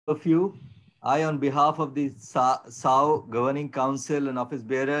of you. I, on behalf of the SAO Governing Council and Office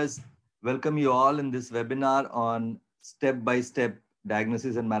Bearers, welcome you all in this webinar on step-by-step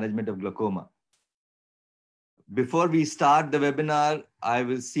diagnosis and management of glaucoma. Before we start the webinar, I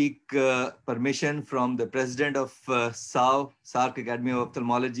will seek permission from the President of SAARC Academy of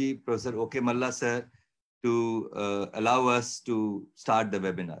Ophthalmology, Professor O.K. Malla sir, to allow us to start the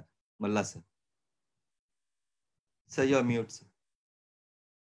webinar. Malla sir. Sir, you are mute, sir.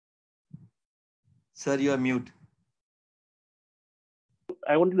 Sir, you are mute.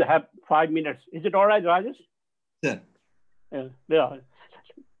 I want to have 5 minutes. Is it all right, Rajesh? Sir. Yeah.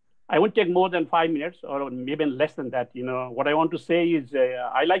 I won't take more than 5 minutes or maybe less than that. You know, what I want to say is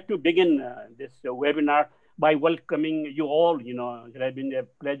I like to begin this webinar by welcoming you all. You know, it has been a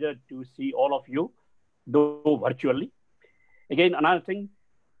pleasure to see all of you, though virtually. Again, another thing,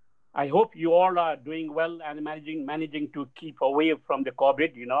 I hope you all are doing well and managing to keep away from the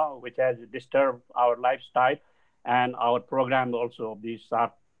COVID, you know, which has disturbed our lifestyle and our program also of the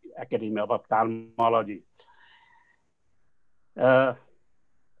SAARC Academy of Ophthalmology.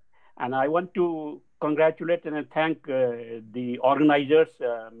 And I want to congratulate and thank the organizers,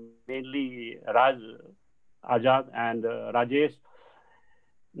 mainly Raj Azad and Rajesh,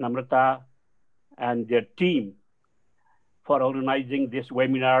 Namrata, and their team for organizing this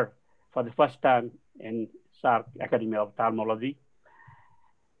webinar for the first time in SAARC Academy of Ophthalmology.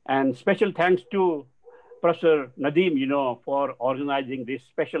 And special thanks to Professor Nadeem, you know, for organizing this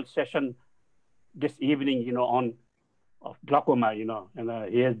special session this evening, you know, on glaucoma, you know, and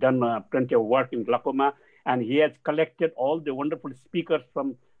he has done plenty of work in glaucoma, and he has collected all the wonderful speakers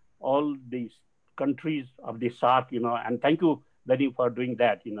from all these countries of the SAARC, you know, and thank you, Nadeem, for doing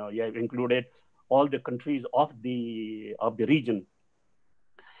that. You know, you have included all the countries of the region.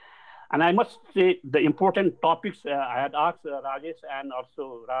 And I must say the important topics I had asked Rajesh and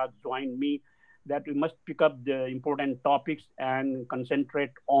also Raj joined me that we must pick up the important topics and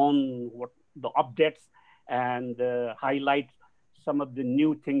concentrate on what the updates and highlight some of the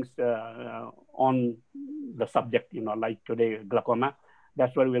new things on the subject, you know, like today, glaucoma.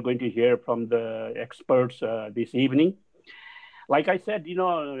 That's what we're going to hear from the experts this evening. Like I said, you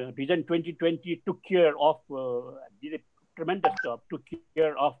know, Vision 2020 took care of, did a tremendous job, took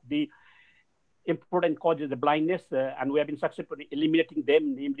care of the important causes of blindness, and we have been successfully eliminating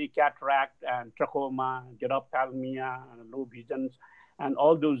them, namely cataract and trachoma, xerophthalmia, and low visions, and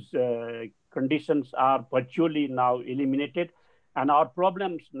all those conditions are virtually now eliminated. And our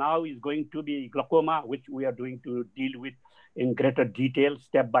problems now is going to be glaucoma, which we are going to deal with in greater detail,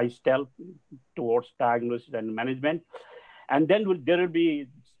 step by step, towards diagnosis and management. And then there will be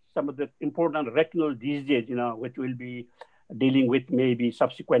some of the important retinal diseases, you know, which we'll be dealing with maybe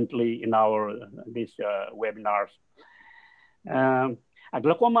subsequently in our these webinars.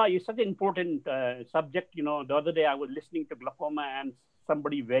 Glaucoma is such an important subject. You know, the other day I was listening to glaucoma and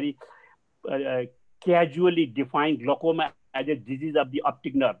somebody very casually defined glaucoma as a disease of the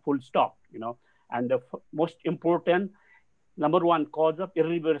optic nerve, full stop, you know. And the most important, #1 cause of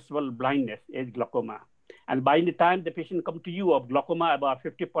irreversible blindness is glaucoma. And by the time the patient comes to you of glaucoma, about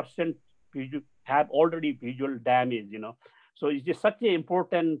 50% have already visual damage, you know. So it's just such an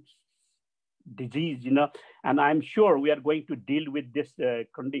important disease, you know, and I'm sure we are going to deal with this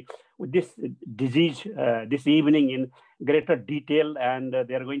disease this evening in greater detail, and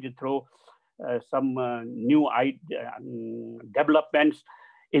they are going to throw some new developments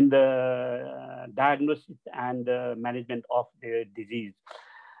in the diagnosis and management of the disease.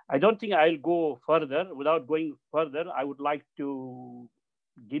 I don't think I'll go further. Without going further, I would like to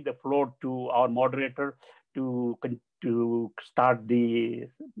give the floor to our moderator to start the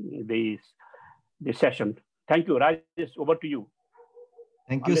session. Thank you, Rajesh. Over to you.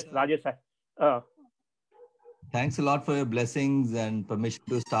 Thank you, Rajesh. Thanks a lot for your blessings and permission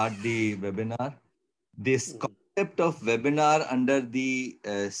to start the webinar. This concept of webinar under the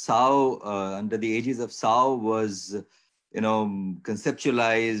SAO, under the aegis of SAO was, you know,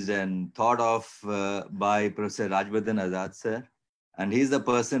 conceptualized and thought of by Professor Rajvardhan Azad sir. And he's the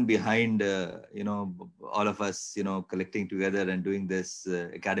person behind, you know, all of us, you know, collecting together and doing this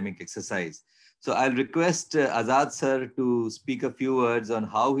academic exercise. So I'll request Azad sir to speak a few words on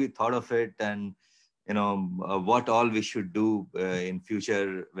how he thought of it and, you know, what all we should do in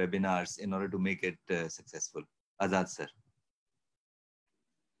future webinars in order to make it successful. Azad sir.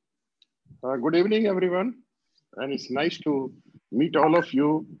 Good evening, everyone. And it's nice to meet all of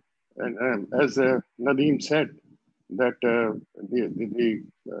you. And as Nadeem said, that the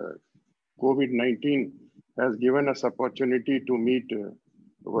COVID-19 has given us opportunity to meet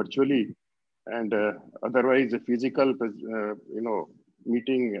virtually, and otherwise the physical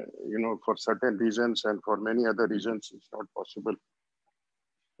meeting, for certain reasons and for many other reasons, it's not possible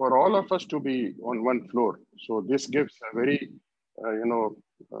for all of us to be on one floor. So this gives a very,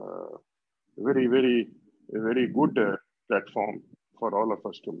 very, very good platform for all of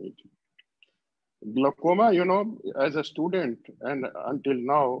us to meet. Glaucoma, as a student and until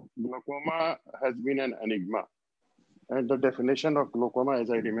now, glaucoma has been an enigma. And the definition of glaucoma, as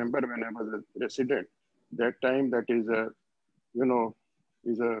I remember when I was a resident, that time that is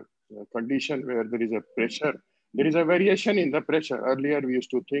a condition where there is a pressure. There is a variation in the pressure. Earlier, we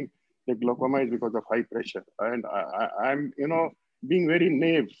used to think that glaucoma is because of high pressure. And I'm, being very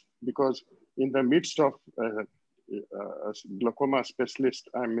naive because in the midst of a glaucoma specialist,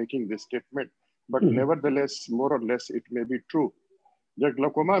 I'm making this statement. But nevertheless, more or less, it may be true. The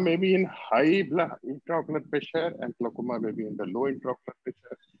glaucoma may be in high intraocular pressure and glaucoma may be in the low intraocular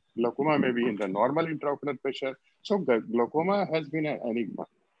pressure. Glaucoma may be in the normal intraocular pressure. So glaucoma has been an enigma.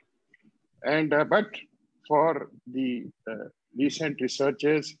 And but for the recent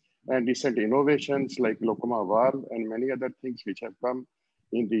researches and recent innovations like glaucoma valve and many other things which have come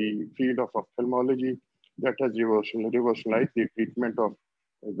in the field of ophthalmology, that has revolutionized the treatment of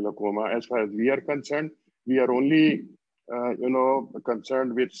glaucoma. As far as we are concerned, we are only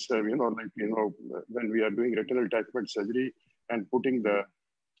concerned with, when we are doing retinal detachment surgery and putting the,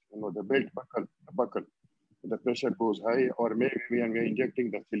 the belt buckle, the pressure goes high, or maybe when we are injecting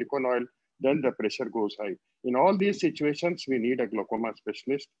the silicone oil, then the pressure goes high. In all these situations, we need a glaucoma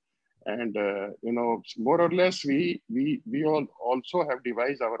specialist. And, more or less, we all also have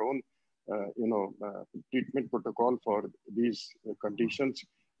devised our own, treatment protocol for these conditions,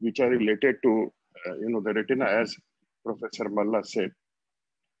 which are related to, the retina, as Professor Malla said.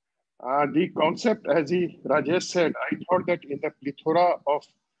 The concept, as Rajesh said, I thought that in the plethora of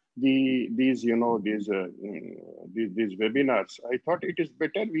these webinars, I thought it is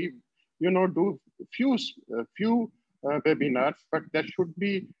better we, do few webinars, but that should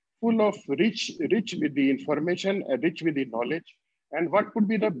be full of rich with the information, rich with the knowledge, and what could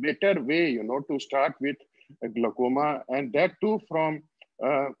be the better way, to start with glaucoma, and that too from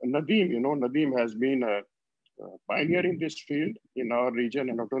Nadeem. Nadeem has been a pioneer in this field in our region,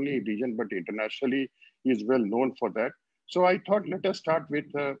 and not only region, but internationally, he is well known for that. So I thought, let us start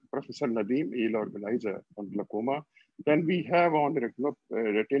with Professor Nadeem. He'll organize on glaucoma. Then we have on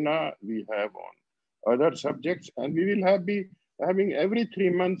retina, we have on other subjects, and we will be having every 3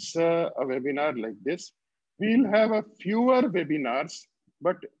 months a webinar like this. We'll have a fewer webinars,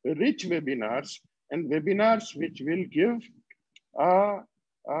 but rich webinars, and webinars which will give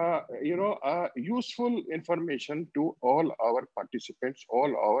useful information to all our participants,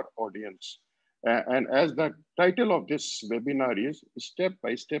 all our audience. And as the title of this webinar is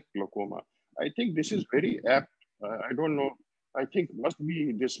Step-by-Step Glaucoma, I think this is very apt. I don't know. I think must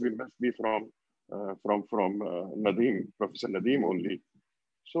be from Nadeem, Professor Nadeem only.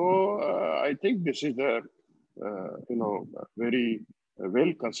 So I think this is a very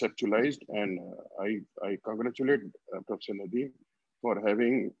well conceptualized, and I congratulate Professor Nadeem for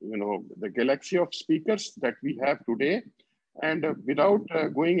having the galaxy of speakers that we have today. And without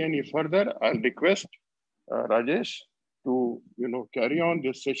going any further, I'll request Rajesh to carry on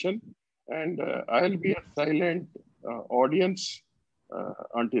this session, and I'll be a silent audience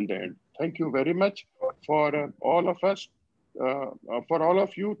until the end. Thank you very much for all of us, for all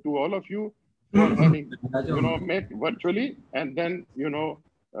of you, to all of you for having met virtually, and then we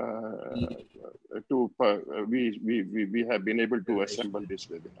have been able to assemble this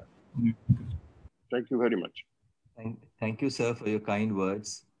webinar. Thank you very much. Thank you, sir, for your kind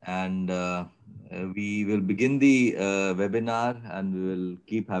words. And we will begin the webinar, and we will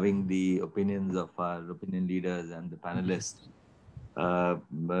keep having the opinions of our opinion leaders and the panelists.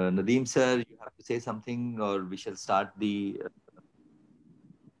 Nadeem, sir, you have to say something, or we shall start the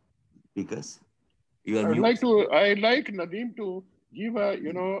speakers. I'd like Nadeem to give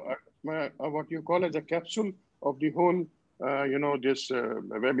what you call as a capsule of the whole, this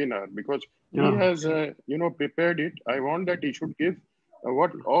webinar, because he has, prepared it. I want that he should give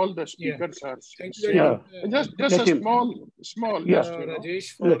what all the speakers are saying. Just a small. Yeah, Rajesh,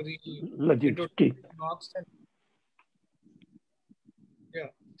 for the introduction remarks. Yeah,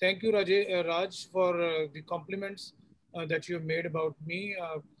 thank you, Raj, for the compliments that you have made about me.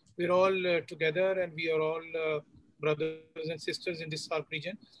 We're all together, and we are all brothers and sisters in this SAARC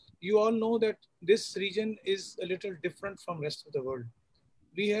region. You all know that this region is a little different from rest of the world.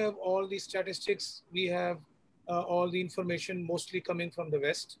 We have all the statistics, we have all the information mostly coming from the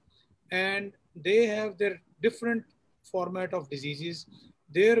West, and they have their different format of diseases.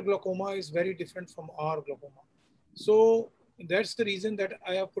 Their glaucoma is very different from our glaucoma. So That's the reason that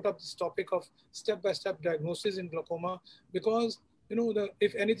I have put up this topic of step-by-step diagnosis in glaucoma, because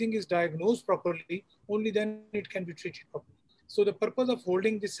if anything is diagnosed properly, only then it can be treated properly. So the purpose of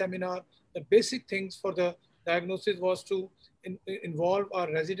holding this seminar, the basic things for the diagnosis was to involve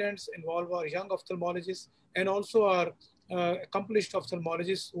our residents, involve our young ophthalmologists, and also our accomplished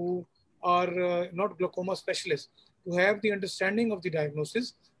ophthalmologists who are not glaucoma specialists, to have the understanding of the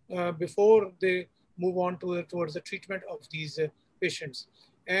diagnosis before they move on towards the treatment of these patients.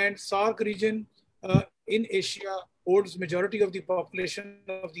 And SAARC region in Asia holds majority of the population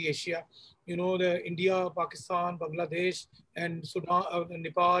of the Asia. The India, Pakistan, Bangladesh, and Sudan,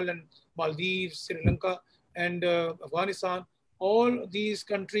 Nepal, and Maldives, Sri Lanka, and Afghanistan. All these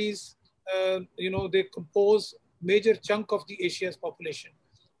countries, they compose major chunk of the Asia's population.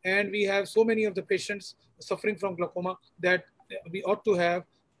 And we have so many of the patients suffering from glaucoma that we ought to have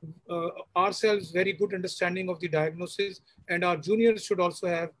ourselves very good understanding of the diagnosis, and our juniors should also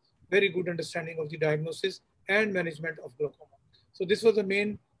have very good understanding of the diagnosis and management of glaucoma. So this was the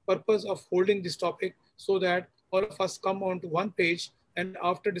main purpose of holding this topic, so that all of us come onto one page, and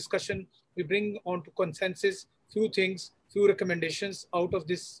after discussion, we bring onto consensus few things, few recommendations out of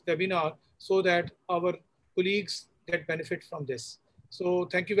this webinar, so that our colleagues get benefit from this. So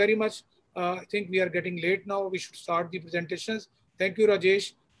thank you very much. I think we are getting late now. We should start the presentations. Thank you,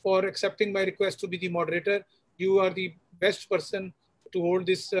 Rajesh, for accepting my request to be the moderator. You are the best person to hold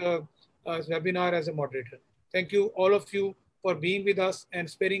this webinar as a moderator. Thank you, all of you, for being with us and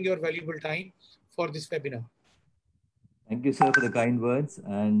sparing your valuable time for this webinar. Thank you, sir, for the kind words.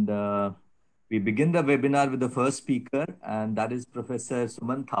 And we begin the webinar with the first speaker, and that is Professor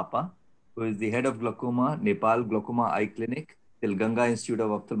Suman Thapa, who is the head of glaucoma, Nepal Glaucoma Eye Clinic, Tilganga Institute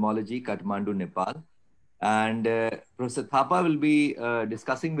of Ophthalmology, Kathmandu, Nepal. And Professor Thapa will be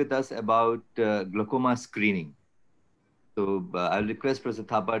discussing with us about glaucoma screening. So I'll request Professor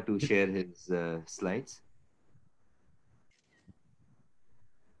Thapa to share his slides.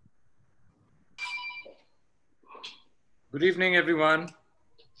 Good evening, everyone.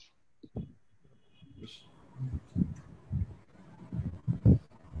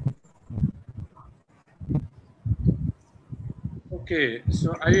 Okay,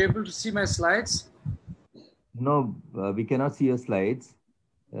 so are you able to see my slides? No, we cannot see your slides.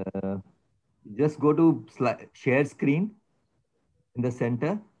 Just go to share screen in the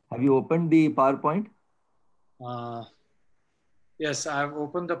center. Have you opened the PowerPoint? Yes, I've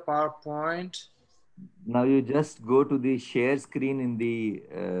opened the PowerPoint. Now you just go to the share screen in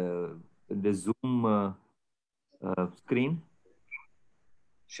the Zoom screen.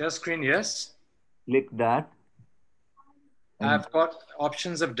 Share screen, yes. Click that. I've got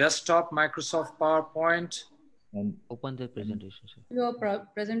options of desktop, Microsoft PowerPoint. And open the presentation, sir. Your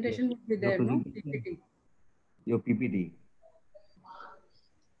presentation would be there, no? PPT. Your PPT.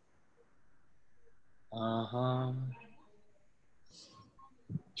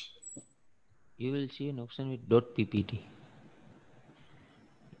 You will see an option with .ppt.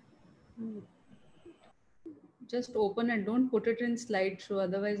 Just open and don't put it in slideshow,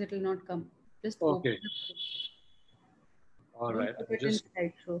 otherwise it will not come. Just open. All right.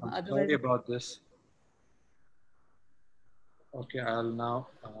 I'm sorry about this. Okay, I'll now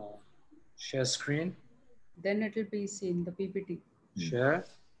share screen. Then it will be seen, the PPT. Share.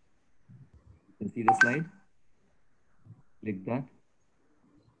 You can see the slide. Click that.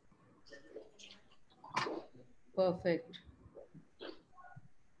 Perfect.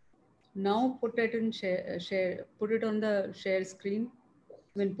 Now put it in share. Put it on the share screen.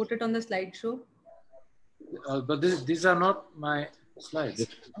 I mean, put it on the slideshow. But these are not my slides.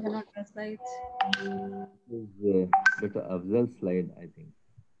 They're not the slides. This is Dr. Afzal's slide, I think.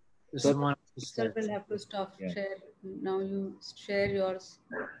 This is one. Sir will have to stop share. Now you share yours.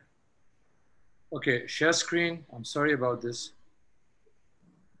 Okay, share screen. I'm sorry about this.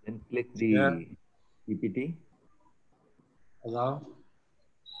 Then click the PPT. Allow.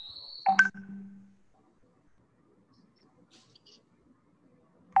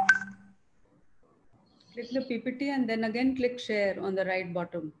 Click the PPT and then again click share on the right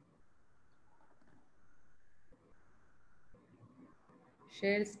bottom.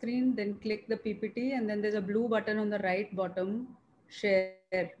 Share screen, then click the PPT, and then there's a blue button on the right bottom, share.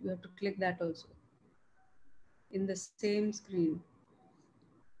 You have to click that also in the same screen.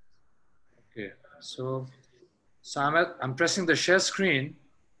 Okay, so I'm pressing the share screen,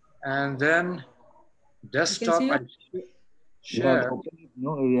 and then desktop. Share.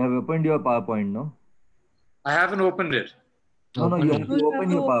 You have opened your PowerPoint, no? I haven't opened it. No, you have to open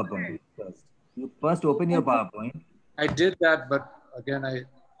your PowerPoint first. You first open your PowerPoint. I did that, but again,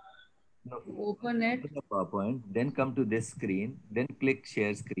 No, Open it. open the PowerPoint, then come to this screen, then click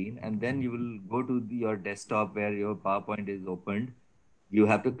share screen, and then you will go to your desktop where your PowerPoint is opened. You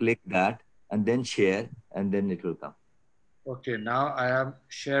have to click that and then share, and then it will come. Okay, now I am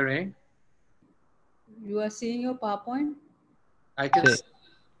sharing. You are seeing your PowerPoint? I can So,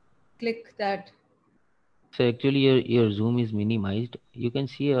 Click that. so actually your zoom is minimized. You can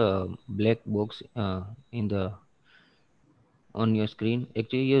see a black box in the on your screen.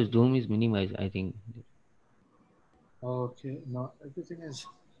 Actually your zoom is minimized, I think. Okay, now everything is.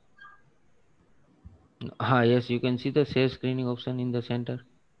 Yes, you can see the share screening option in the center.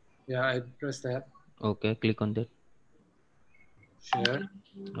 Yeah, I press that. Okay, click on that. Share.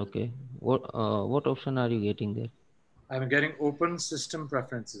 Okay, what option are you getting there? I'm getting open system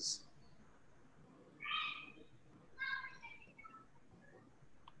preferences.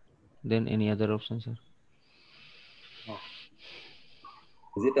 Then any other options, sir? Oh.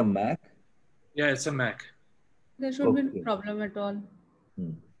 Is it a Mac? Yeah, it's a Mac. There should be no Okay. problem at all.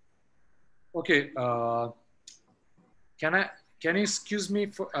 Okay. Can you excuse me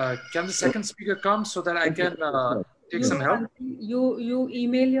for? Can the second speaker come so that I can take You some do help? one thing, you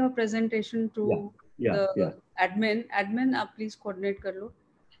email your presentation to the admin. Admin, please coordinate kar lo.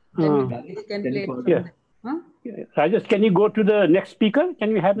 Then we can play it from there. Huh? Rajesh, can you go to the next speaker?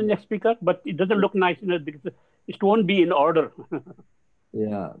 Can you have the next speaker? But it doesn't look nice, because it won't be in order.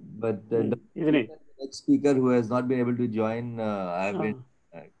 Yeah, but the Isn't it? next speaker who has not been able to join, I've been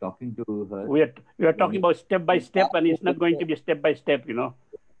talking to her. We are talking about step by step, and it's not going to be step by step.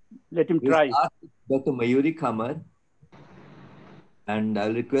 Let him We'll try. start with Dr. Mayuri Khamar, and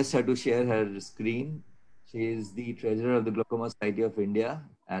I'll request her to share her screen. She is the treasurer of the Glaucoma Society of India,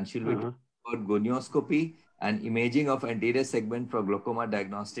 and she'll be talking about gonioscopy and imaging of anterior segment for glaucoma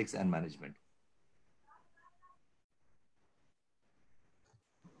diagnostics and management.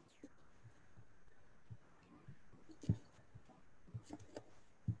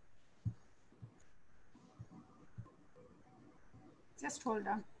 Just hold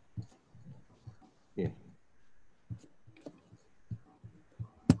on. Yeah.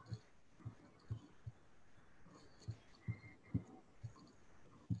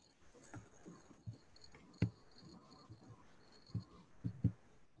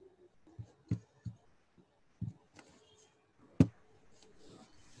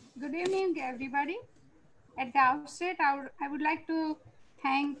 Good evening, everybody. At the outset, I would like to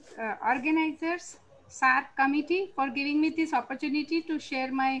thank organizers, SAARC committee for giving me this opportunity to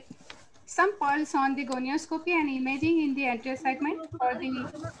share some pearls on the gonioscopy and imaging in the anterior segment for the.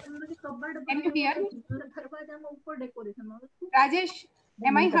 Can you hear me? Rajesh,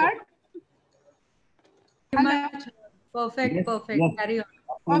 am I heard? Hello? Perfect, Yes, perfect. yes. Carry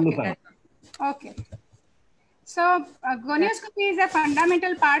on. Okay. So gonioscopy is a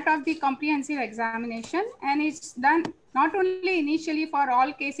fundamental part of the comprehensive examination, and it's done not only initially for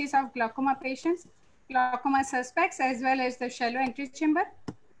all cases of glaucoma patients, glaucoma suspects, as well as the shallow anterior chamber,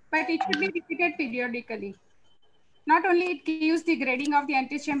 but it should be repeated periodically. Not only it gives the grading of the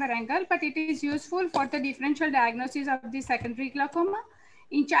anterior chamber angle, but it is useful for the differential diagnosis of the secondary glaucoma.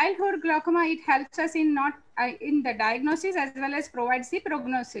 In childhood glaucoma, it helps us in the diagnosis as well as provides the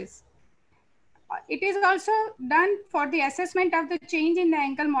prognosis. It is also done for the assessment of the change in the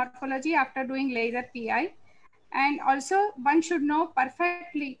ankle morphology after doing laser PI. And also one should know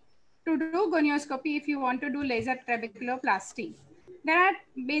perfectly to do gonioscopy if you want to do laser trabeculoplasty. There are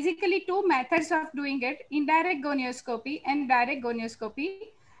basically two methods of doing it: indirect gonioscopy and direct gonioscopy.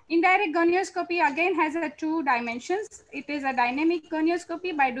 Indirect gonioscopy again has two dimensions. It is a dynamic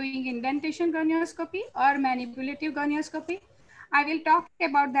gonioscopy by doing indentation gonioscopy or manipulative gonioscopy. I will talk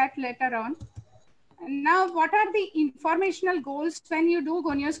about that later on. Now, what are the informational goals when you do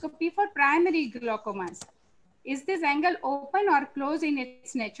gonioscopy for primary glaucomas? Is this angle open or closed in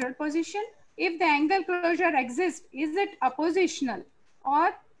its natural position? If the angle closure exists, is it oppositional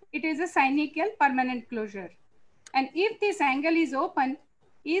or it is a synechial permanent closure? And if this angle is open,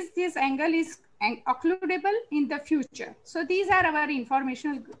 is this angle is occludable in the future? So these are our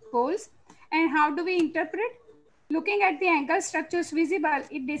informational goals. And how do we interpret? Looking at the angle structures visible,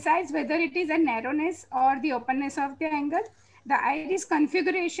 it decides whether it is a narrowness or the openness of the angle. The iris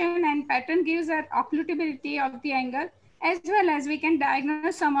configuration and pattern gives an occludability of the angle, as well as we can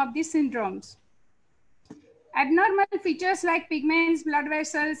diagnose some of the syndromes. Abnormal features like pigments, blood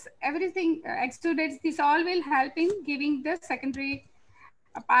vessels, everything exudates, this all will help in giving the secondary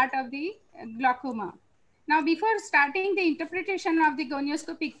part of the glaucoma. Now, before starting the interpretation of the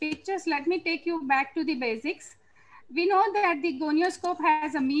gonioscopic pictures, let me take you back to the basics. We know that the gonioscope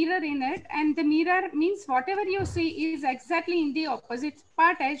has a mirror in it, and the mirror means whatever you see is exactly in the opposite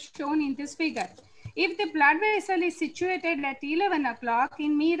part as shown in this figure. If the blood vessel is situated at 11 o'clock,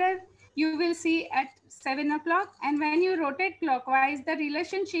 in mirror you will see at 7 o'clock, and when you rotate clockwise, the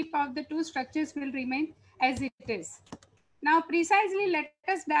relationship of the two structures will remain as it is. Now precisely let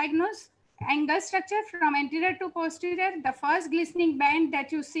us diagnose angle structure from anterior to posterior. The first glistening band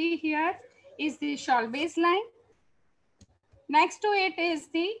that you see here is the Schwalbe's line. Next to it is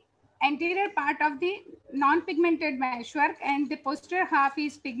the anterior part of the non-pigmented meshwork, and the posterior half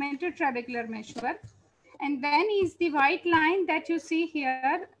is pigmented trabecular meshwork. And then is the white line that you see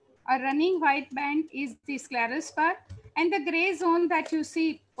here, a running white band is the scleral spur, and the gray zone that you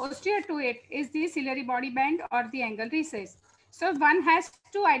see posterior to it is the ciliary body band or the angle recess. So one has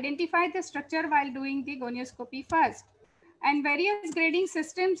to identify the structure while doing the gonioscopy first. And various grading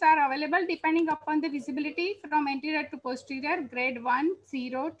systems are available depending upon the visibility from anterior to posterior, grade 1,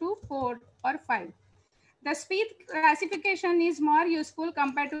 0 to 4 or 5. The speed classification is more useful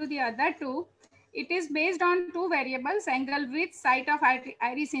compared to the other two. It is based on two variables, angle width, site of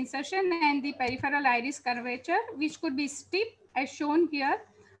iris insertion, and the peripheral iris curvature, which could be steep as shown here,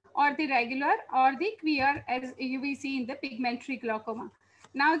 or the regular or the queer as you will see in the pigmentary glaucoma.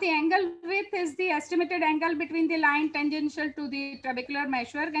 Now the angle width is the estimated angle between the line tangential to the trabecular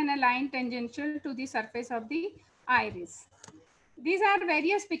meshwork and a line tangential to the surface of the iris. These are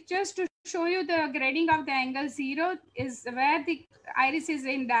various pictures to show you the grading of the angle. 0 is where the iris is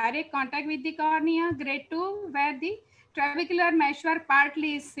in direct contact with the cornea. Grade 2 where the trabecular meshwork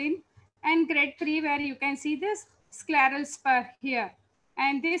partly is seen, and grade 3 where you can see this scleral spur here.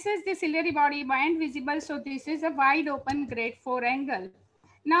 And this is the ciliary body band visible. So this is a wide open grade 4 angle.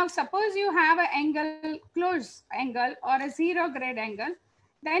 Now suppose you have an angle, close angle or a 0 grade angle,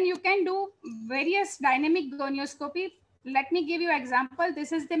 then you can do various dynamic gonioscopy. Let me give you example.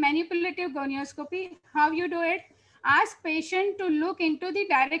 This is the manipulative gonioscopy. How you do it? Ask patient to look into the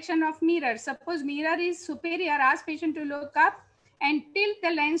direction of mirror. Suppose mirror is superior, ask patient to look up and tilt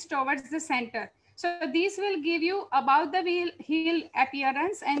the lens towards the center. So this will give you above the heel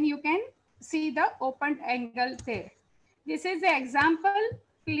appearance, and you can see the opened angle there. This is the example,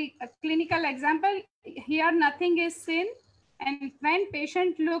 clinical example. Here nothing is seen, and when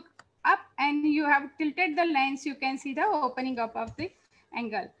patient look up and you have tilted the lens, you can see the opening up of the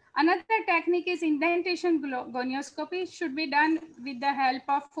angle. Another technique is indentation gonioscopy. It should be done with the help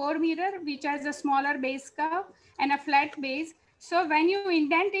of 4 mirror, which has a smaller base curve and a flat base. So when you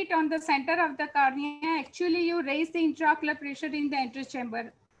indent it on the center of the cornea, actually you raise the intraocular pressure in the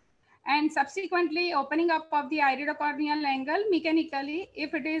antechamber. And subsequently opening up of the iridocorneal angle mechanically.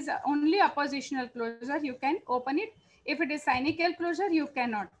 If it is only oppositional closure, you can open it. If it is synechial closure, you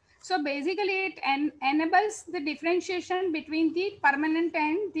cannot. So basically it enables the differentiation between the permanent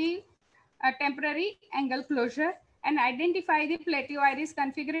and the temporary angle closure, and identify the platyo-iris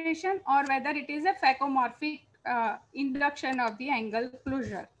configuration or whether it is a phacomorphic induction of the angle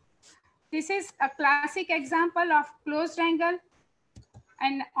closure. This is a classic example of closed angle.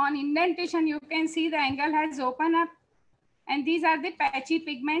 And on indentation, you can see the angle has opened up, and these are the patchy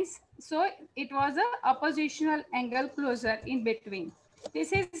pigments. So it was a oppositional angle closure in between.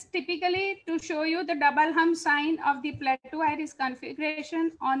 This is typically to show you the double hum sign of the plateau iris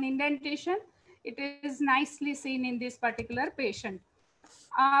configuration on indentation. It is nicely seen in this particular patient.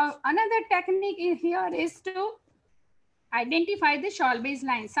 Another technique in here is to identify the Schwalbe's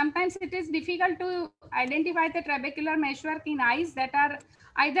line. Sometimes it is difficult to identify the trabecular meshwork in eyes that are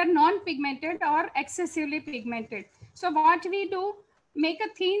either non-pigmented or excessively pigmented. So what we do, make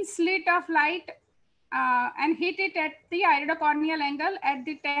a thin slit of light and hit it at the iridocorneal angle at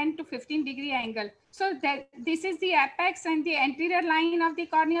the 10 to 15 degree angle. So that this is the apex and the anterior line of the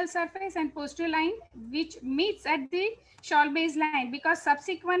corneal surface and posterior line, which meets at the Schwalbe's line, because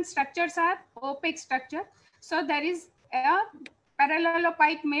subsequent structures are opaque structure. So there is a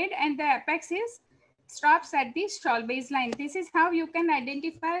parallelopipe made and the apex is stops at the Schwalbe's line. This is how you can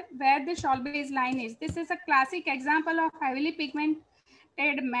identify where the Schwalbe's line is. This is a classic example of heavily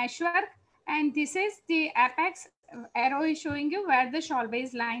pigmented meshwork, and this is the apex. Arrow is showing you where the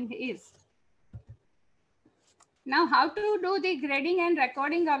Schwalbe's line is. Now, how to do the grading and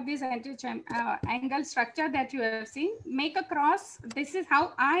recording of this angle structure that you have seen? Make a cross. This is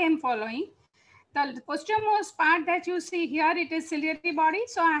how I am following. The posteriormost part that you see here, it is ciliary body.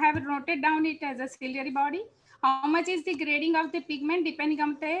 So I have noted down it as a ciliary body. How much is the grading of the pigment depending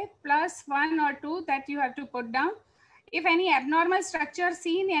on the +1 or 2 that you have to put down. If any abnormal structure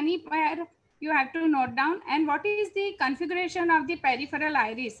seen anywhere, you have to note down. And what is the configuration of the peripheral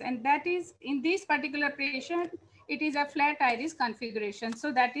iris? And that is in this particular patient, it is a flat iris configuration.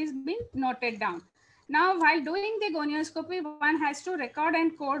 So that is been noted down. Now, while doing the gonioscopy, one has to record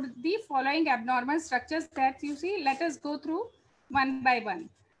and code the following abnormal structures that you see. Let us go through one by one.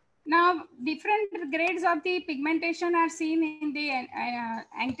 Now, different grades of the pigmentation are seen in the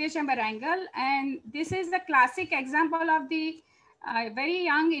antechamber angle, and this is the classic example of the very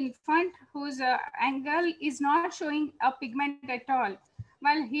young infant whose angle is not showing a pigment at all.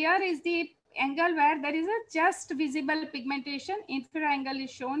 While here is the angle where there is a just visible pigmentation, inferior angle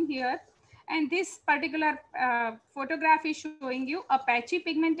is shown here. And this particular photograph is showing you a patchy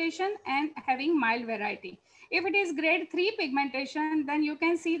pigmentation and having mild variety. If it is grade 3 pigmentation, then you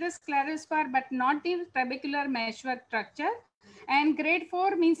can see the sclerosphere, but not the trabecular meshwork structure. And grade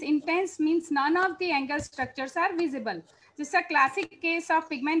 4 means intense, means none of the angle structures are visible. This is a classic case of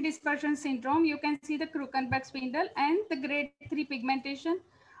pigment dispersion syndrome. You can see the Krukenberg spindle and the grade 3 pigmentation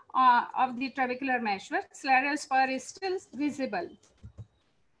of the trabecular meshwork. Sclerosphere is still visible.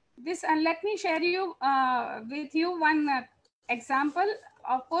 This, and let me share you with you one example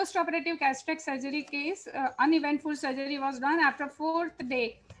of post-operative cataract surgery case. Uneventful surgery was done. After 4th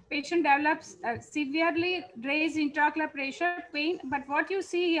day, patient develops severely raised intraocular pressure, pain. But what you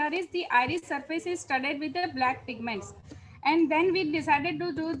see here is the iris surface is studded with the black pigments. And then we decided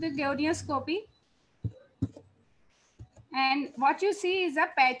to do the gonioscopy. And what you see is a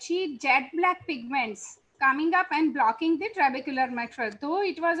patchy jet black pigments coming up and blocking the trabecular meshwork. Though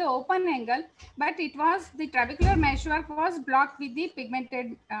it was an open angle, but it was the trabecular meshwork was blocked with the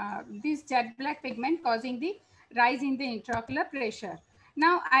pigmented, this jet black pigment, causing the rise in the intraocular pressure.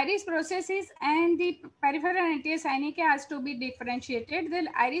 Now, iris processes and the peripheral anterior synechiae has to be differentiated. The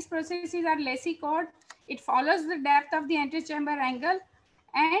iris processes are lacicode. It follows the depth of the antechamber angle.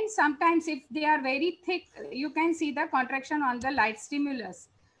 And sometimes if they are very thick, you can see the contraction on the light stimulus.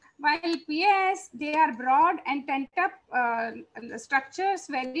 While PAS, they are broad and tent up structures,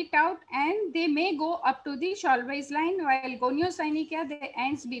 very taut, and they may go up to the Schwalbe's line, while goniosynechiae, they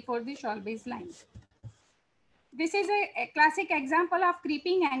ends before the Schwalbe's line. This is a classic example of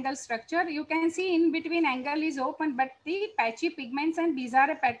creeping angle structure. You can see in between angle is open, but the patchy pigments and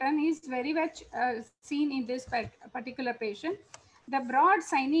bizarre pattern is very much seen in this particular patient. The broad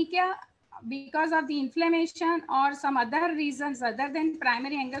synechia, because of the inflammation or some other reasons other than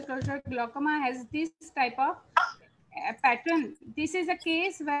primary angle closure glaucoma, has this type of pattern. This is a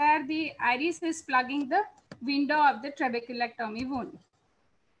case where the iris is plugging the window of the trabeculectomy wound.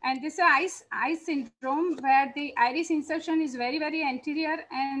 And this is eye syndrome where the iris insertion is very, very anterior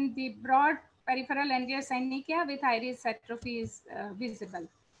and the broad peripheral anterior synechia with iris atrophy is visible.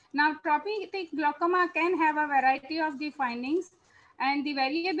 Now, tropic glaucoma can have a variety of the findings, and the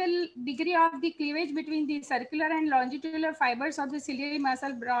variable degree of the cleavage between the circular and longitudinal fibers of the ciliary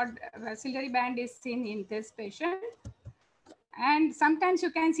muscle broad ciliary band is seen in this patient. And sometimes you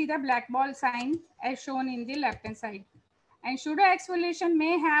can see the black ball sign as shown in the left hand side. And pseudo exfoliation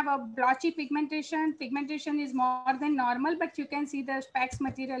may have a blotchy pigmentation. Pigmentation is more than normal, but you can see the PAX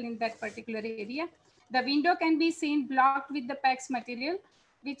material in that particular area. The window can be seen blocked with the PAX material,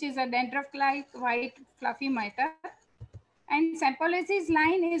 which is a dandruff-like white fluffy matter. And Sampolisi's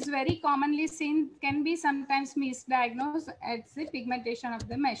line is very commonly seen, can be sometimes misdiagnosed as the pigmentation of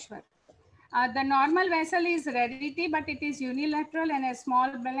the meshwork. The normal vessel is rarity, but it is unilateral and a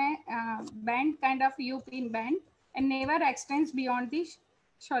small band, kind of U-pin band, and never extends beyond the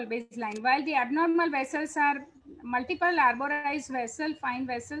Schwalbe's line. While the abnormal vessels are multiple arborized vessel, fine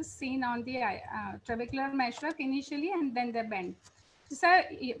vessels seen on the trabecular meshwork initially, and then the bend. So,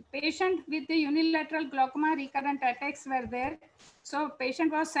 patient with the unilateral glaucoma recurrent attacks were there. So,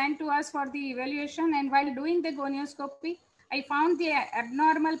 patient was sent to us for the evaluation, and while doing the gonioscopy, I found the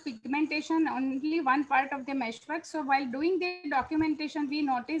abnormal pigmentation only one part of the meshwork. So, while doing the documentation, we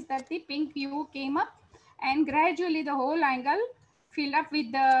noticed that the pink hue came up, and gradually the whole angle filled up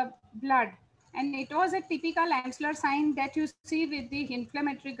with the blood. And it was a typical Amsler sign that you see with the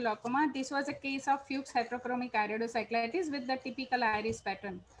inflammatory glaucoma. This was a case of Fuchs heterochromic iridocyclitis with the typical iris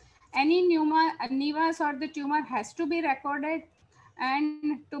pattern. Any nevus or the tumor has to be recorded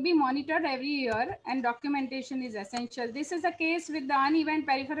and to be monitored every year, and documentation is essential. This is a case with the uneven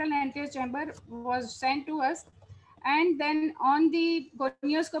peripheral anterior chamber was sent to us. And then on the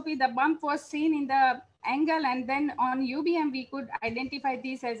gonioscopy, the bump was seen in the angle, and then on UBM, we could identify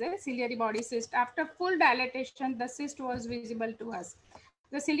this as a ciliary body cyst. After full dilatation, the cyst was visible to us.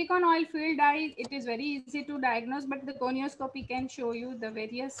 The silicone oil field dye, it is very easy to diagnose, but the gonioscopy can show you the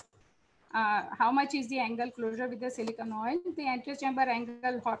various, how much is the angle closure with the silicone oil. The anterior chamber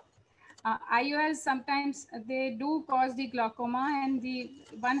angle IOLs sometimes they do cause the glaucoma, and the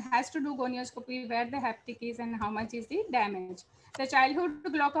one has to do gonioscopy where the haptic is and how much is the damage. The childhood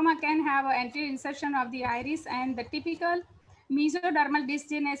glaucoma can have an anterior insertion of the iris, and the typical mesodermal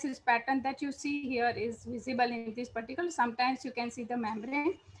dysgenesis pattern that you see here is visible in this particular. Sometimes you can see the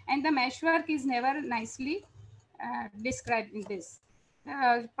membrane, and the meshwork is never nicely described in this.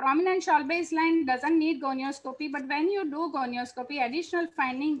 Prominent shawl-based line doesn't need gonioscopy, but when you do gonioscopy, additional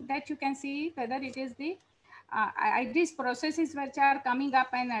finding that you can see whether it is the iris processes which are coming up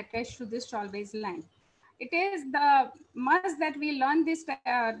and attached to this shawl-based line. It is the must that we learn this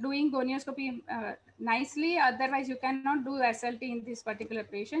doing gonioscopy nicely, otherwise you cannot do SLT in this particular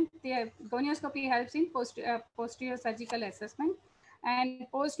patient. The gonioscopy helps in posterior surgical assessment, and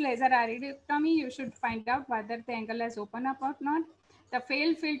post laser iridectomy you should find out whether the angle has opened up or not. The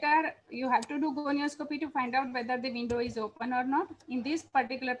failed filter, you have to do gonioscopy to find out whether the window is open or not. In this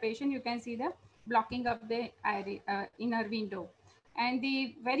particular patient, you can see the blocking of the inner window. And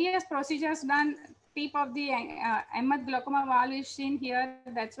the various procedures done, tip of the Ahmed glaucoma valve is seen here.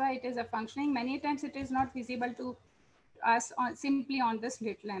 That's why it is a functioning. Many times it is not visible to us simply on the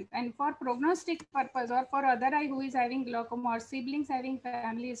slit lamp. And for prognostic purpose or for other eye who is having glaucoma or siblings having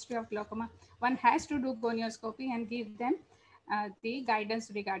family history of glaucoma, one has to do gonioscopy and give them the guidance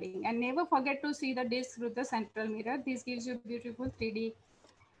regarding. And never forget to see the disc through the central mirror. This gives you beautiful 3D.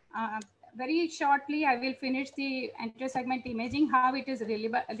 Very shortly, I will finish the anterior segment imaging, how it is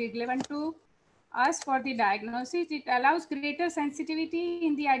relevant to us for the diagnosis. It allows greater sensitivity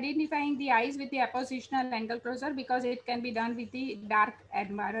in the identifying the eyes with the appositional angle closure, because it can be done with the dark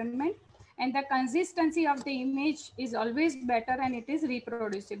environment. And the consistency of the image is always better, and it is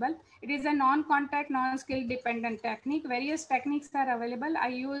reproducible. It is a non-contact, non-skill dependent technique. Various techniques are available. I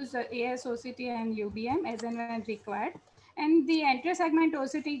use ASOCT and UBM as and when required. And the anterior segment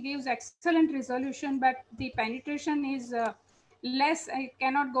OCT gives excellent resolution, but the penetration is less. It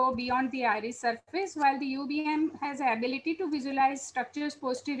cannot go beyond the iris surface, while the UBM has the ability to visualize structures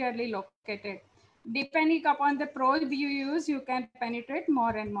posteriorly located. Depending upon the probe you use, you can penetrate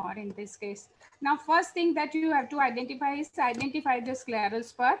more and more in this case. Now, first thing that you have to identify is identify the scleral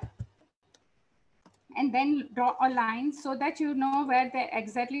spur, and then draw a line so that you know where the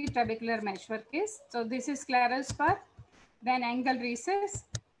exactly trabecular meshwork is. So this is scleral spur, then angle recess.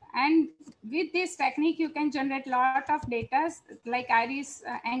 And with this technique, you can generate a lot of data like iris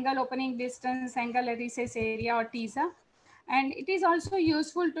angle opening distance, angle recess area, or TISA. And it is also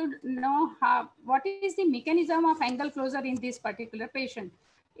useful to know what is the mechanism of angle closure in this particular patient.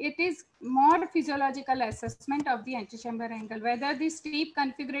 It is more physiological assessment of the antechamber angle, whether the steep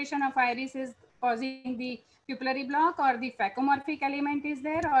configuration of iris is causing the pupillary block, or the phacomorphic element is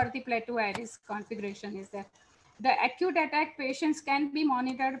there, or the plateau iris configuration is there. The acute attack patients can be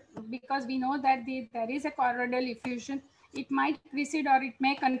monitored, because we know that there is a choroidal effusion. It might precede or it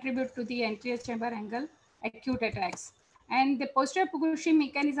may contribute to the anterior chamber angle acute attacks. And the posterior pushing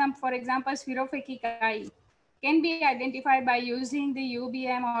mechanism, for example, spherophakic eye, can be identified by using the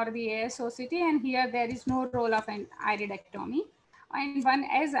UBM or the ASOCT, and here there is no role of an iridectomy. And one,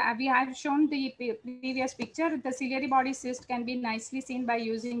 as we have shown the previous picture, the ciliary body cyst can be nicely seen by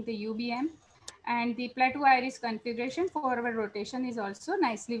using the UBM, and the plateau iris configuration forward rotation is also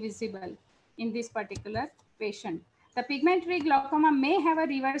nicely visible in this particular patient. The pigmentary glaucoma may have a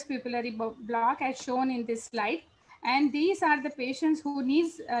reverse pupillary block as shown in this slide, and these are the patients who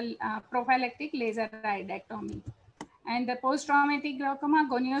needs prophylactic laser iridectomy. And the post-traumatic glaucoma,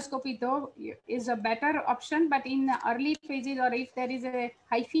 gonioscopy though is a better option, but in early phases, or if there is a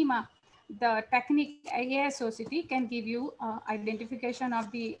hyphema, the technique ASOCT can give you identification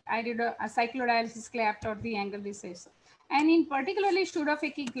of the cyclodialysis cleft or the angle recess. And in particularly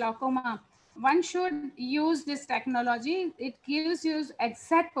pseudophakic glaucoma, one should use this technology. It gives you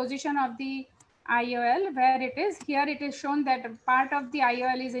exact position of the IOL where it is. Here it is shown that part of the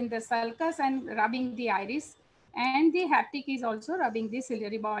IOL is in the sulcus and rubbing the iris, and the haptic is also rubbing the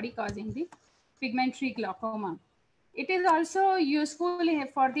ciliary body, causing the pigmentary glaucoma. It is also useful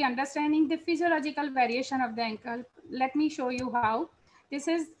for the understanding the physiological variation of the ankle. Let me show you how. This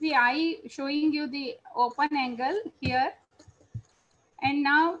is the eye showing you the open angle here. And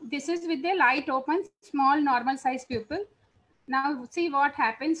now this is with the light open, small normal size pupil. Now see what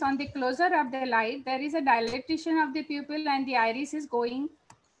happens on the closure of the light. There is a dilatation of the pupil, and the iris is going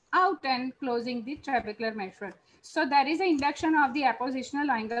out and closing the trabecular meshwork. So there is an induction of the appositional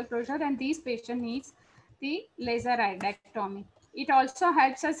angle closure, and these patient needs the laser iridectomy. It also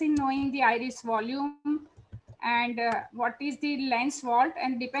helps us in knowing the iris volume and what is the lens vault,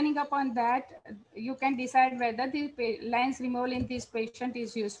 and depending upon that you can decide whether the lens removal in this patient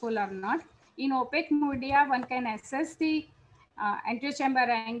is useful or not. In opaque media, one can assess the anterior chamber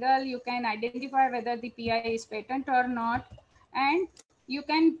angle. You can identify whether the PI is patent or not, and you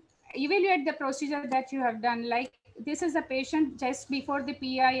can evaluate the procedure that you have done. Like this is a patient just before the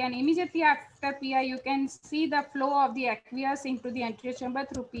PI, and immediately after PI, you can see the flow of the aqueous into the anterior chamber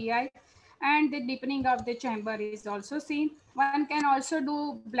through PI, and the deepening of the chamber is also seen. One can also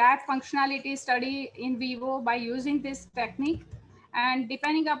do black functionality study in vivo by using this technique. And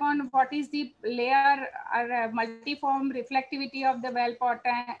depending upon what is the layer or multiform reflectivity of the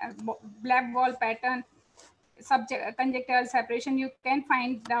black ball pattern, conjunctival separation, you can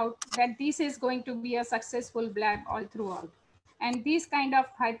find out that this is going to be a successful black all throughout. And this kind of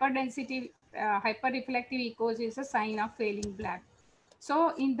hyperdensity, hyperreflective echos is a sign of failing black.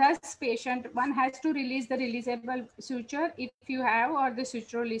 So in this patient, one has to release the releasable suture if you have, or the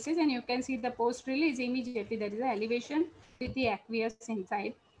suture releases, and you can see the post-release immediately. There is an elevation with the aqueous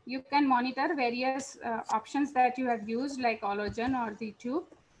inside. You can monitor various options that you have used, like Ologen or the tube.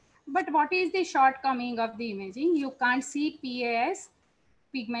 But what is the shortcoming of the imaging? You can't see PAS,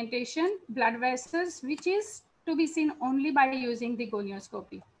 pigmentation, blood vessels, which is to be seen only by using the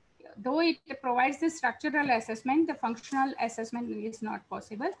gonioscopy. Though it provides the structural assessment, the functional assessment is not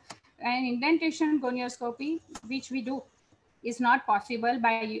possible. And indentation gonioscopy, which we do, is not possible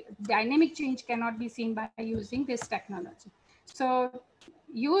by dynamic change, cannot be seen by using this technology. So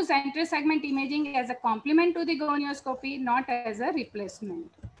use anterior segment imaging as a complement to the gonioscopy, not as a replacement.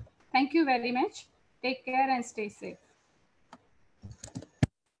 Thank you very much. Take care and stay safe.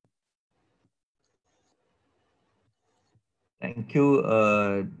 Thank you,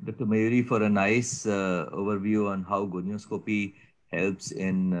 Dr. Mayuri, for a nice overview on how gonioscopy helps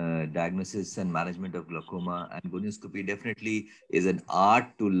in diagnosis and management of glaucoma. And gonioscopy definitely is an art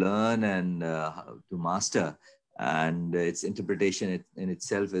to learn and to master. And its interpretation in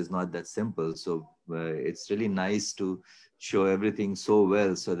itself is not that simple. So it's really nice to show everything so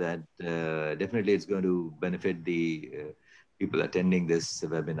well, so that definitely it's going to benefit the people attending this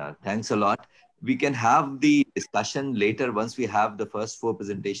webinar. Thanks a lot. We can have the discussion later once we have the first 4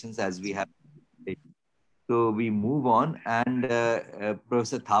 presentations, as we have. So we move on, and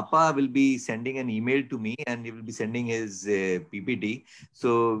Professor Thapa will be sending an email to me, and he will be sending his PPT.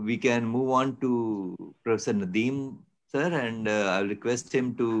 So we can move on to Professor Nadeem, sir, and I'll request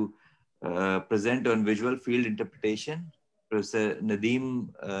him to present on visual field interpretation. Professor Nadeem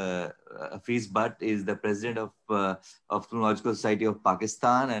Hafiz Bhatt is the president of Ophthalmological Society of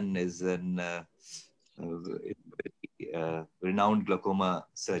Pakistan and is an renowned glaucoma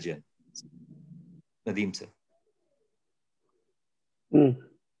surgeon. Nadeem, sir.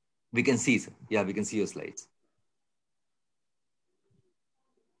 We can see, sir. Yeah, we can see your slides.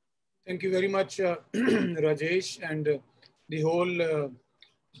 Thank you very much, Rajesh, and the whole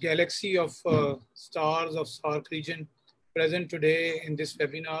galaxy of stars of SAARC region present today in this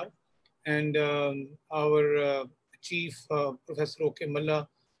webinar. And our chief, Professor O.K. Malla,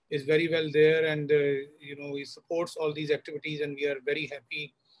 is very well there, and you know, he supports all these activities, and we are very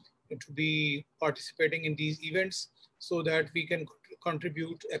happy to be participating in these events so that we can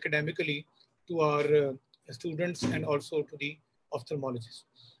contribute academically to our students and also to the ophthalmologists.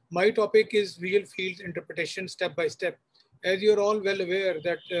 My topic is visual field interpretation step by step. As you're all well aware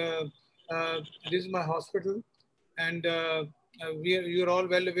that this is my hospital, and you're all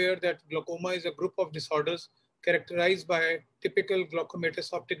well aware that glaucoma is a group of disorders characterized by typical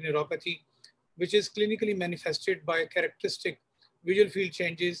glaucomatous optic neuropathy, which is clinically manifested by characteristic visual field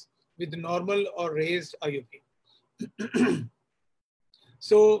changes with normal or raised IOP.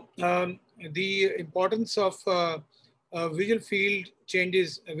 So the importance of visual field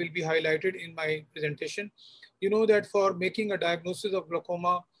changes will be highlighted in my presentation. You know that for making a diagnosis of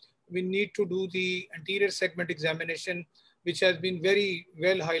glaucoma, we need to do the anterior segment examination, which has been very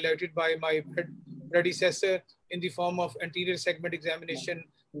well highlighted by my predecessor in the form of anterior segment examination,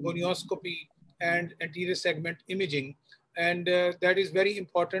 gonioscopy, and anterior segment imaging. And that is very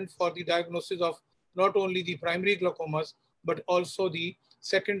important for the diagnosis of not only the primary glaucomas, but also the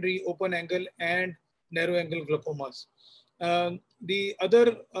secondary open angle and narrow angle glaucomas. The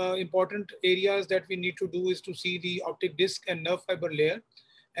other important areas that we need to do is to see the optic disc and nerve fiber layer.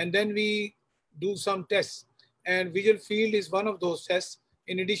 And then we do some tests. And visual field is one of those tests,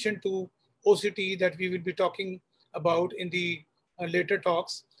 in addition to OCT that we will be talking about in the later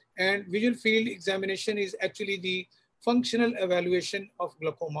talks. And visual field examination is actually the functional evaluation of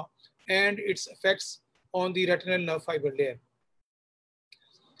glaucoma and its effects on the retinal nerve fiber layer.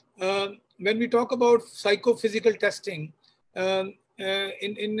 When we talk about psychophysical testing,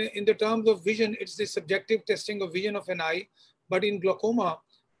 in the terms of vision, it's the subjective testing of vision of an eye. But in glaucoma,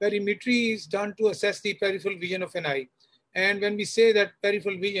 perimetry is done to assess the peripheral vision of an eye. And when we say that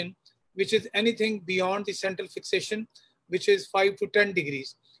peripheral vision, which is anything beyond the central fixation, which is 5 to 10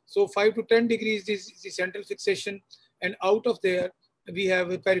 degrees. So 5 to 10 degrees is the central fixation, and out of there, we have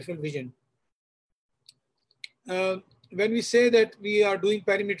a peripheral vision. When we say that we are doing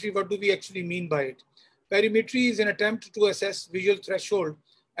perimetry, what do we actually mean by it? Perimetry is an attempt to assess visual threshold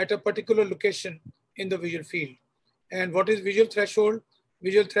at a particular location in the visual field. And what is visual threshold?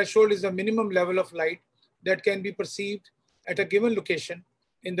 Visual threshold is the minimum level of light that can be perceived at a given location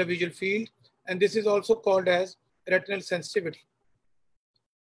in the visual field. And this is also called as retinal sensitivity.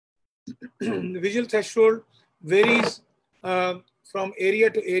 The visual threshold varies from area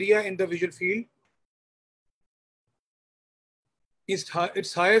to area in the visual field. It's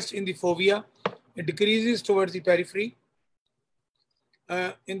highest in the fovea. It decreases towards the periphery.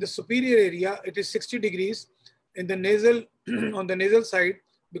 In the superior area, it is 60 degrees. In the nasal, on the nasal side,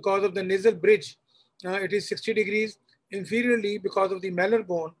 because of the nasal bridge, it is 60 degrees. Inferiorly, because of the malar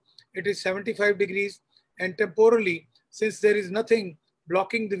bone, it is 75 degrees. And temporally, since there is nothing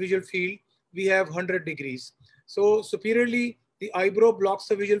blocking the visual field, we have 100 degrees. So superiorly, the eyebrow blocks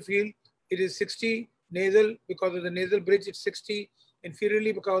the visual field. It is 60. Nasal, because of the nasal bridge, it's 60.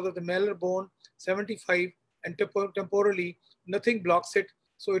 Inferiorly, because of the malar bone, 75. And temporally, nothing blocks it.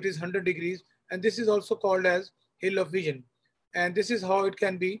 So it is 100 degrees. And this is also called as hill of vision. And this is how it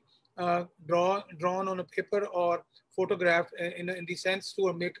can be drawn on a paper or photographed in the sense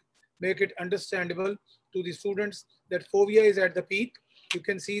to make it understandable to the students that fovea is at the peak. You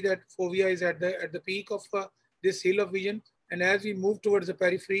can see that fovea is at the peak of this hill of vision. And as we move towards the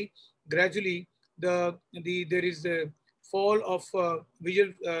periphery, gradually there is a fall of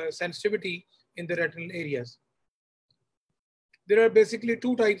visual sensitivity in the retinal areas. There are basically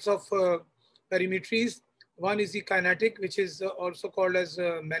two types of perimetries. One is the kinetic, which is also called as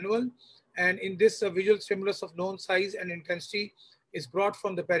manual. And in this, visual stimulus of known size and intensity is brought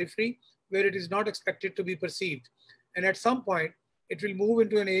from the periphery where it is not expected to be perceived. And at some point, it will move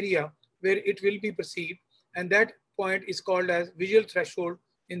into an area where it will be perceived. And that point is called as visual threshold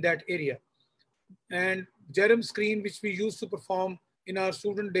in that area. And Jerem screen, which we used to perform in our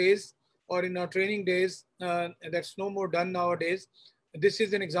student days or in our training days, that's no more done nowadays. This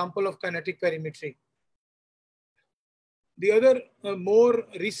is an example of kinetic perimetry. The other more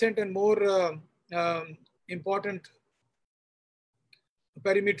recent and more important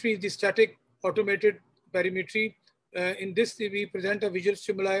perimetry is the static automated perimetry. In this, we present a visual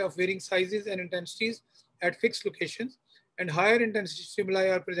stimuli of varying sizes and intensities at fixed locations, and higher intensity stimuli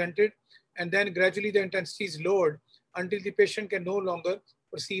are presented, and then gradually the intensity is lowered until the patient can no longer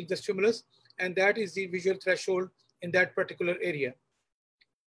perceive the stimulus, and that is the visual threshold in that particular area.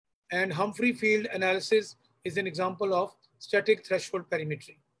 And Humphrey field analysis is an example of static threshold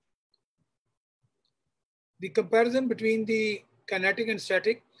perimetry. The comparison between the kinetic and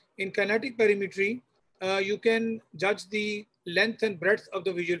static: in kinetic perimetry, you can judge the length and breadth of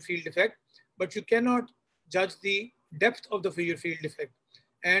the visual field effect, but you cannot judge the depth of the visual field effect.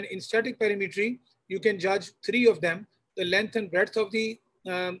 And in static perimetry, you can judge three of them: the length and breadth of the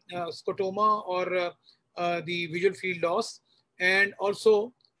scotoma or the visual field loss, and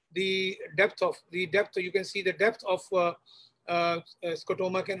also the depth. You can see the depth of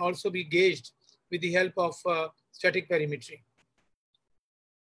scotoma can also be gauged with the help of static perimetry.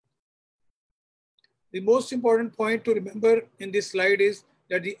 The most important point to remember in this slide is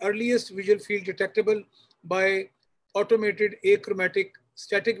that the earliest visual field detectable by automated achromatic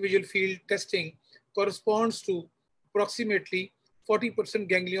static visual field testing corresponds to approximately 40%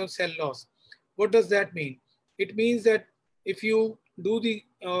 ganglion cell loss. What does that mean? It means that if you do the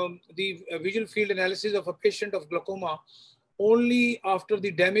visual field analysis of a patient of glaucoma, only after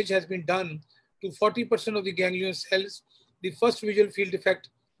the damage has been done to 40% of the ganglion cells, the first visual field defect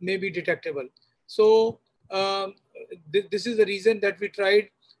may be detectable. So this is the reason that we tried,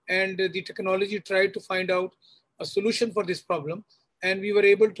 and the technology tried to find out a solution for this problem. And we were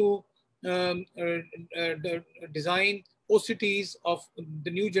able to design OCTs of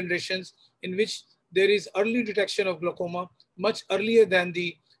the new generations in which there is early detection of glaucoma much earlier than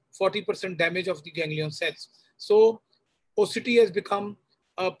the 40% damage of the ganglion cells. So OCT has become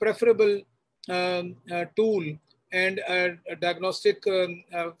a preferable tool and a diagnostic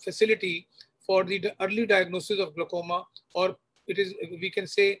facility for the early diagnosis of glaucoma, or it is, we can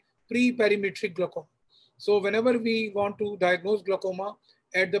say, pre-perimetric glaucoma. So whenever we want to diagnose glaucoma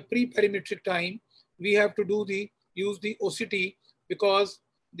at the pre-perimetric time, we have to use the OCT, because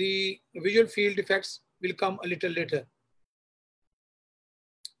the visual field defects will come a little later.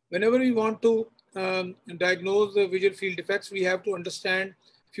 Whenever we want to diagnose the visual field defects, we have to understand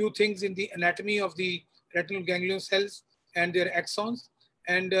few things in the anatomy of the retinal ganglion cells and their axons.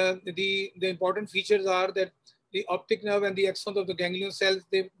 And the important features are that the optic nerve and the axons of the ganglion cells,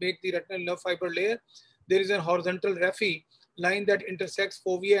 they make the retinal nerve fiber layer. There is a horizontal raphe line that intersects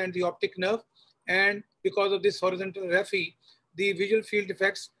fovea and the optic nerve. And because of this horizontal raphe, the visual field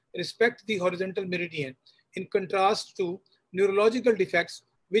defects respect the horizontal meridian, in contrast to neurological defects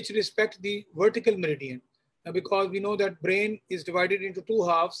which respect the vertical meridian. Because we know that brain is divided into two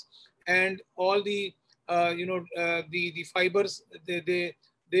halves, and all the the fibers,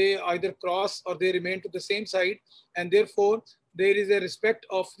 they either cross or they remain to the same side, and therefore there is a respect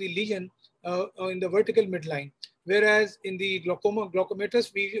of the lesion in the vertical midline. Whereas in the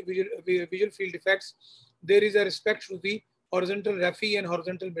glaucomatous visual field defects, there is a respect to the horizontal raphe and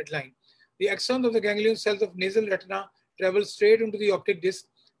horizontal midline. The axons of the ganglion cells of nasal retina travel straight into the optic disc,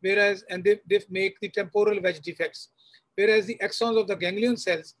 whereas they make the temporal wedge defects. Whereas the axons of the ganglion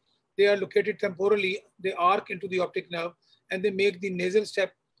cells, they are located temporally, they arc into the optic nerve, and they make the nasal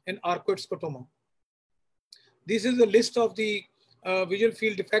step and arcuate scotoma. This is a list of the visual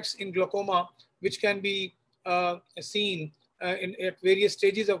field defects in glaucoma, which can be seen at various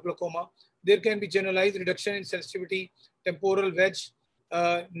stages of glaucoma. There can be generalized reduction in sensitivity, temporal wedge,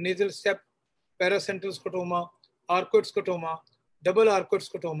 nasal step, paracentral scotoma, arcuate scotoma, double arcuate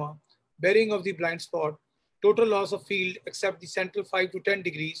scotoma, bearing of the blind spot, total loss of field except the central 5 to 10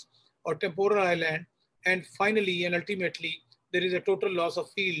 degrees or temporal island, and finally and ultimately there is a total loss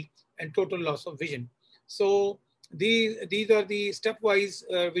of field and total loss of vision. So these are the stepwise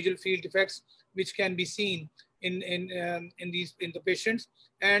visual field defects which can be seen in the patients,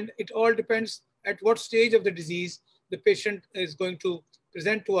 and it all depends at what stage of the disease the patient is going to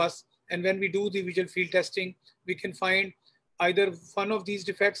present to us. And when we do the visual field testing, we can find either one of these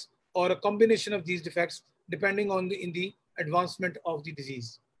defects or a combination of these defects depending on the advancement of the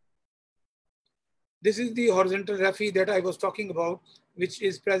disease. This is the horizontal raphe that I was talking about, which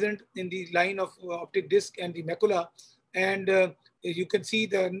is present in the line of optic disc and the macula. And you can see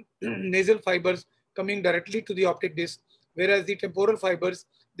the nasal fibers coming directly to the optic disc, whereas the temporal fibers,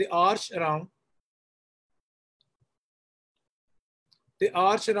 they arch around. They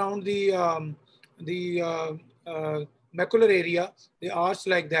arch around the macular area. They arch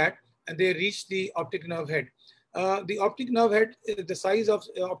like that, and they reach the optic nerve head. The optic nerve head, the size of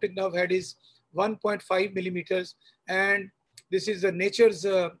optic nerve head is 1.5 millimeters, and this is the nature's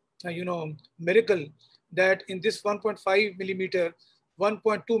miracle that in this 1.5 millimeter,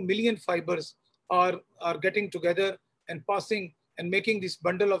 1.2 million fibers are getting together and passing and making this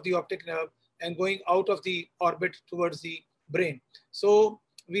bundle of the optic nerve and going out of the orbit towards the brain. So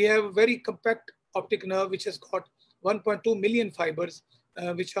we have a very compact optic nerve which has got 1.2 million fibers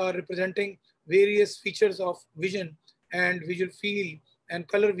which are representing various features of vision and visual field and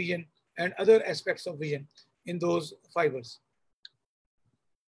color vision and other aspects of vision in those fibers.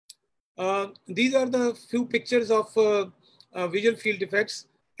 These are the few pictures of visual field defects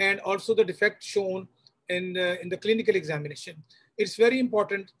and also the defect shown in the clinical examination. It's very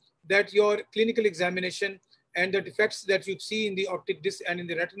important that your clinical examination and the defects that you see in the optic disc and in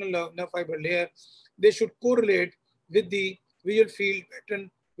the retinal nerve fiber layer, they should correlate with the visual field pattern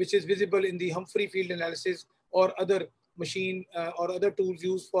which is visible in the Humphrey field analysis or other machine or other tools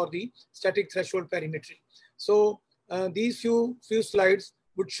used for the static threshold perimetry. So these few slides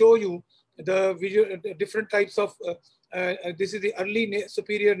would show you the visual different types of this is the early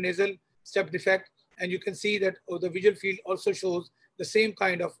superior nasal step defect, and you can see that the visual field also shows the same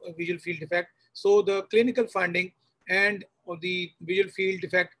kind of visual field defect. So the clinical finding and the visual field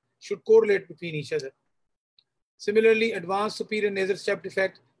defect should correlate between each other. Similarly, advanced superior nasal step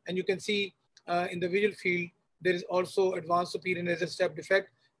defect, and you can see in the visual field there is also advanced superior nasal step defect,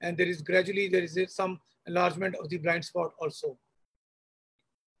 and there is some enlargement of the blind spot also.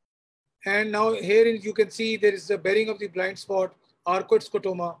 And now here you can see there is the bearing of the blind spot, arcuate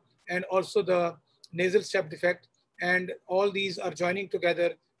scotoma, and also the nasal step defect, and all these are joining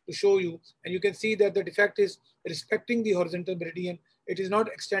together to show you. And you can see that the defect is respecting the horizontal meridian. It is not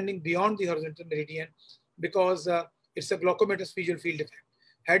extending beyond the horizontal meridian because it's a glaucomatous visual field defect.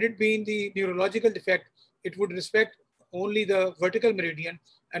 Had it been the neurological defect, it would respect only the vertical meridian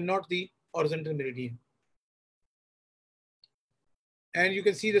and not the horizontal meridian. And you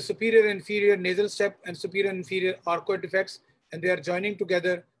can see the superior and inferior nasal step and superior and inferior arcuate defects, and they are joining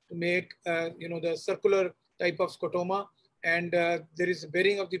together to make the circular type of scotoma. And there is a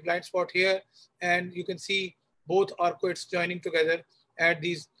bearing of the blind spot here, and you can see both arcuates joining together at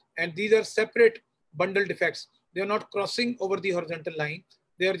these, and these are separate bundle defects. They are not crossing over the horizontal line.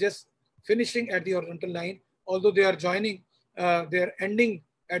 They are just finishing at the horizontal line, although they are joining, they are ending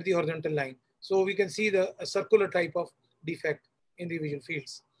at the horizontal line. So we can see a circular type of defect in the visual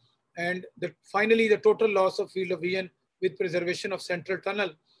fields. And finally, the total loss of field of vision with preservation of central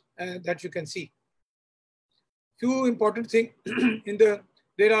tunnel that you can see. Few important things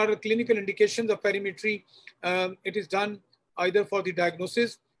there are clinical indications of perimetry. It is done either for the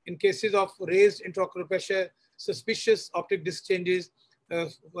diagnosis in cases of raised intraocular pressure, suspicious optic disc changes,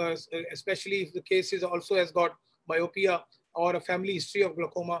 especially if the case is also has got myopia or a family history of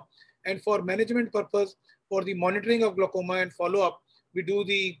glaucoma. And for management purpose, for the monitoring of glaucoma and follow-up, we do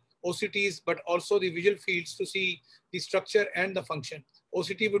the OCTs, but also the visual fields to see the structure and the function.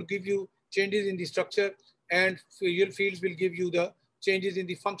 OCT would give you changes in the structure, and visual fields will give you the changes in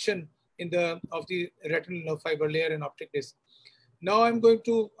the function of the retinal nerve fiber layer and optic disc. Now I'm going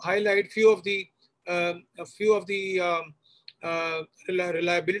to highlight few of the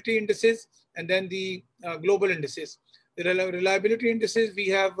reliability indices and then the global indices. The reliability indices, we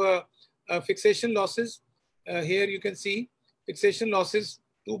have fixation losses. Here you can see fixation losses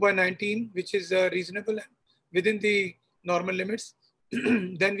 2/19, which is reasonable within the normal limits.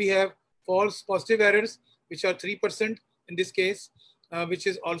 Then we have false positive errors, which are 3% in this case, which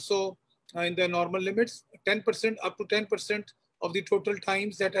is also in the normal limits. 10% up to 10% of the total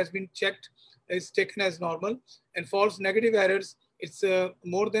times that has been checked is taken as normal. And false negative errors, it's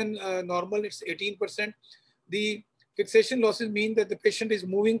more than normal, it's 18%. The fixation losses mean that the patient is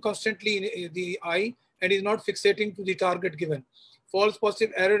moving constantly in the eye and is not fixating to the target given. False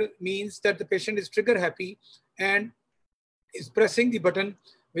positive error means that the patient is trigger happy and is pressing the button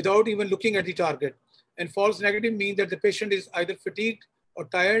without even looking at the target. And false negative means that the patient is either fatigued or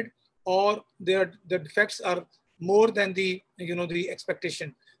tired, or the defects are more than the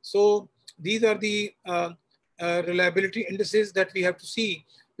expectation. So these are the reliability indices that we have to see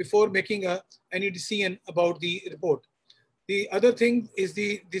before making any decision about the report. The other thing is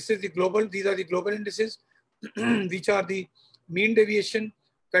these are the global indices, which are the mean deviation,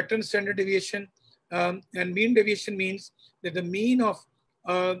 pattern standard deviation, and mean deviation means that the mean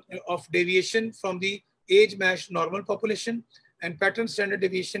of deviation from the age-matched normal population, and pattern standard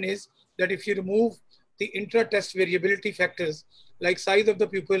deviation is that if you remove the intra-test variability factors like size of the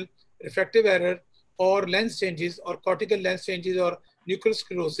pupil, refractive error, or lens changes, or cortical lens changes, or nuclear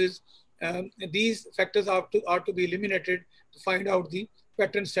sclerosis, these factors are to be eliminated to find out the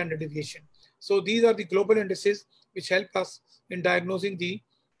pattern standard deviation. So these are the global indices which help us in diagnosing the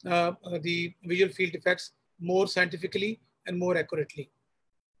visual field defects more scientifically and more accurately.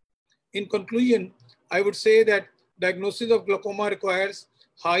 In conclusion, I would say that diagnosis of glaucoma requires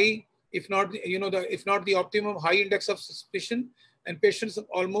high, if not the optimum, high index of suspicion, and patients of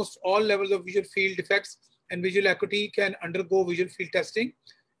almost all levels of visual field defects and visual acuity can undergo visual field testing,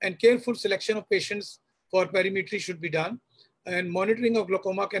 and careful selection of patients for perimetry should be done. And monitoring of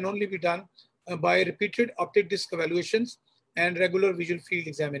glaucoma can only be done by repeated optic disc evaluations and regular visual field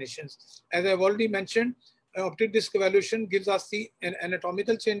examinations. As I've already mentioned, optic disc evaluation gives us the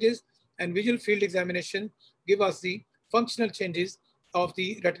anatomical changes, and visual field examination give us the functional changes of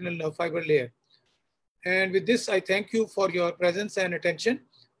the retinal nerve fiber layer. And with this, I thank you for your presence and attention.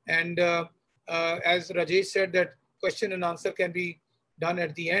 And as Rajesh said, that question and answer can be done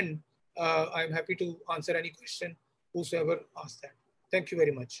at the end. I'm happy to answer any question whosoever asked that. Thank you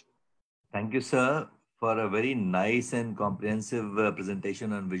very much. Thank you, sir, for a very nice and comprehensive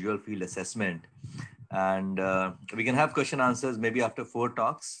presentation on visual field assessment. And we can have question answers maybe after 4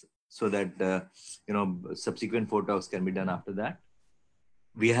 talks, so that subsequent 4 talks can be done after that.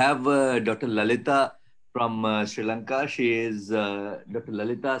 We have Dr. Lalita from Sri Lanka. She is Dr.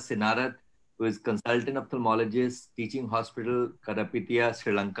 Lalita Sinarat, who is consultant ophthalmologist, teaching hospital, Karapitiya,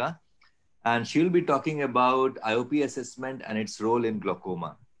 Sri Lanka. And she will be talking about IOP assessment and its role in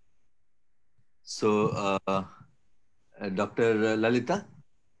glaucoma. So, Dr. Lalita,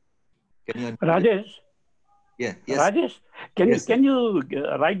 can you? Rajesh? Yeah, yes. Rajesh, can you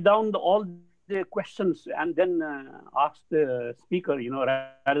write down all the questions and then ask the speaker,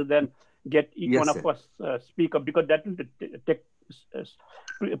 rather than get each one of us speak up, because that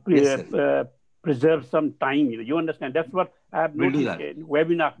will preserve some time. You understand? That's what I have noticed in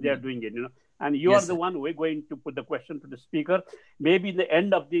webinars they are doing it. And you are the one who are going to put the question to the speaker, maybe in the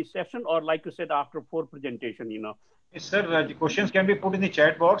end of the session, or like you said, after 4 presentation. Yes, sir. The questions can be put in the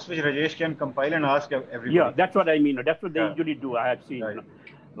chat box, which Rajesh can compile and ask everybody. Yeah, that's what I mean. That's what they usually do. I have seen. Right.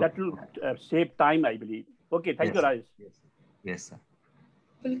 That will save time, I believe. Okay, thank you, Rajesh. Yes, sir.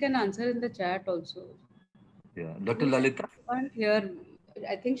 People can answer in the chat also. Yeah, Dr. Lalita. I can't hear.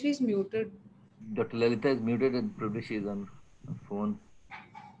 I think she's muted. Dr. Lalita is muted and probably she's on phone.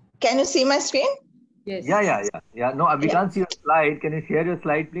 Can you see my screen? Yes. Yeah. No, we can't see your slide. Can you share your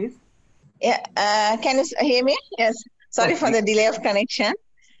slide, please? Yeah. Can you hear me? Yes. Sorry for the delay of connection.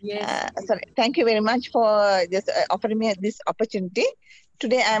 Yes. Sorry. Thank you very much for just offering me this opportunity.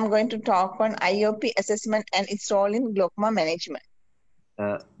 Today, I am going to talk on IOP assessment and its role in glaucoma management.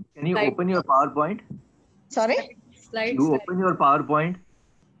 Can you open your PowerPoint? Sorry? Slide. Open your PowerPoint.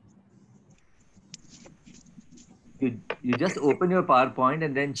 You just open your PowerPoint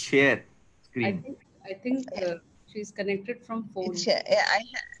and then share screen. I think she's connected from phone. Yeah,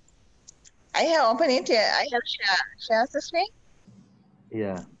 I have opened it. I have share the screen.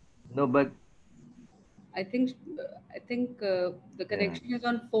 Yeah. No, but I think the connection is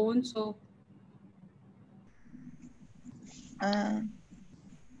on phone, so. I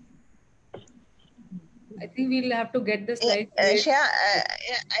think we'll have to get the slide. Share.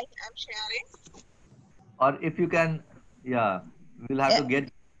 I'm sharing. Or if you can, we'll have to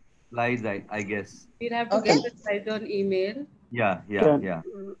get slides, I guess. We'll have to get the slides on email. Yeah.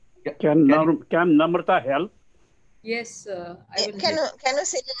 Can Namrata help? Yes, I will. Can you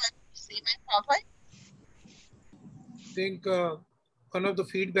see my PowerPoint? I think one of the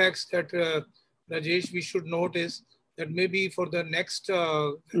feedbacks that Rajesh we should note is that maybe for the next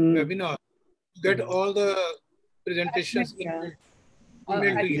webinar, get all the presentations emailed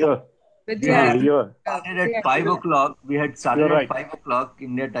to you. Started at 5 o'clock. We had started at 5 o'clock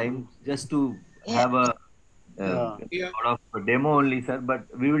India time just to have a sort of a demo only, sir. But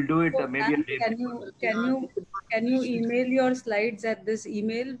we will do it maybe a day. Can you email your slides at this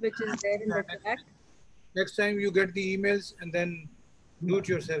email which is there in the chat? Next time you get the emails and then do it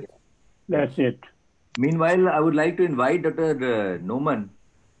yourself. That's it. Meanwhile, I would like to invite Dr. Noman.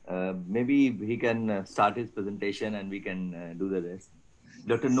 Maybe he can start his presentation and we can do the rest.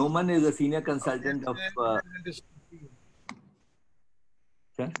 Dr. Noman is a senior consultant of...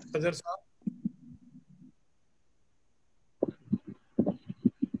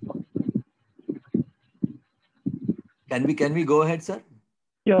 Can we go ahead, sir?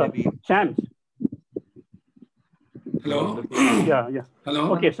 Yeah, maybe. Sam. Hello? Yeah.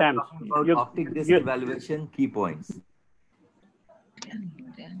 Hello? Okay, Sam. About optic disc evaluation, key points.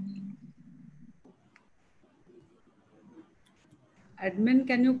 Admin,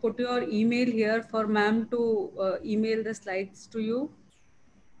 can you put your email here for ma'am to email the slides to you?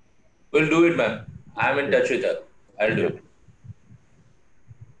 We'll do it, ma'am. I'm in touch with her. I'll do it.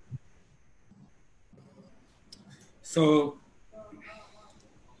 So,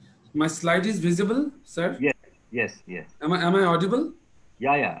 my slide is visible, sir? Yes. Am I audible?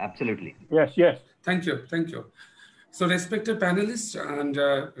 Yeah, absolutely. Yes. Thank you. So, respected panelists and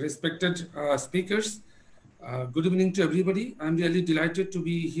respected speakers, good evening to everybody. I'm really delighted to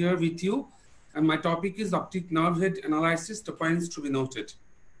be here with you. And my topic is optic nerve head analysis, the points to be noted.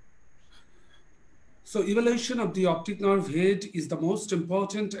 So evaluation of the optic nerve head is the most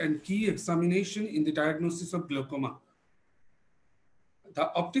important and key examination in the diagnosis of glaucoma.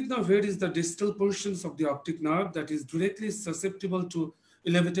 The optic nerve head is the distal portions of the optic nerve that is directly susceptible to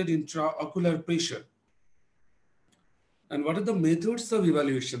elevated intraocular pressure. And what are the methods of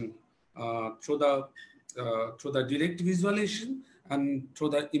evaluation? Through the direct visualization and through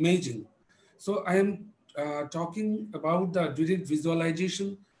the imaging. So I am talking about the direct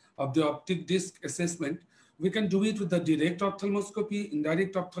visualization of the optic disc assessment. We can do it with the direct ophthalmoscopy,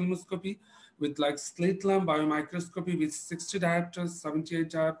 indirect ophthalmoscopy, with like slit lamp biomicroscopy with 60 diopters,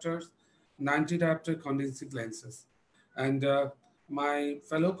 78 diopters, 90 diopter condensing lenses. And my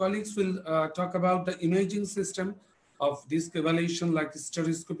fellow colleagues will talk about the imaging system of disc evaluation like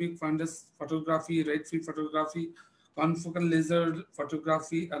stereoscopic fundus photography, red field photography, confocal laser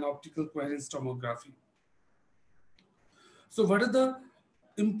photography, and optical coherence tomography. So what are the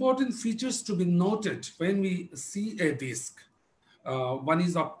important features to be noted when we see a disc? One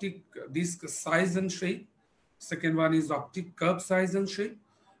is optic disc size and shape. Second one is optic curve size and shape,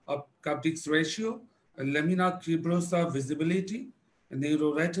 curve disc ratio, lamina cribrosa visibility,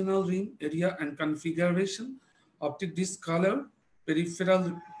 neuroretinal rim area and configuration, optic disc color,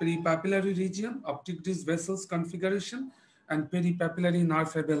 peripheral peripapillary region, optic disc vessels configuration, and peripapillary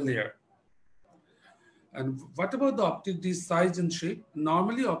nerve fiber layer. And what about the optic disc size and shape?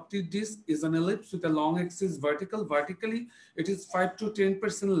 Normally, optic disc is an ellipse with a long axis vertical. Vertically, it is 5 to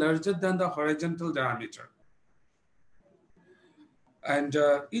 10% larger than the horizontal diameter. And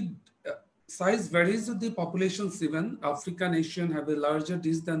size varies with the population given. African Asian have a larger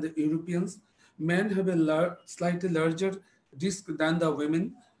disc than the Europeans. Men have a slightly larger disc than the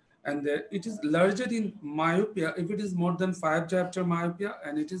women. And it is larger in myopia if it is more than 5 diopter myopia,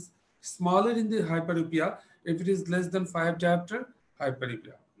 and it is smaller in the hyperopia if it is less than 5 diopter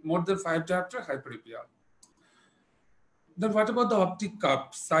hyperopia. more than 5 diopter, hyperopia. Then what about the optic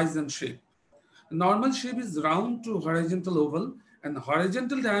cup size and shape? Normal shape is round to horizontal oval, and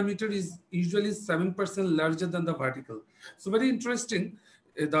horizontal diameter is usually 7% larger than the vertical. So very interesting.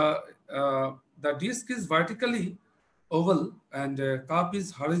 The disc is vertically oval and cup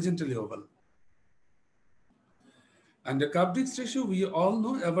is horizontally oval. And the cup disc ratio, we all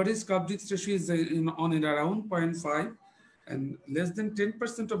know average cup disc ratio is on around 0.5, and less than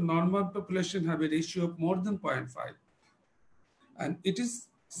 10% of normal population have a ratio of more than 0.5. And it is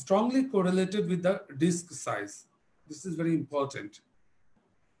strongly correlated with the disc size. This is very important.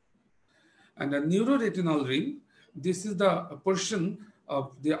 And a neuroretinal ring, this is the portion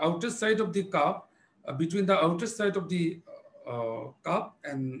of the outer side of the cup, between the outer side of the cup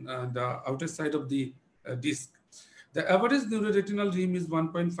and the outer side of the disc. The average neuroretinal rim is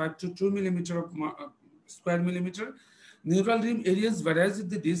 1.5 to 2 millimeter of square millimeter. Neural rim areas varies with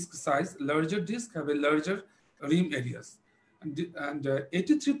the disc size. Larger disc have a larger rim areas. And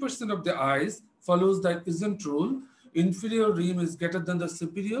 83% of the eyes follows the Isn't rule. Inferior rim is greater than the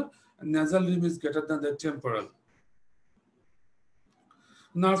superior, and nasal rim is greater than the temporal.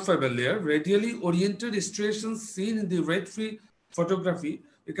 Nerve fiber layer, radially oriented striations seen in the red-free photography.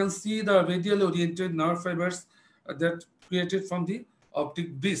 You can see the radially oriented nerve fibers that created from the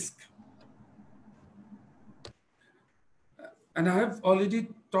optic disc. And I have already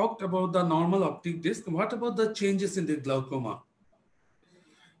talked about the normal optic disc. What about the changes in the glaucoma?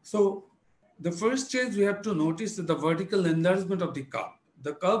 So the first change we have to notice is the vertical enlargement of the curve.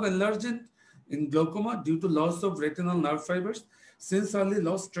 The curve enlargement in glaucoma due to loss of retinal nerve fibers. Since early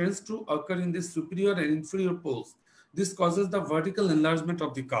loss tends to occur in the superior and inferior poles. This causes the vertical enlargement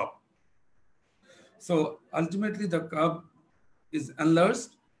of the curve. So ultimately the curve is enlarged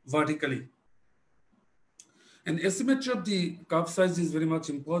vertically. And asymmetry of the curve size is very much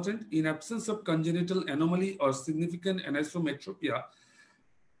important. In absence of congenital anomaly or significant anisometropia,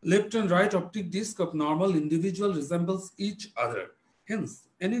 left and right optic disc of normal individual resembles each other. Hence,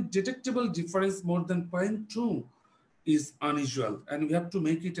 any detectable difference more than 0.2 is unusual, and we have to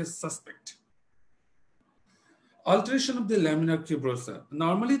make it a suspect. Alteration of the laminar cubosa.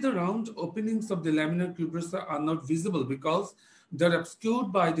 Normally, the round openings of the laminar cubosa are not visible because they're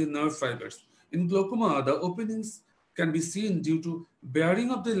obscured by the nerve fibers. In glaucoma, the openings can be seen due to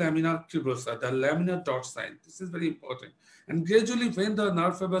bearing of the laminar cubosa, the laminar dot sign. This is very important. And gradually, when the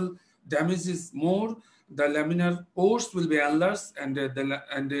nerve fiber damage is more, the laminar pores will be enlarged, and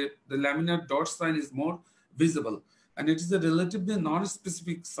the laminar dot sign is more visible. And it is a relatively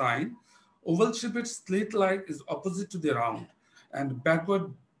non-specific sign. Oval-shaped slit-like is opposite to the round, and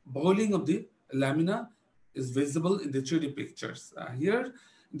backward bowling of the lamina is visible in the 3D pictures. Here,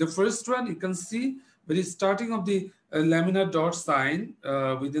 the first one, you can see very starting of the laminar dot sign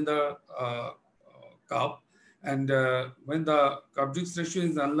within the cup, and when the cup disc ratio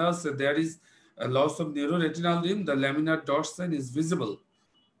is enlarged, there is a loss of neuroretinal rim, the laminar dot sign is visible.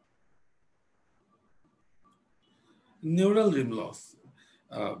 Neural rim loss.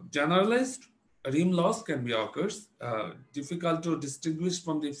 Generalized rim loss can be occurs, difficult to distinguish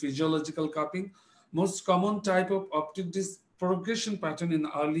from the physiological cupping. Most common type of optic disc progression pattern in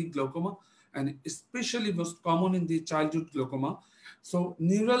early glaucoma, and especially most common in the childhood glaucoma. So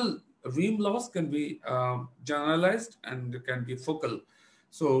neural rim loss can be generalized and can be focal.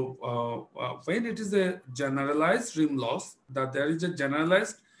 So when it is a generalized rim loss, that there is a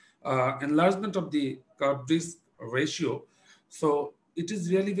generalized enlargement of the curve disc ratio. So it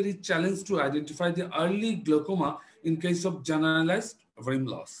is really very challenging to identify the early glaucoma in case of generalized rim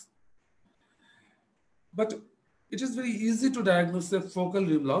loss. But it is very easy to diagnose a focal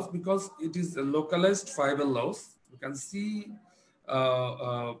rim loss because it is a localized fiber loss. You can see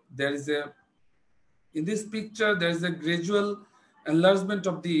there is a, in this picture, there is a gradual enlargement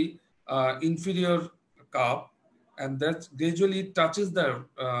of the inferior curve, and that gradually touches the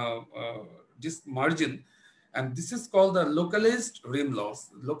disc margin. And this is called the localized rim loss,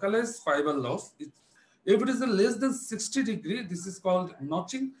 localized fiber loss. If it is less than 60 degree, this is called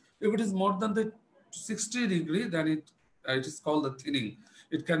notching. If it is more than the 60 degree, then it is called the thinning.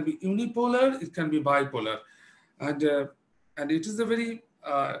 It can be unipolar, it can be bipolar. And it is a very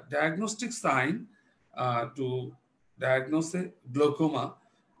diagnostic sign to diagnose a glaucoma,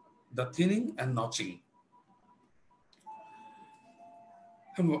 the thinning and notching.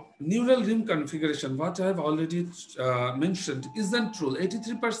 Neural rim configuration, what I have already mentioned, isn't rule.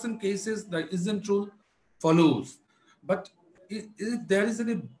 83% cases, the isn't rule follows. But if there is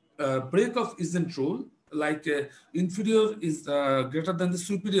any break of isn't rule, like inferior is greater than the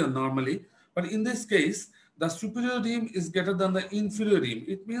superior normally, but in this case, the superior rim is greater than the inferior rim,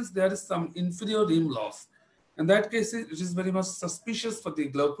 it means there is some inferior rim loss. In that case, it is very much suspicious for the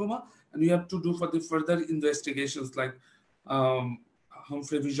glaucoma, and we have to do for the further investigations like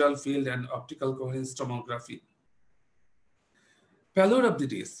Humphrey visual field and optical coherence tomography. Pallor of the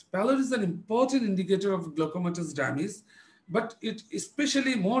disc. Pallor is an important indicator of glaucomatous damage, but it is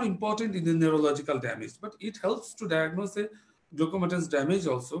especially more important in the neurological damage. But it helps to diagnose a glaucomatous damage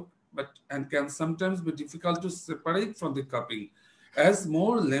also, and can sometimes be difficult to separate from the cupping. As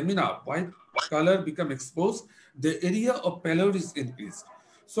more lamina, white color become exposed, the area of pallor is increased.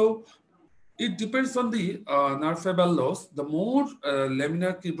 So it depends on the nerve fiber loss. The more lamina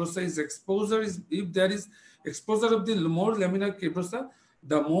fibrosa is exposure, if there is exposure of the more lamina fibrosa,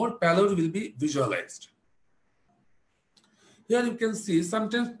 the more pallor will be visualized. Here you can see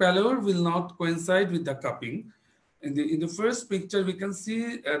sometimes pallor will not coincide with the cupping. In the first picture, we can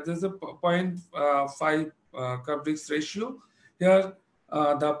see there's a 0.5 coverage ratio. Here,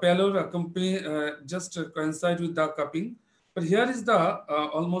 the pallor just coincide with the cupping. But here is the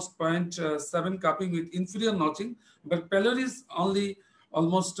almost 0.7 cupping with inferior notching, but pallor is only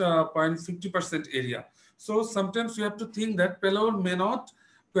almost 0.50% area. So sometimes we have to think that pallor may not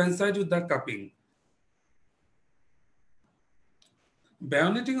coincide with the cupping.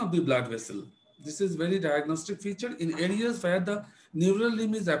 Bayoneting of the blood vessel. This is very diagnostic feature. In areas where the neural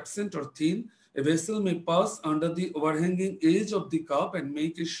limb is absent or thin, a vessel may pass under the overhanging edge of the cup and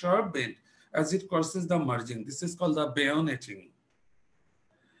make a sharp bend as it crosses the margin. This is called the bayoneting.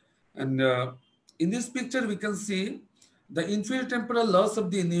 And in this picture, we can see the inferior temporal loss of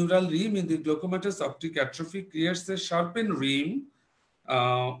the neural rim in the glaucomatous optic atrophy creates a sharpened rim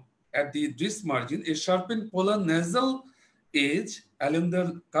at the disc margin, a sharpened polar nasal edge along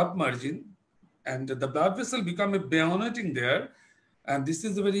the cup margin, and the blood vessel become a bayoneting there. And this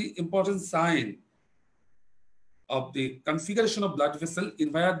is a very important sign of the configuration of blood vessel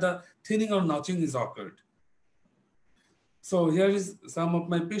in where the thinning or notching is occurred. So here is some of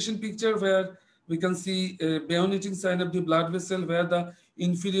my patient picture where we can see a bayoneting sign of the blood vessel where the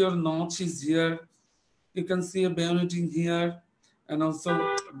inferior notch is here. You can see a bayoneting here and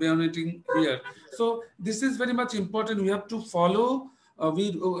also bayoneting here. So this is very much important. We have to follow.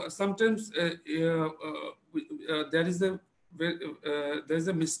 Sometimes there is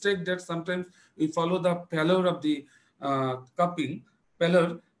a mistake that sometimes we follow the pallor of the cupping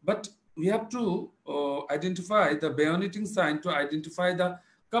pallor, but we have to identify the bayoneting sign to identify the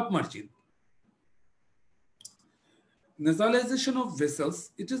cup margin. Nasalization of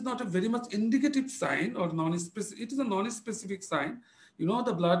vessels, it is not a very much indicative sign or non-specific. It is a non-specific sign. You know,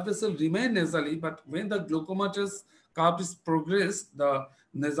 the blood vessel remain nasally, but when the glaucomatous cup is progressed, the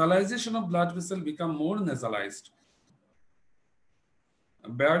nasalization of blood vessel become more nasalized.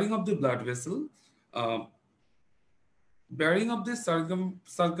 Bearing of the blood vessel, bearing of the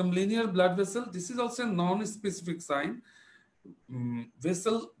circumlinear blood vessel, this is also a non-specific sign.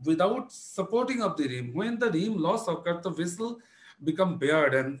 Vessel without supporting of the rim. When the rim loss occurs, the vessel become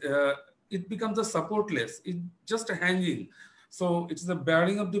bared and it becomes a supportless. It's just hanging. So it's the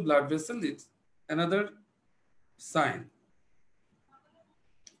bearing of the blood vessel. It's another sign.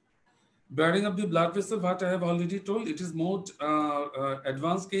 Bearing of the blood vessel, what I have already told, it is more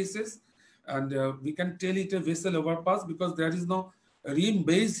advanced cases, and we can tell it a vessel overpass because there is no rim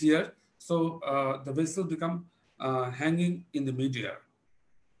base here. So the vessel become hanging in the mid-ear.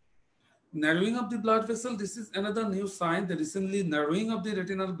 Narrowing of the blood vessel, this is another new sign. The recently narrowing of the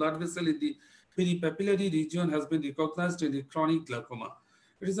retinal blood vessel in the peripapillary region has been recognized in the chronic glaucoma.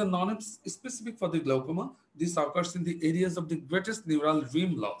 It is a non-specific for the glaucoma. This occurs in the areas of the greatest neural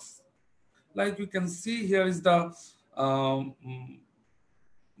rim loss. Like you can see here is the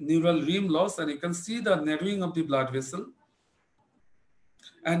neural rim loss, and you can see the narrowing of the blood vessel.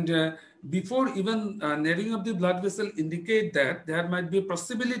 And before even narrowing of the blood vessel indicate that there might be a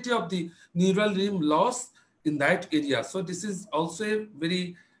possibility of the neural rim loss in that area. So this is also a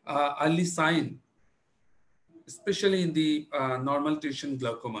very early sign, especially in the normal tension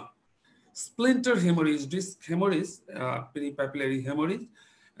glaucoma. Splinter hemorrhage, disc hemorrhage, peripapillary hemorrhage.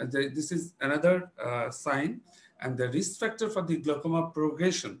 This is another sign, and the risk factor for the glaucoma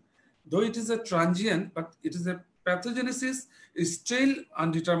progression. Though it is a transient, but it is a pathogenesis is still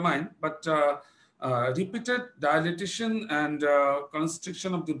undetermined, but repeated dilatation and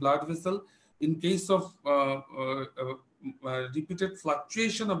constriction of the blood vessel in case of repeated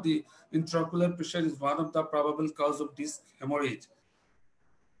fluctuation of the intraocular pressure is one of the probable cause of disc hemorrhage.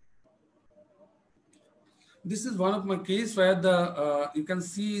 This is one of my case where the you can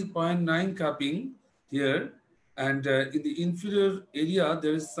see 0.9 cupping here, and in the inferior area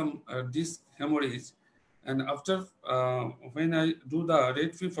there is some disc hemorrhage. And after, when I do the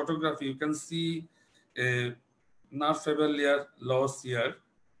rate-free photography, you can see a nerve fiber layer loss here.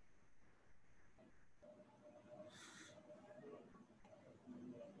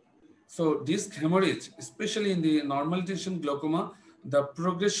 So disc hemorrhage, especially in the normalization glaucoma, the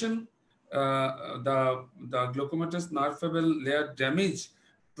progression, the glaucomatous nerve fiber layer damage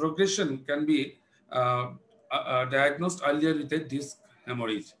progression can be diagnosed earlier with a disc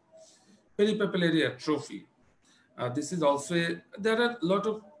hemorrhage. Peripapillary atrophy. This is also there are a lot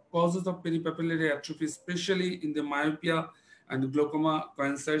of causes of peripapillary atrophy, especially in the myopia and glaucoma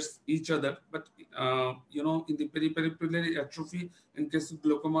coincides each other. But you know, in the peripapillary atrophy, in case of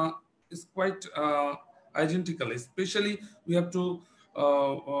glaucoma, is quite identical. Especially, we have to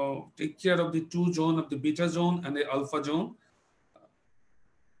take care of the two zone of the beta zone and the alpha zone.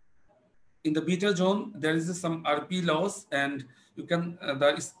 In the beta zone, there is some RP loss, and you can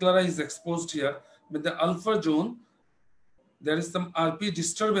the sclera is exposed here. With the alpha zone, there is some RP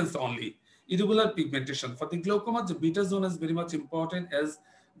disturbance only, irregular pigmentation. For the glaucoma, the beta zone is very much important, as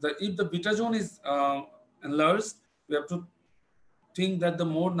if the beta zone is enlarged, we have to think that the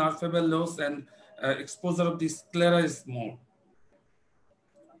more nerve fiber loss and exposure of the sclera is more.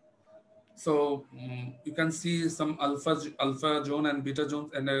 So you can see some alpha zone and beta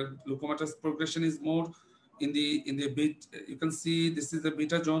zone, and glaucomatous progression is more in the bit. You can see this is the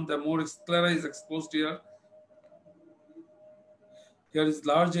beta zone. The more sclera is exposed here. Here is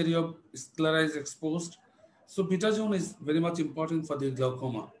large area of sclera is exposed. So beta zone is very much important for the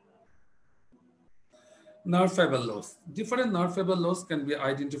glaucoma. Nerve fiber loss. Different nerve fiber loss can be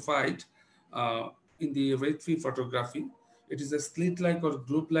identified in the rate-free photography. It is a slit-like or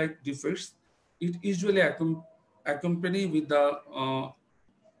group-like defects. It usually accompanied with the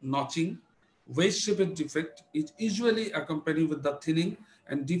notching. Wedge-shaped defect is usually accompanied with the thinning,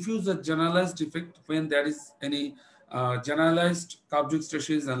 and diffuse or generalized defect when there is any generalized curved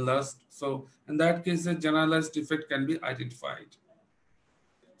tissue is enlarged. So in that case, a generalized defect can be identified.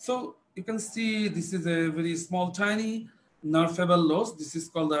 So you can see this is a very small, tiny nerve fiber loss. This is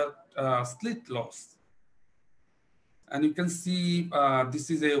called a slit loss. And you can see this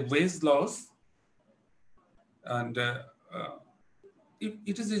is a wedge loss. And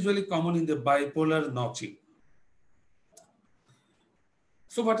it is usually common in the bipolar notching.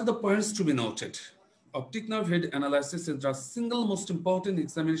 So what are the points to be noted? Optic nerve head analysis is the single most important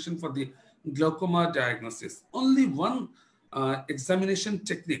examination for the glaucoma diagnosis. Only one examination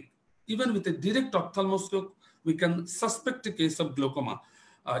technique. Even with a direct ophthalmoscope, we can suspect a case of glaucoma.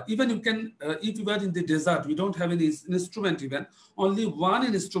 Even you can, if you are in the desert, we don't have any instrument even, only one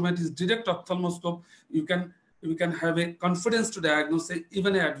instrument is direct ophthalmoscope. You can have a confidence to diagnose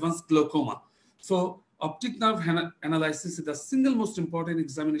even an advanced glaucoma. So optic nerve analysis is the single most important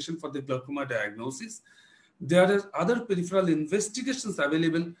examination for the glaucoma diagnosis. There are other peripheral investigations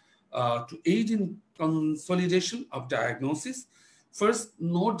available to aid in consolidation of diagnosis. First,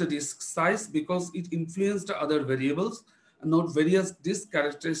 note the disc size because it influenced the other variables. Note various disc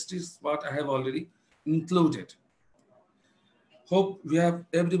characteristics, what I have already included. Hope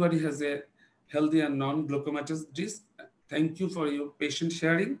everybody has a healthy and non-glaucomatous disc. Thank you for your patient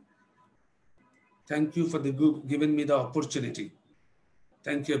sharing. Thank you for giving me the opportunity.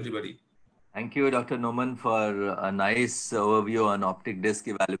 Thank you, everybody. Thank you, Dr. Noman, for a nice overview on optic disc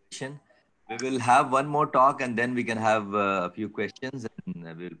evaluation. We will have one more talk and then we can have a few questions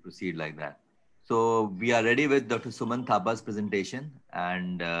and we'll proceed like that. So we are ready with Dr. Suman Thapa's presentation,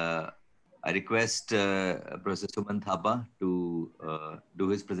 and I request Professor Suman Thapa to do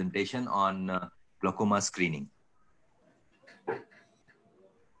his presentation on glaucoma screening.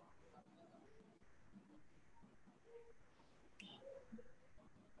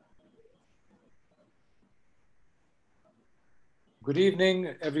 Good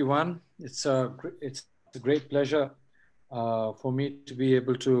evening, everyone. It's a great pleasure for me to be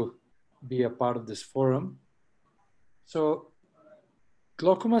able to be a part of this forum. So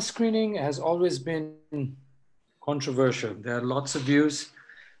glaucoma screening has always been controversial. There are lots of views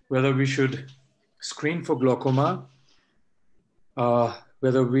whether we should screen for glaucoma,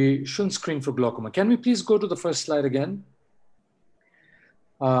 whether we shouldn't screen for glaucoma. Can we please go to the first slide again?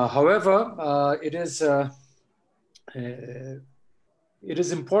 However, it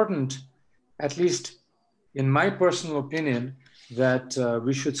is important, at least in my personal opinion, that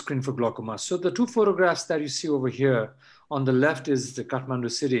we should screen for glaucoma. So the two photographs that you see over here, on the left is the Kathmandu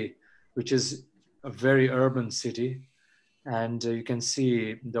city, which is a very urban city. And you can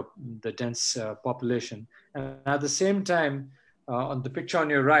see the dense population. And at the same time, on the picture on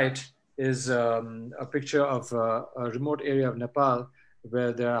your right is a picture of a remote area of Nepal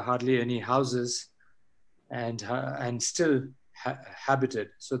where there are hardly any houses. and still habited.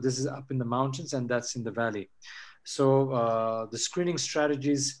 So this is up in the mountains and that's in the valley. So the screening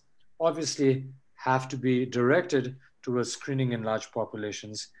strategies obviously have to be directed towards screening in large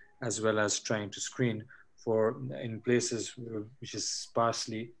populations, as well as trying to screen for in places which is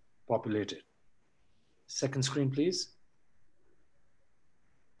sparsely populated. Second screen, please.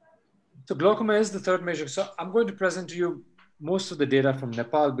 So glaucoma is the third major. So I'm going to present to you most of the data from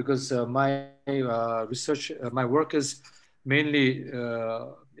Nepal because my research, my work is mainly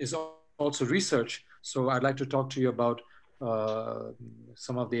is also research. So I'd like to talk to you about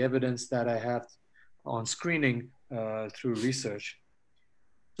some of the evidence that I have on screening through research.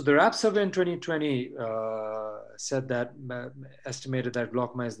 So the RAP survey in 2020 said that, estimated that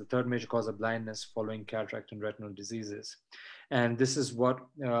glaucoma is the third major cause of blindness following cataract and retinal diseases. And this is what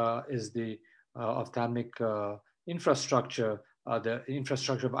is the ophthalmic infrastructure, the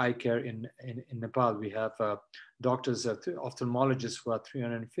infrastructure of eye care in Nepal. We have doctors, ophthalmologists who are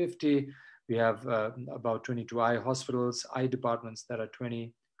 350. We have about 22 eye hospitals, eye departments that are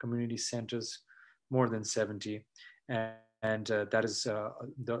 20, community centers, more than 70. And that is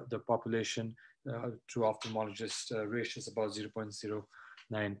the population to ophthalmologist ratio is about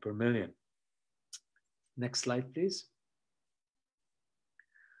 0.09 per million. Next slide, please.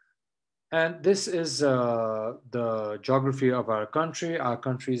 And this is the geography of our country. Our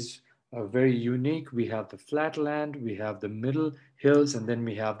country is very unique. We have the flat land, we have the middle hills, and then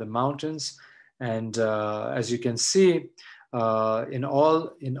we have the mountains. And as you can see, in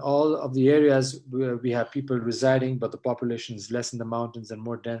all of the areas where we have people residing, but the population is less in the mountains and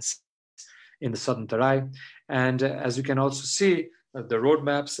more dense in the southern Tarai. And as you can also see, the road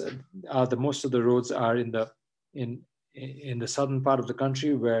maps, most of the roads are in the southern part of the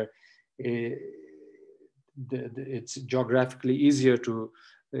country, where it's geographically easier to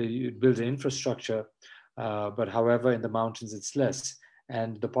build an infrastructure, but however in the mountains it's less.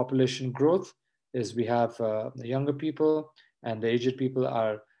 And the population growth is we have the younger people and the aged people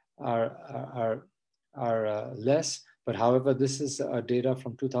are less. But however, this is data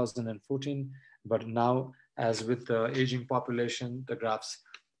from 2014. But now, as with the aging population, the graphs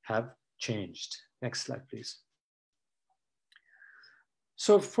have changed. Next slide, please.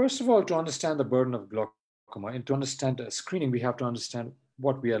 So first of all, to understand the burden of glaucoma and to understand screening, we have to understand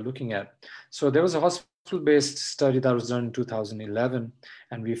what we are looking at. So there was a hospital-based study that was done in 2011,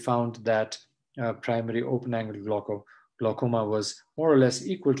 and we found that primary open-angle glaucoma was more or less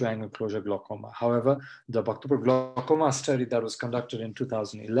equal to angle closure glaucoma. However, the October glaucoma study that was conducted in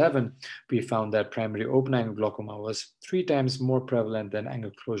 2011, we found that primary open-angle glaucoma was 3 times more prevalent than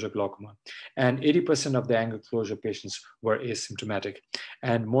angle closure glaucoma. And 80% of the angle closure patients were asymptomatic,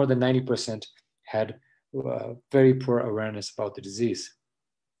 and more than 90% had very poor awareness about the disease.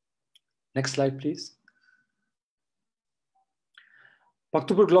 Next slide, please.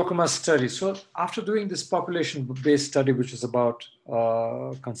 October glaucoma study. So after doing this population-based study, which is about,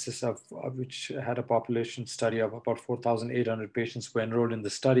 which had a population study of about 4,800 patients who were enrolled in the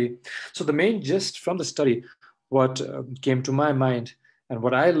study. So the main gist from the study, what came to my mind and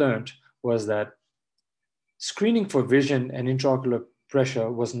what I learned was that screening for vision and intraocular pressure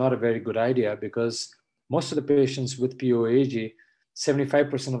was not a very good idea, because most of the patients with POAG,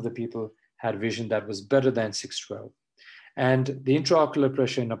 75% of the people had vision that was better than 612. And the intraocular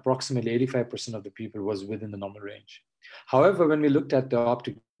pressure in approximately 85% of the people was within the normal range. However, when we looked at the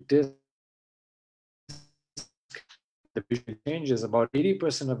optic disc, the visual changes, about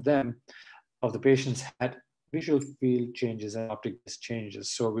 80% of them, of the patients, had visual field changes and optic disc changes.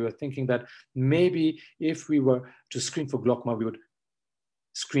 So we were thinking that maybe if we were to screen for glaucoma, we would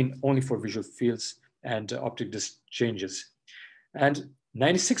screen only for visual fields and optic disc changes. And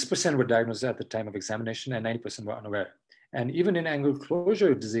 96% were diagnosed at the time of examination and 90% were unaware. And even in angle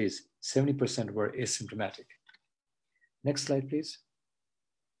closure disease, 70% were asymptomatic. Next slide, please.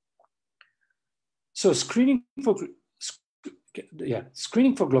 So screening for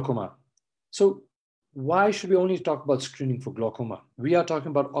glaucoma. So why should we only talk about screening for glaucoma? We are talking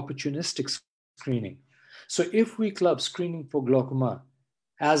about opportunistic screening. So if we club screening for glaucoma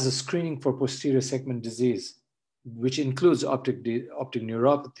as a screening for posterior segment disease, which includes optic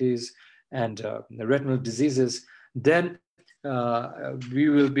neuropathies and the retinal diseases, then we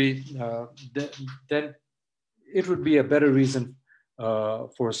will be, then it would be a better reason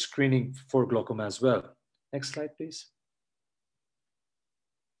for screening for glaucoma as well. Next slide, please.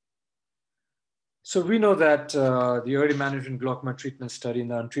 So we know that the early management glaucoma treatment study in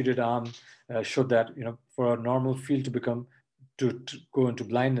the untreated arm showed that, for a normal field to go into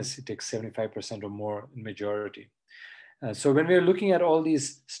blindness, it takes 75% or more in majority. So when we're looking at all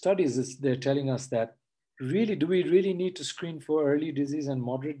these studies, they're telling us that really, do we really need to screen for early disease and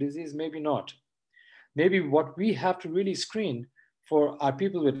moderate disease? Maybe not. Maybe what we have to really screen for are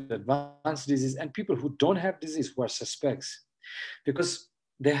people with advanced disease and people who don't have disease, who are suspects. Because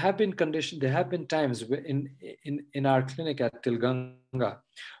there have been conditions, there have been times in our clinic at Tilganga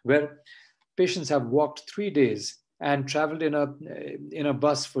where patients have walked 3 days and traveled in a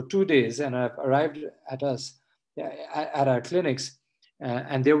bus for 2 days and have arrived at us, at our clinics,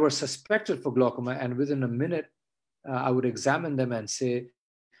 and they were suspected for glaucoma, and within a minute, I would examine them and say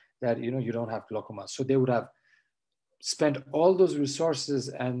that, you know, you don't have glaucoma. So they would have spent all those resources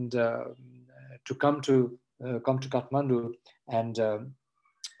and to come to Kathmandu, and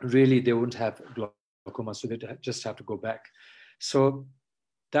really they wouldn't have glaucoma, so they just have to go back. So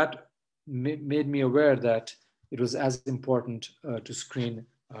that made me aware that it was as important to screen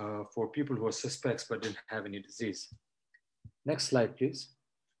for people who are suspects but didn't have any disease. Next slide, please.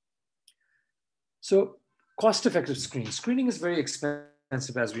 So cost-effective screening. Screening is very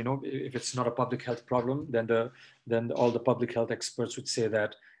expensive, as we know. If it's not a public health problem, then all the public health experts would say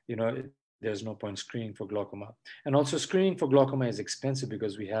that, you know, there's no point screening for glaucoma. And also screening for glaucoma is expensive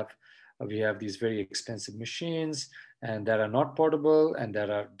because we have these very expensive machines and that are not portable, and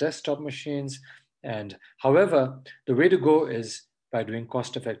there are desktop machines. And however, the way to go is by doing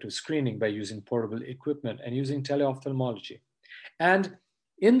cost-effective screening, by using portable equipment and using teleophthalmology. And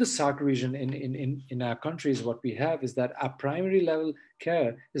in the SAARC region, in our countries, what we have is that our primary level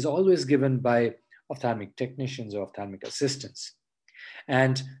care is always given by ophthalmic technicians or ophthalmic assistants.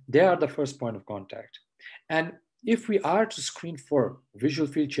 And they are the first point of contact. And if we are to screen for visual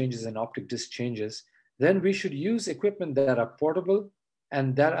field changes and optic disc changes, then we should use equipment that are portable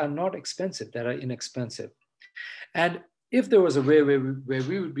and that are not expensive, that are inexpensive. And if there was a way where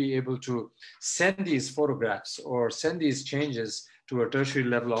we would be able to send these photographs or send these changes to a tertiary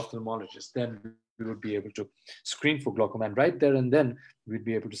level ophthalmologist, then we would be able to screen for glaucoma. And right there and then, we'd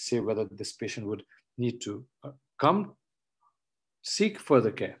be able to say whether this patient would need to come seek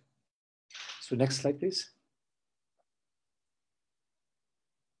further care. So next slide, please.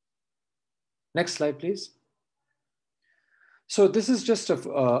 Next slide, please. So this is just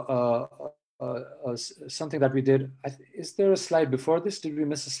something that we did. Is there a slide before this? Did we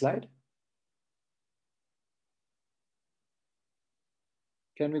miss a slide?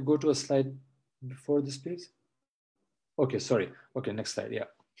 Can we go to a slide before this, please? Okay, sorry. Okay, next slide, yeah.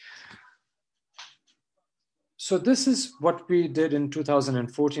 So this is what we did in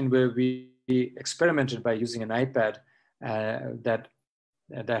 2014, where we experimented by using an iPad that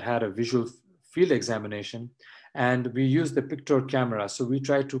had a visual field examination, and we used the picture camera. So we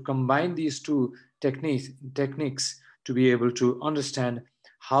tried to combine these two techniques to be able to understand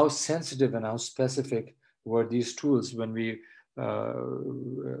how sensitive and how specific were these tools when we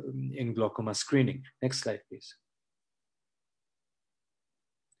in glaucoma screening. Next slide, please.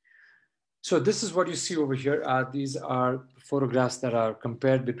 So this is what you see over here. These are photographs that are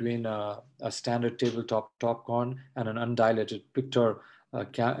compared between a standard tabletop Topcon and an undilated picture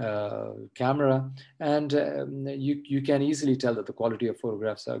camera. And you can easily tell that the quality of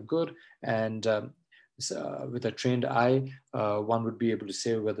photographs are good. And with a trained eye, one would be able to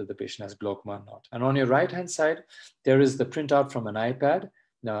say whether the patient has glaucoma or not. And on your right-hand side, there is the printout from an iPad,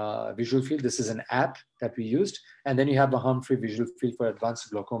 visual field. This is an app that we used. And then you have the Humphrey visual field for advanced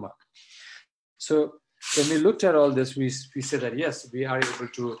glaucoma. So when we looked at all this, we said that, yes, we are able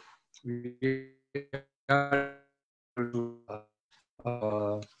to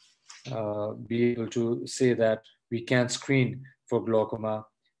be able to say that we can screen for glaucoma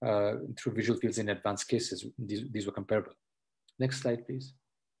through visual fields in advanced cases. These were comparable. Next slide, please.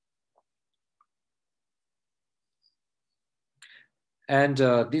 And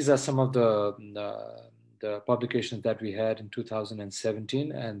these are some of the publications that we had in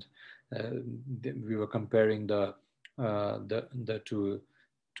 2017, and we were comparing the two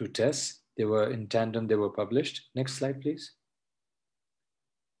tests. They were in tandem, they were published. Next slide, please.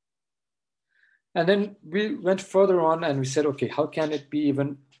 And then we went further on and we said, okay, how can it be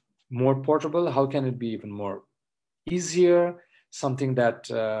even more portable? How can it be even more easier? Something that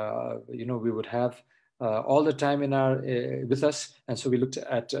you know, we would have all the time in our with us. And so we looked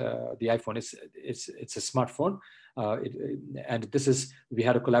at the iPhone. It's a smartphone, and this is, we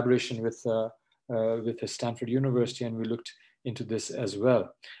had a collaboration with Stanford University, and we looked into this as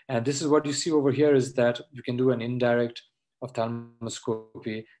well. And this is what you see over here, is that you can do an indirect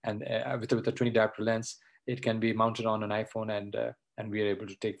ophthalmoscopy, and with a 20 diopter lens. It can be mounted on an iPhone, and we are able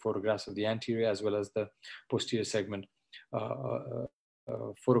to take photographs of the anterior as well as the posterior segment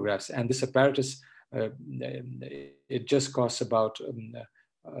photographs. And this apparatus, it just costs about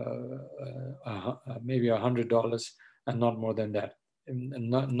maybe $100 and not more than that,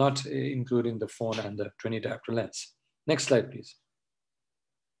 not including the phone and the 20 diopter lens. Next slide, please.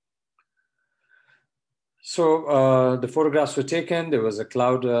 So the photographs were taken. There was a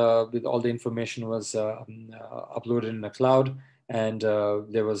cloud with all the information was uploaded in a cloud, and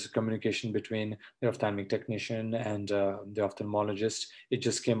there was communication between the ophthalmic technician and the ophthalmologist. It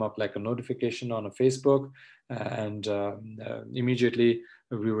just came up like a notification on a Facebook, and immediately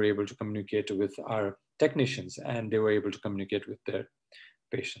we were able to communicate with our technicians, and they were able to communicate with their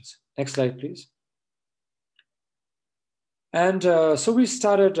patients. Next slide, please. And so we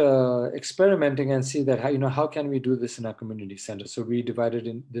started experimenting and see that how can we do this in our community center. So we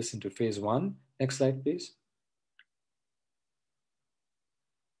divided this into phase 1. Next slide, please.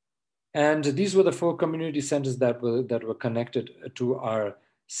 And these were the 4 community centers that were connected to our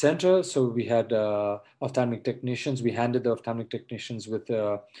center. So we had ophthalmic technicians. We handed the ophthalmic technicians with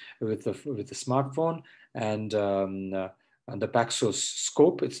the smartphone and the Paxos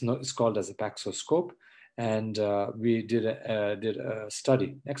scope. It's called as a Paxos scope. And we did a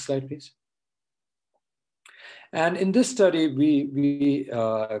study. Next slide, please. And in this study, we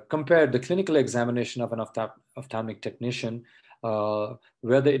compared the clinical examination of an ophthalmic technician,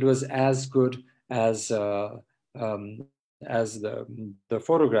 whether it was as good as the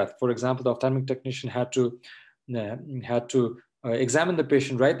photograph. For example, the ophthalmic technician had to examine the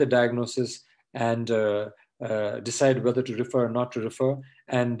patient, write the diagnosis, and decide whether to refer or not to refer.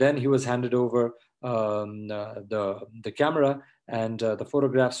 And then he was handed over the camera, and the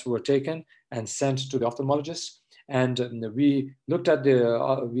photographs were taken and sent to the ophthalmologist. And we looked at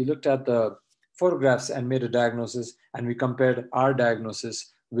the photographs and made a diagnosis, and we compared our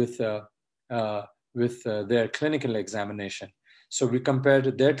diagnosis with their clinical examination. So we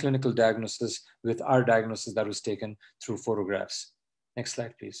compared their clinical diagnosis with our diagnosis that was taken through photographs. Next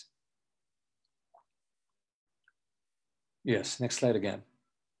slide, please. Yes, next slide again.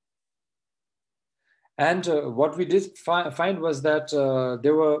 And what we did find was that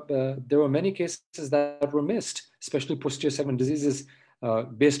there were many cases that were missed, especially posterior segment diseases,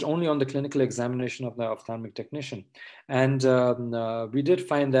 based only on the clinical examination of the ophthalmic technician. And we did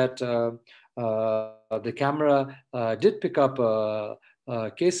find that the camera did pick up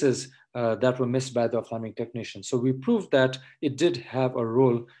cases that were missed by the ophthalmic technician. So we proved that it did have a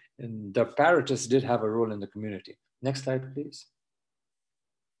role, and the apparatus did have a role in the community. Next slide, please.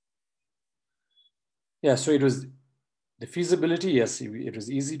 Yeah, so it was the feasibility, yes, it was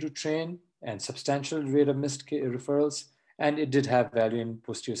easy to train and substantial rate of missed referrals, and it did have value in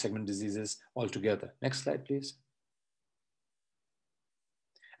posterior segment diseases altogether. Next slide, please.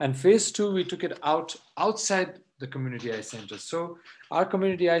 And phase 2, we took it outside the community eye centers. So our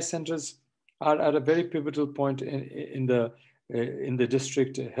community eye centers are at a very pivotal point in the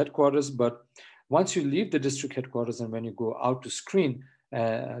district headquarters, but once you leave the district headquarters and when you go out to screen,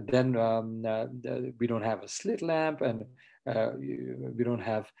 then we don't have a slit lamp, and we don't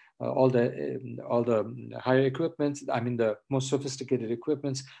have all the higher equipment. I mean, the most sophisticated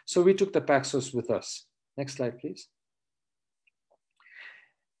equipments. So we took the Paxos with us. Next slide, please.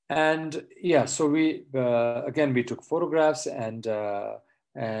 And yeah, so we again we took photographs, and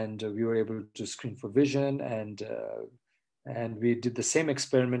we were able to screen for vision, and we did the same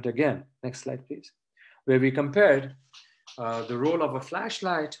experiment again. Next slide, please, where we compared the role of a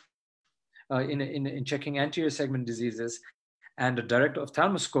flashlight in checking anterior segment diseases and a direct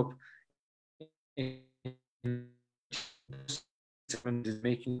ophthalmoscope in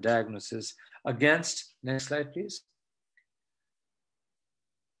making diagnosis against, next slide, please.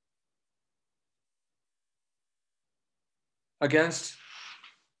 Against,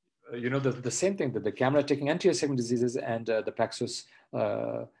 the same thing, that the camera taking anterior segment diseases and the Paxos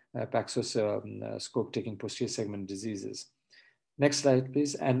scope taking posterior segment diseases. Next slide,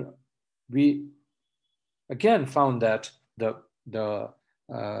 please. And we again found that the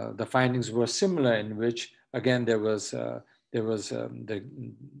findings were similar, in which again there were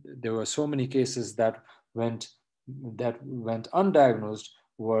so many cases that went undiagnosed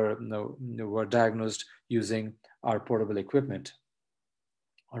were diagnosed using our portable equipment.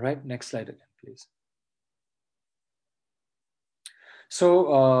 All right, next slide again, please.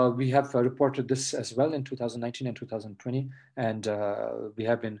 So we have reported this as well in 2019 and 2020, and we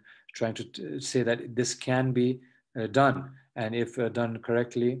have been trying to say that this can be done, and if done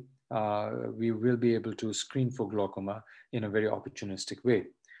correctly, we will be able to screen for glaucoma in a very opportunistic way.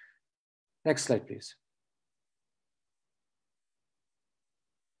 Next slide, please.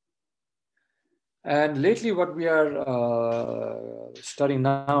 And lately, what we are studying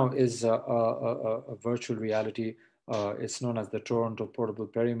now is a virtual reality It's known as the Toronto Portable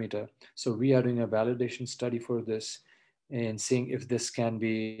Perimeter. So we are doing a validation study for this and seeing if this can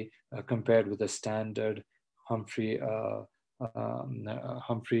be compared with a standard Humphrey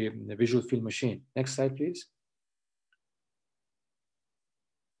visual field machine. Next slide, please.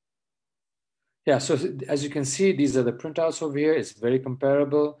 Yeah, so as you can see, these are the printouts over here. It's very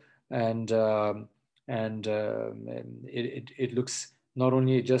comparable, and it looks not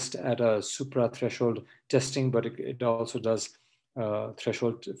only just at a supra threshold testing, but it also does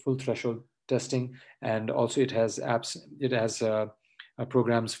full threshold testing, and also it has apps. It has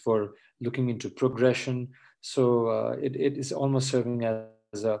programs for looking into progression. So it is almost serving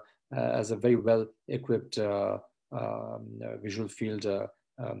as a very well equipped visual field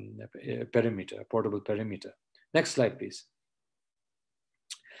perimeter, portable perimeter. Next slide, please.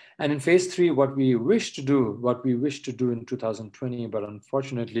 And in phase 3, what we wish to do in 2020, but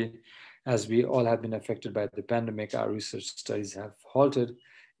unfortunately, as we all have been affected by the pandemic, our research studies have halted,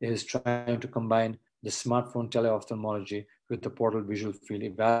 is trying to combine the smartphone teleophthalmology with the portable visual field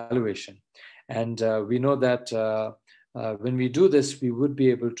evaluation. And we know that when we do this, we would be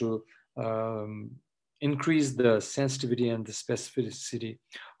able to increase the sensitivity and the specificity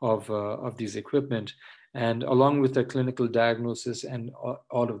of these equipment. And along with the clinical diagnosis and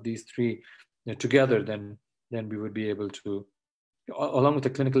all of these three together, then we would be able to, along with the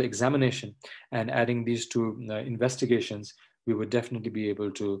clinical examination and adding these two investigations, we would definitely be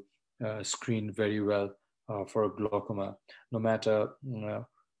able to screen very well for glaucoma, no matter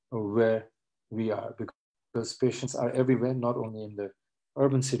where we are, because patients are everywhere, not only in the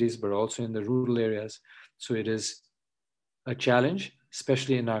urban cities, but also in the rural areas. So it is a challenge,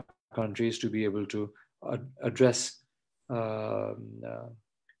 especially in our countries, to be able to address the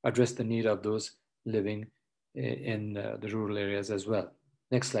need of those living in the rural areas as well.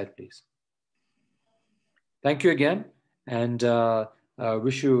 Next slide, please. Thank you again, and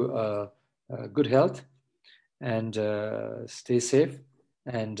wish you good health and stay safe.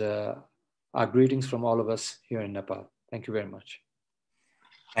 And our greetings from all of us here in Nepal. Thank you very much.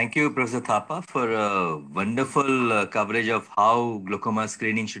 Thank you, Professor Thapa, for a wonderful coverage of how glaucoma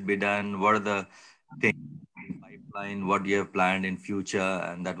screening should be done, what are the things in pipeline, what you have planned in future,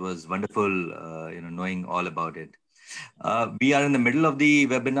 and that was wonderful, knowing all about it. We are in the middle of the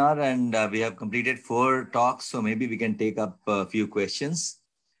webinar, and we have completed 4 talks, so maybe we can take up a few questions.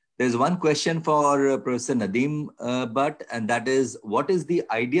 There's one question for Professor Nadeem Bhatt, and that is, what is the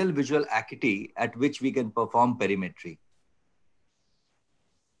ideal visual acuity at which we can perform perimetry?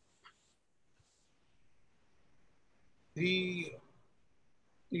 You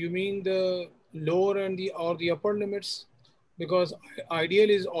mean the lower and the upper limits? Because ideal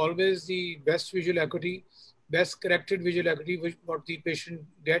is always the best visual acuity, best corrected visual acuity, what the patient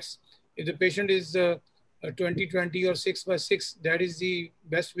gets. If the patient is 20/20 or 6/6, that is the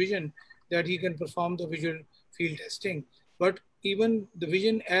best vision that he can perform the visual field testing. But even the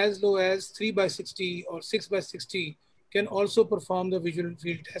vision as low as 3/60 or 6/60 can also perform the visual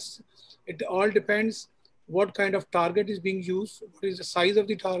field test. It all depends what kind of target is being used, what is the size of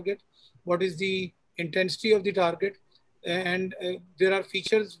the target, what is the intensity of the target, and there are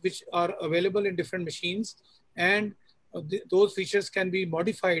features which are available in different machines, and those features can be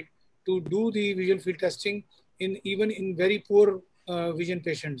modified to do the visual field testing even in very poor vision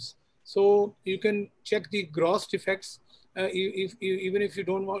patients. So you can check the gross defects even if you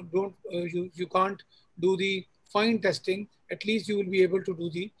you can't do the fine testing. At least you will be able to do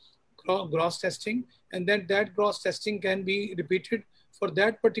the gross testing, and then that gross testing can be repeated for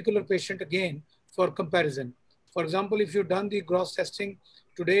that particular patient again for comparison. For example, if you've done the gross testing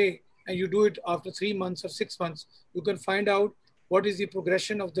today and you do it after 3 months or 6 months, you can find out what is the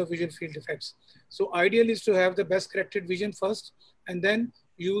progression of the visual field effects. So ideal is to have the best corrected vision first, and then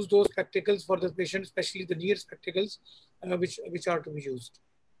use those spectacles for the patient, especially the near spectacles, which are to be used.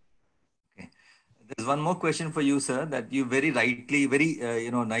 There's one more question for you, sir, that you very rightly, very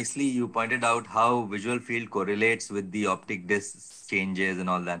nicely, you pointed out how visual field correlates with the optic disc changes and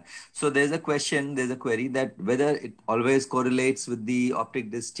all that. So there's a query that whether it always correlates with the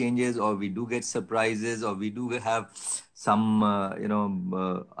optic disc changes, or we do get surprises, or we do have some,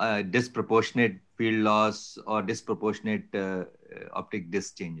 disproportionate field loss or disproportionate optic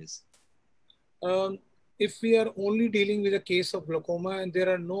disc changes. If we are only dealing with a case of glaucoma and there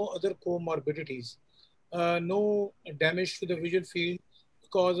are no other comorbidities, no damage to the visual field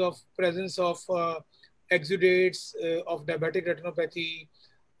because of presence of exudates of diabetic retinopathy,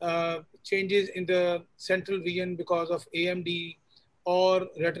 changes in the central vision because of AMD or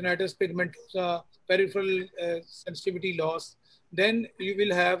retinitis pigmentosa, peripheral sensitivity loss, then you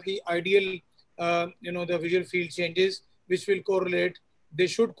will have the ideal the visual field changes, which will correlate. They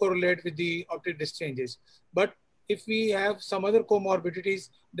should correlate with the optic disc changes. But if we have some other comorbidities,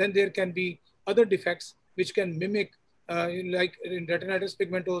 then there can be other defects which can mimic, like in retinitis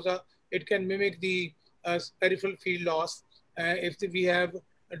pigmentosa, it can mimic the peripheral field loss. If we have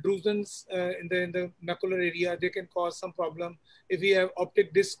drusen's in the macular area, they can cause some problem. If we have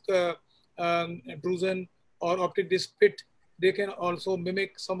optic disc drusen or optic disc pit, they can also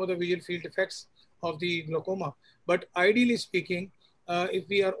mimic some of the visual field effects of the glaucoma. But ideally speaking, if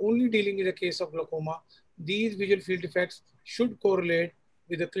we are only dealing with a case of glaucoma, these visual field effects should correlate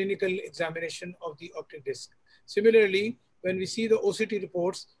with the clinical examination of the optic disc. Similarly, when we see the OCT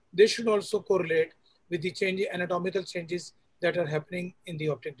reports, they should also correlate with the anatomical changes that are happening in the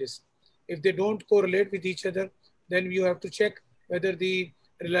optic disc. If they don't correlate with each other, then you have to check whether the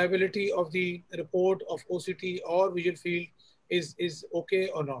reliability of the report of OCT or visual field is okay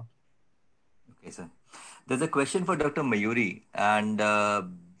or not. Okay, sir. There's a question for Dr. Mayuri, and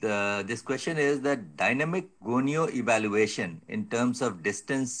this question is that dynamic gonio evaluation in terms of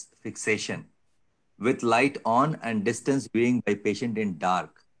distance fixation with light on and distance viewing by patient in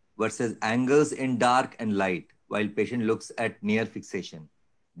dark versus angles in dark and light while patient looks at near fixation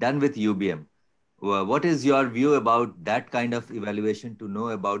done with UBM. What is your view about that kind of evaluation to know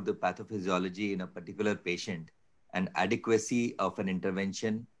about the pathophysiology in a particular patient and adequacy of an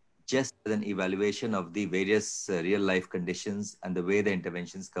intervention just as an evaluation of the various real life conditions and the way the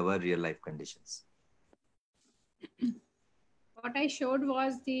interventions cover real life conditions? What I showed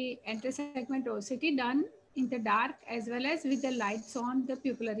was the intersegment OCT done in the dark as well as with the lights on the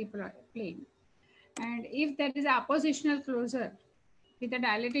pupillary plane. And if there is a oppositional closure with the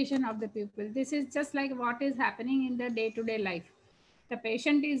dilatation of the pupil, this is just like what is happening in the day-to-day life. The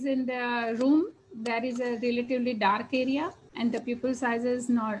patient is in the room, there is a relatively dark area and the pupil size is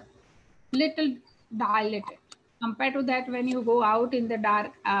not little dilated. Compared to that, when you go out in the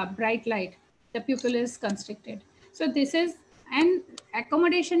dark, bright light, the pupil is constricted. So this is, and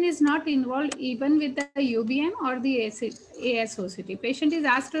accommodation is not involved even with the UBM or the ASOCT. Patient is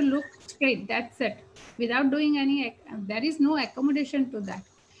asked to look straight, that's it. Without doing any, there is no accommodation to that.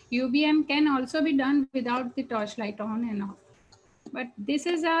 UBM can also be done without the torchlight on and off. But this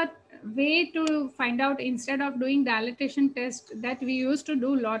is a way to find out, instead of doing dilatation test that we used to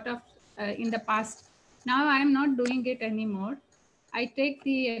do a lot of in the past. Now I am not doing it anymore. I take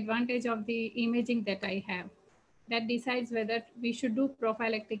the advantage of the imaging that I have. That decides whether we should do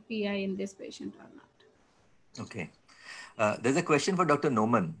prophylactic PI in this patient or not. Okay. There's a question for Dr.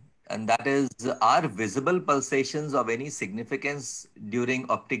 Noman, and that is, are visible pulsations of any significance during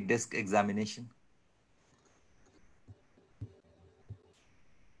optic disc examination?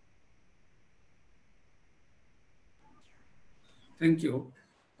 Thank you.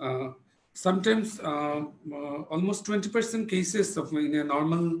 Sometimes almost 20% cases of in a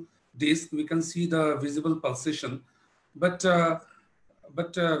normal disc, we can see the visible pulsation. But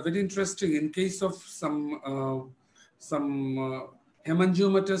very interesting, in case of some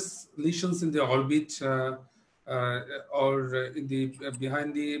hemangiomatous lesions in the orbit or in the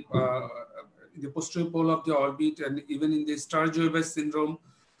behind the posterior pole of the orbit, and even in the Starr-Joubert syndrome,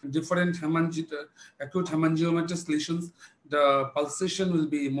 different acute hemangiomatous lesions, the pulsation will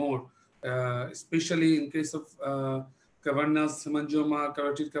be more, especially in case of cavernous hemangioma,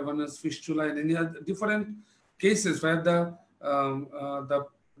 carotid cavernous fistula, and any other different cases where the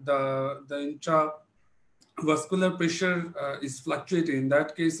intravascular pressure is fluctuating. In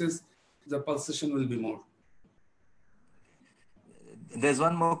that cases, the pulsation will be more. There's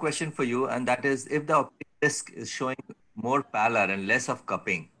one more question for you, and that is, if the optic disc is showing more pallor and less of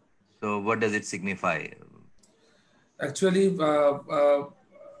cupping, so what does it signify? Actually,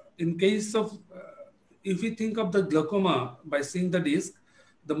 in case of, if we think of the glaucoma by seeing the disc,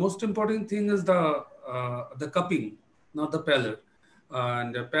 the most important thing is the cupping, not the pallor.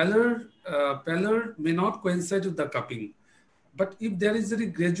 And pallor may not coincide with the cupping. But if there is a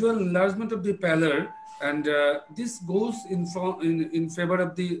gradual enlargement of the pallor, and this goes in favor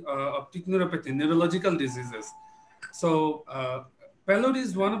of the optic neuropathy, neurological diseases. So pallor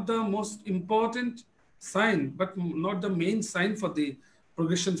is one of the most important sign, but not the main sign for the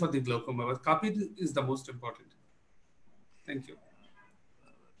progression for the glaucoma. But cupping is the most important. Thank you.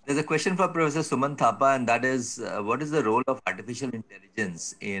 There's a question for Professor Suman Thapa, and that is, what is the role of artificial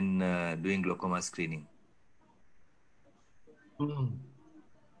intelligence in doing glaucoma screening?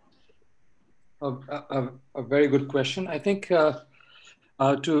 A very good question. I think to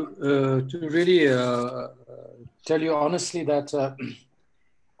really tell you honestly that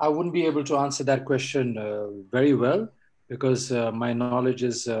I wouldn't be able to answer that question very well, because my knowledge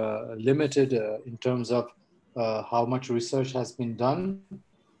is limited in terms of how much research has been done.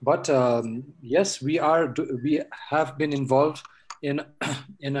 But yes, we have been involved in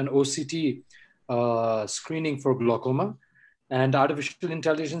in an OCT screening for glaucoma, and artificial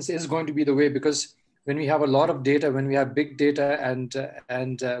intelligence is going to be the way, because when we have a lot of data, when we have big data,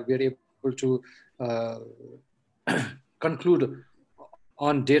 and we're able to conclude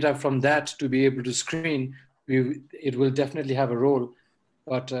on data from that to be able to screen, it will definitely have a role.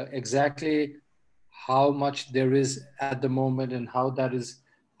 But exactly how much there is at the moment and how that is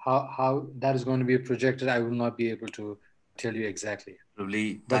going to be projected, I will not be able to tell you exactly.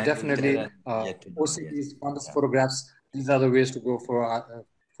 Probably But definitely OCTs, fundus photographs, these are the ways to go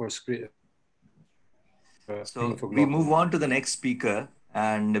for screen. So we move on to the next speaker,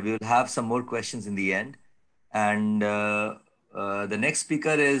 and we will have some more questions in the end. And the next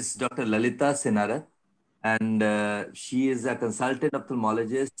speaker is Dr. Lalita Senarat, and she is a consultant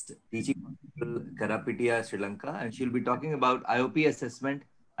ophthalmologist teaching Hospital Karapitia, Sri Lanka, and she'll be talking about IOP assessment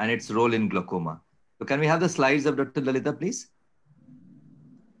and its role in glaucoma. So can we have the slides of Dr. Lalita, please?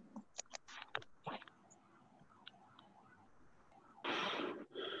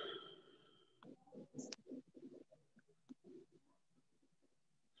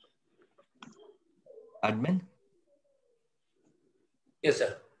 Admin? Yes,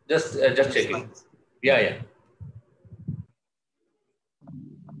 sir. Just checking. Yeah.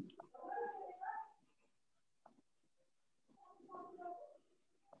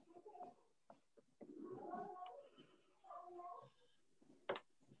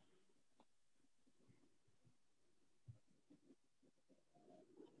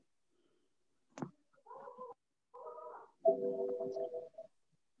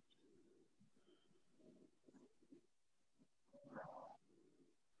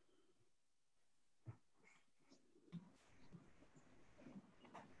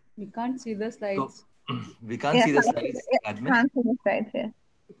 We can't see the slides. So, we can't see the slides, Admin? Can't see the slides here.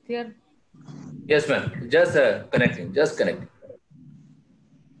 Clear. Yes, ma'am. Just connecting. Just connecting.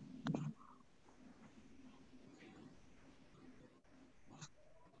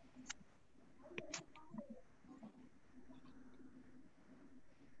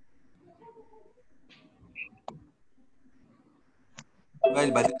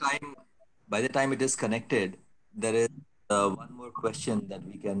 Well, by the time it is connected, there is one more question that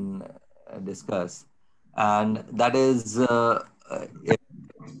we can discuss, and that is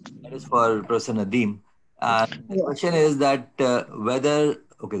for Professor Nadeem. And the question is that whether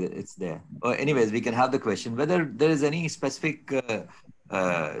it's there. Anyways, we can have the question whether there is any specific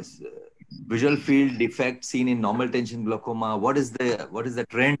visual field defect seen in normal tension glaucoma. What is the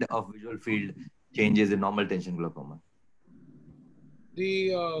trend of visual field changes in normal tension glaucoma?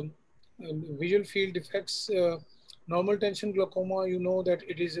 The visual field defects, normal tension glaucoma, you know that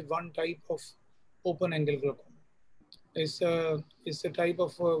it is one type of open angle glaucoma. It's a type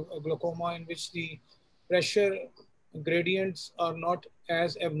of glaucoma in which the pressure gradients are not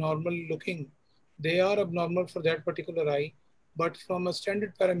as abnormal looking. They are abnormal for that particular eye, but from a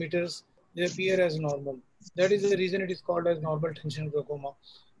standard parameters, they appear as normal. That is the reason it is called as normal tension glaucoma.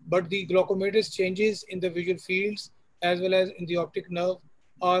 But the glaucomatous changes in the visual fields as well as in the optic nerve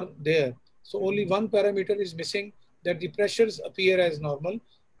are there. So only one parameter is missing, that the pressures appear as normal,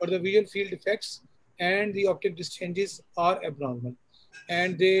 but the visual field effects and the optic discharges are abnormal,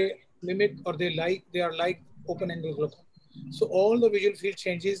 and they mimic or they are like open angle glaucoma. So all the visual field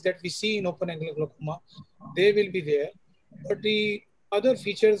changes that we see in open angle glaucoma, they will be there. But the other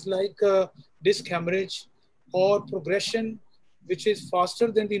features like disc hemorrhage or progression, which is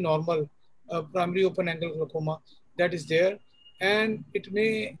faster than the normal primary open angle glaucoma, that is there, and it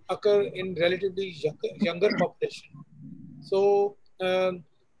may occur in relatively younger population. So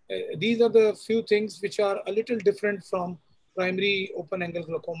these are the few things which are a little different from primary open angle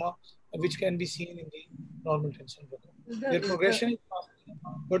glaucoma, which can be seen in the normal tension glaucoma. Their progression is faster,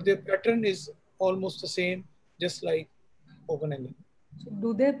 but their pattern is almost the same, just like open angle. So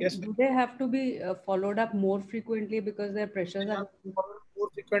do they have to be followed up more frequently because their pressures are more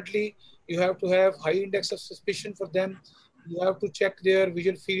frequently? You have to have high index of suspicion for them. You have to check their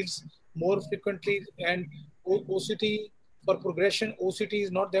visual fields more frequently, and OCT for progression, OCT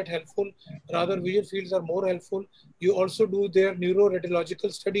is not that helpful. Rather, visual fields are more helpful. You also do their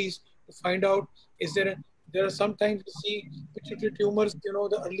neuroradiological studies to find out there are sometimes you see pituitary tumors,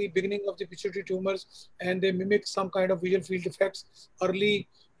 the early beginning of the pituitary tumors, and they mimic some kind of visual field effects early,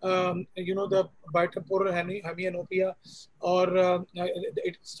 the bitemporal hemianopia, or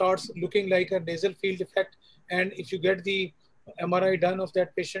it starts looking like a nasal field effect. And if you get the MRI done of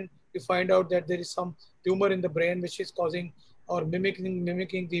that patient, you find out that there is some tumor in the brain which is causing or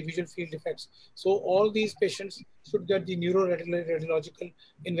mimicking the visual field defects. So all these patients should get the neuroradiological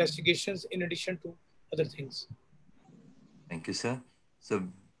investigations in addition to other things. Thank you, sir. So,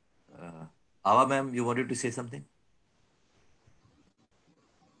 Awa ma'am, you wanted to say something?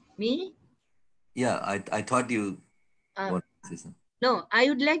 Me? Yeah, I thought you wanted to say something. No, I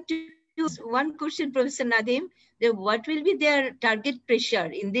would like to use one question, Professor Nadim. What will be their target pressure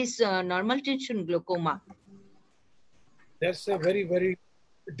in this normal tension glaucoma? That's a very, very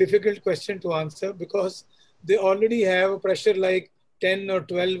difficult question to answer because they already have a pressure like 10 or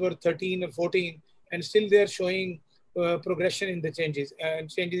 12 or 13 or 14, and still they are showing progression in the changes and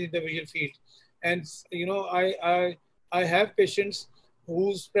changes in the visual field. And you know, I have patients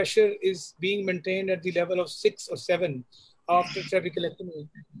whose pressure is being maintained at the level of 6 or 7 after trabeculectomy,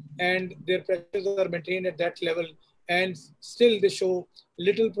 and their pressures are maintained at that level, and still they show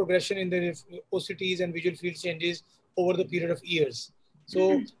little progression in their OCTs and visual field changes over the period of years.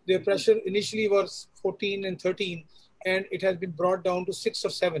 So their pressure initially was 14 and 13, and it has been brought down to 6 or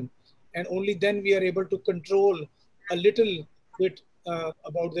 7. And only then we are able to control a little bit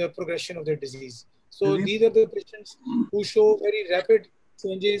about the progression of their disease. So these are the patients who show very rapid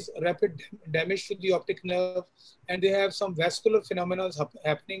changes, rapid damage to the optic nerve, and they have some vascular phenomena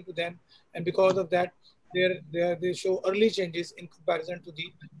happening to them. And because of that, they show early changes in comparison to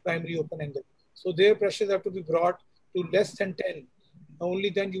the primary open angle. So their pressures have to be brought to less than 10. Only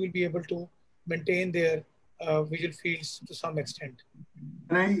then you will be able to maintain their visual fields to some extent.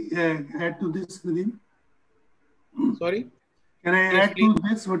 Can I add to this, Nadim? Sorry? Can I add to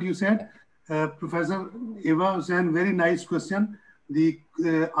this, what you said? Professor Eva Hussain, very nice question. The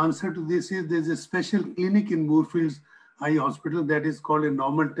answer to this is there's a special clinic in Moorfields Eye Hospital that is called a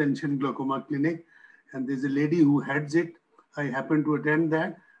normal tension glaucoma clinic. And there's a lady who heads it. I happened to attend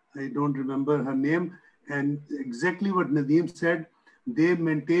that. I don't remember her name. And exactly what Nadim said, they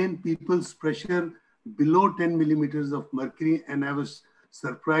maintain people's pressure below 10 millimeters of mercury. And I was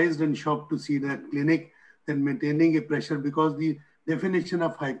surprised and shocked to see that clinic that maintaining a pressure, because the definition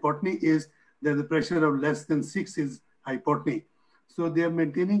of hypotony is that the pressure of less than 6 is hypotony. So they are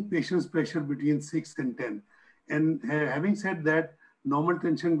maintaining patient's pressure between 6 and 10. And having said that, normal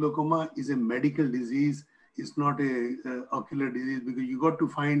tension glaucoma is a medical disease. It's not a ocular disease, because you got to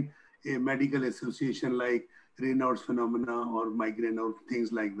find a medical association like Raynaud's phenomena or migraine or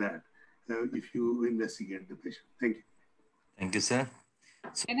things like that if you investigate the patient. Thank you. Thank you, sir.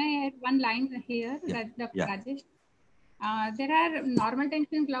 Can I add one line here, that Dr. Rajesh? There are normal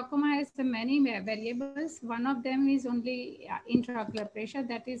tension glaucoma has many variables. One of them is only intraocular pressure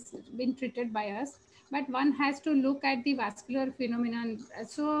that is been treated by us. But one has to look at the vascular phenomenon.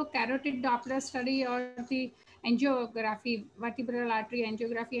 So carotid Doppler study or the angiography, vertebral artery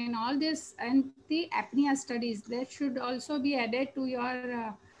angiography and all this, and the apnea studies, that should also be added to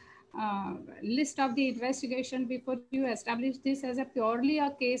your list of the investigation before you establish this as a purely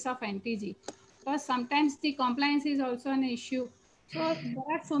a case of NTG. Because sometimes the compliance is also an issue. So there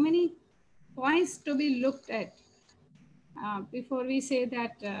are so many points to be looked at before we say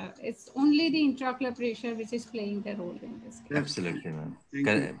that it's only the intraocular pressure which is playing the role in this case. Absolutely,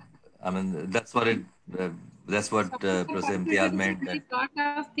 ma'am. I mean, that's what Professor Imtiaz meant. A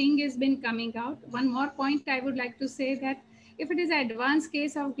lot of thing has been coming out. One more point I would like to say that if it is an advanced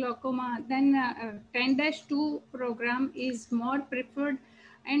case of glaucoma, then 10-2 program is more preferred.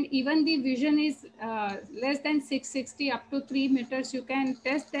 And even the vision is less than 660 up to 3 meters. You can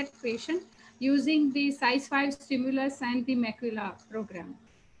test that patient using the size 5 stimulus and the macula program.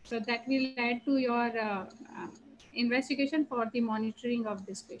 So that will add to your investigation for the monitoring of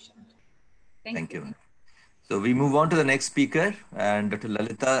this patient. Thank you. So we move on to the next speaker, and Dr.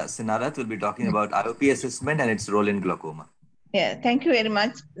 Lalita Sinarat will be talking about IOP assessment and its role in glaucoma. Yeah, thank you very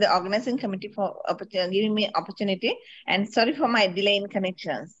much, the organizing committee, for giving me opportunity, and sorry for my delay in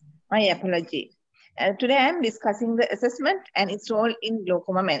connections. My apology. Today I am discussing the assessment and its role in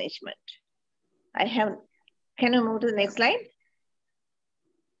glaucoma management. Can you move to the next slide?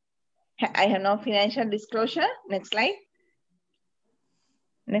 I have no financial disclosure. Next slide.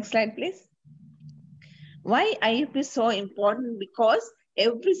 Next slide, please. Why IOP is so important? Because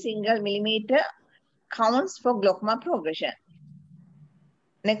every single millimeter counts for glaucoma progression.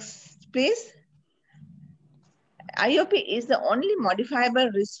 Next, please. IOP is the only modifiable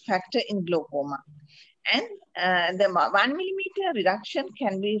risk factor in glaucoma. And the 1 millimeter reduction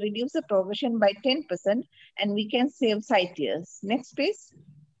can be reduce the progression by 10%, and we can save sight years. Next, please.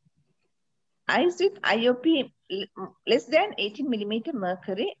 Eyes with IOP less than 18 millimeter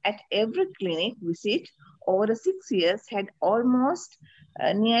mercury at every clinic visit over 6 years had almost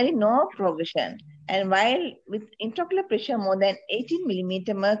nearly no progression. And while with intraocular pressure more than 18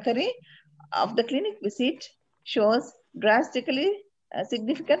 millimeter mercury of the clinic visit shows drastically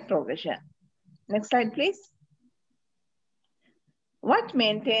significant progression. Next slide, please. What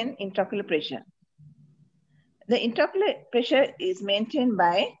maintains intraocular pressure? The intraocular pressure is maintained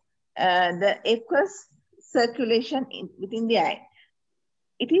by the aqueous circulation within the eye.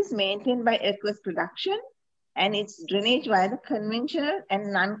 It is maintained by aqueous production and its drainage via the conventional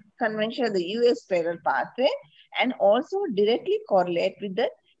and non-conventional, the US scleral pathway, and also directly correlate with the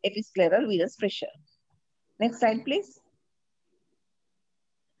episcleral venous pressure. Next slide, please.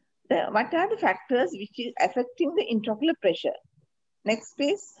 What are the factors which is affecting the intraocular pressure? Next,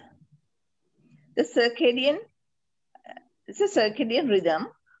 please. The circadian, it's a circadian rhythm.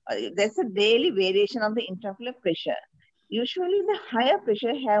 There's a daily variation of the intraocular pressure. Usually the higher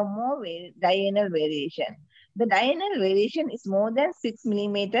pressure have more diurnal variation. The diurnal variation is more than 6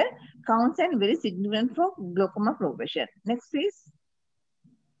 millimeter, counts and very significant for glaucoma progression. Next, please.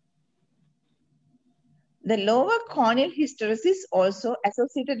 The lower corneal hysteresis also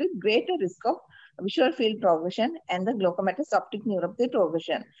associated with greater risk of visual field progression and the glaucomatous optic neuropathy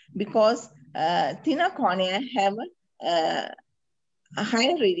progression, because thinner cornea have a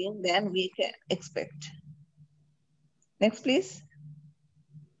higher reading than we can expect. Next, please.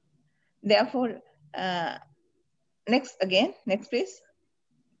 Therefore, next please.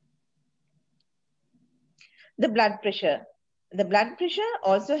 The blood pressure. The blood pressure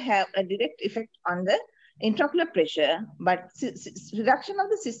also have a direct effect on the intraocular pressure, but reduction of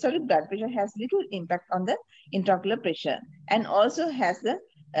the systolic blood pressure has little impact on the intraocular pressure, and also has the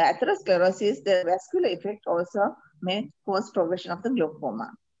atherosclerosis, the vascular effect also may cause progression of the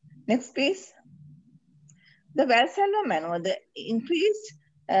glaucoma. Next, please. The Valsalva maneuver, the increased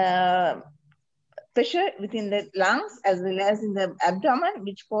pressure within the lungs as well as in the abdomen,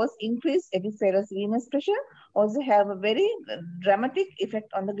 which cause increased episcleral venous pressure, also have a very dramatic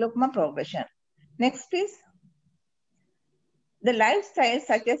effect on the glaucoma progression. Next, please. The lifestyle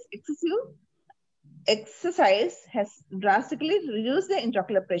such as excessive exercise has drastically reduced the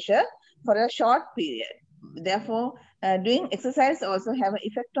intraocular pressure for a short period. Therefore, doing exercise also have an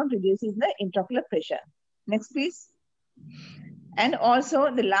effect on reducing the intraocular pressure. Next, please. And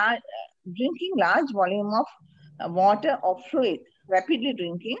also the drinking large volume of water or fluid, rapidly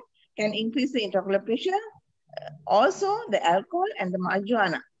drinking, can increase the intraocular pressure. Also, the alcohol and the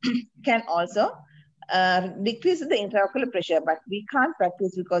marijuana can also decrease the intraocular pressure, but we can't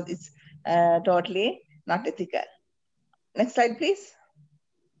practice because it's totally not ethical. Next slide, please.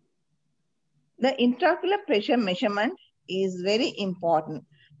 The intraocular pressure measurement is very important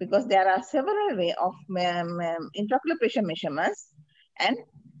because there are several ways of intraocular pressure measurements, and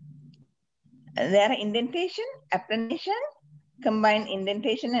there are indentation, applanation, combined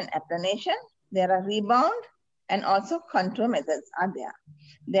indentation and applanation. There are rebound and also contour methods are there.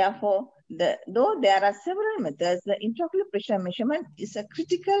 Therefore, though there are several methods, the intraocular pressure measurement is a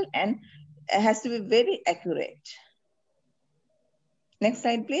critical and has to be very accurate. Next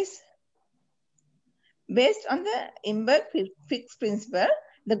slide, please. Based on the Imberg-Fix principle,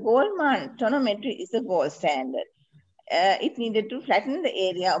 the Goldman tonometry is the gold standard. It needed to flatten the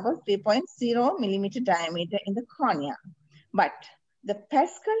area about 3.0 millimeter diameter in the cornea. But the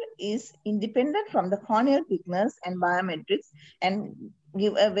Pascal is independent from the corneal thickness and biometrics and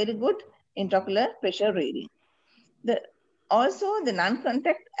give a very good intraocular pressure reading. Also, the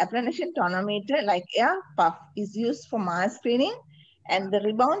non-contact applanation tonometer like air puff is used for mass screening, and the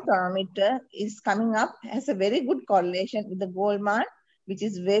rebound tonometer is coming up, has a very good correlation with the Goldman, which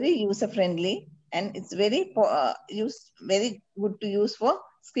is very user-friendly, and it's very very good to use for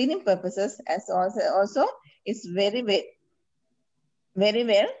screening purposes, as also it's very well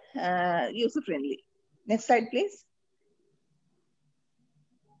user-friendly. Next slide, please.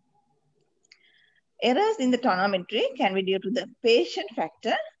 Errors in the tonometry can be due to the patient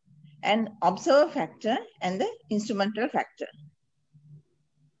factor and observer factor and the instrumental factor.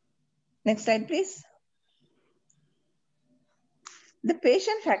 Next slide, please. The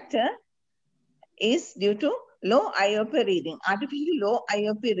patient factor is due to low IOP reading. Artificially low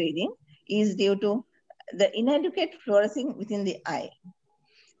IOP reading is due to the inadequate fluorescing within the eye.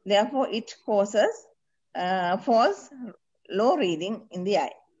 Therefore, it causes false low reading in the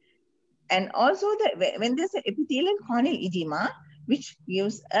eye. And also, when there's an epithelial corneal edema, which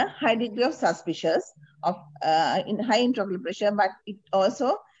gives a high degree of suspicion of high intraocular pressure, but it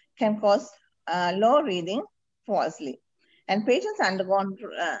also can cause low reading falsely. And patients undergone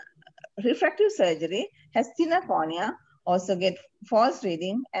refractive surgery has thinner cornea, also get false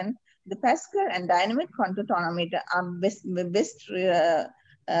reading, and the Pascal and dynamic contour tonometer are best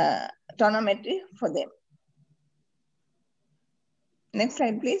tonometry for them. Next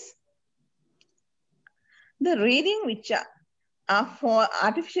slide, please. The reading which are for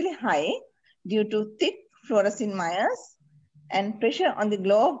artificially high due to thick fluorescent wires and pressure on the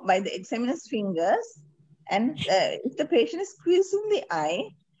globe by the examiner's fingers, and if the patient is squeezing the eye,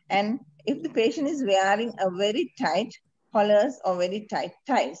 and if the patient is wearing a very tight collars or very tight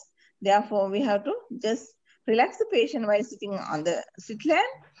ties. Therefore, we have to just relax the patient while sitting on the sit lamp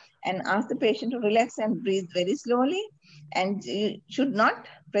and ask the patient to relax and breathe very slowly. And you should not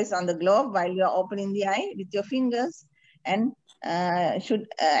press on the globe while you are opening the eye with your fingers, and should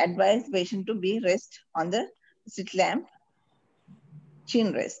advise the patient to be rest on the sit lamp,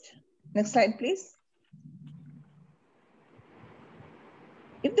 chin rest. Next slide, please.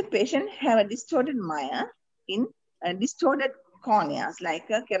 If the patient have a distorted mire in distorted corneas like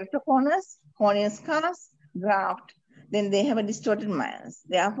keratoconus, corneal scars, graft, then they have a distorted mires.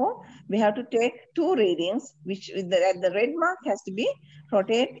 Therefore, we have to take two readings, which the red mark has to be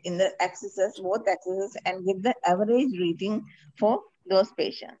rotated in the axes, both axes, and give the average reading for those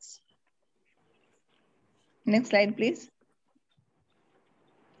patients. Next slide, please.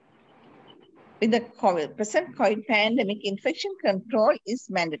 With the present COVID pandemic, infection control is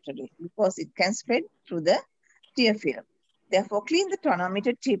mandatory because it can spread through the tear film. Therefore, clean the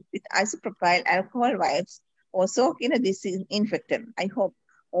tonometer tip with isopropyl alcohol wipes or soak in a disinfectant. I hope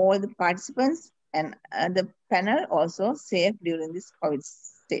all the participants and the panel also safe during this COVID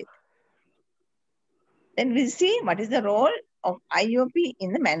state. Then we see what is the role of IOP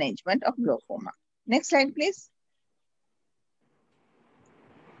in the management of glaucoma. Next slide, please.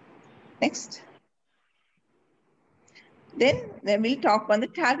 Next. Then we'll talk on the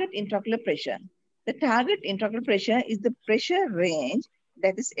target intraocular pressure. The target intraocular pressure is the pressure range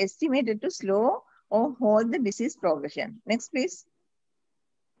that is estimated to slow or hold the disease progression. Next, please.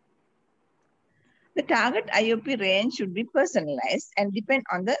 The target IOP range should be personalized and depend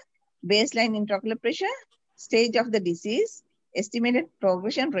on the baseline intraocular pressure, stage of the disease, estimated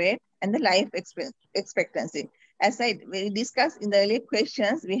progression rate, and the life expectancy. As we discussed in the earlier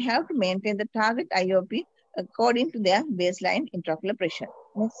questions, we have to maintain the target IOP according to their baseline intraocular pressure.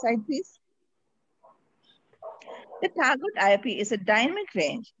 Next slide, please. The target IOP is a dynamic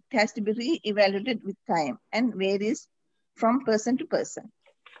range. It has to be re-evaluated with time and varies from person to person.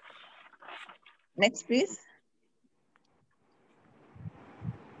 Next, please.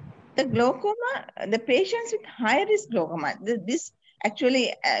 The glaucoma, the patients with high-risk glaucoma, this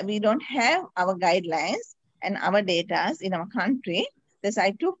actually, we don't have our guidelines and our data in our country. Thus,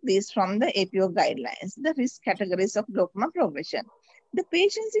 I took this from the APO guidelines, the risk categories of glaucoma progression. The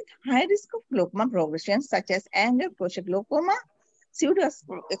patients with high risk of glaucoma progression, such as angle closure glaucoma,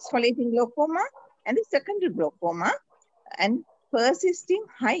 pseudo-exfoliating glaucoma, and the secondary glaucoma, and persisting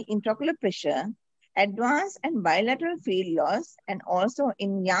high intraocular pressure, advanced and bilateral field loss, and also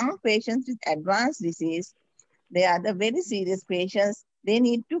in young patients with advanced disease, they are the very serious patients. They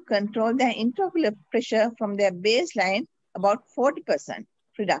need to control their intraocular pressure from their baseline about 40%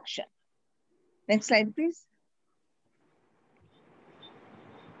 reduction. Next slide, please.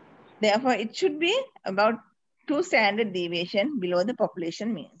 Therefore, it should be about 2 standard deviation below the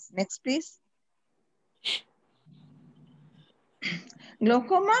population means. Next, please.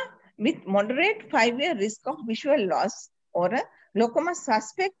 Glaucoma with moderate 5-year risk of visual loss or a glaucoma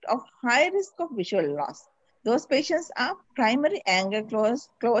suspect of high risk of visual loss. Those patients are primary angle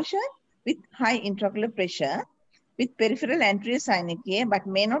closure with high intraocular pressure, with peripheral anterior synechiae, but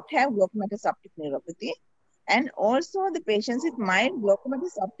may not have glaucomatous optic neuropathy. And also the patients with mild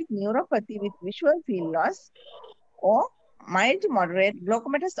glaucomatous optic neuropathy with visual field loss or mild to moderate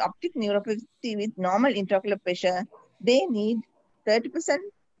glaucomatous optic neuropathy with normal intraocular pressure, they need 30%.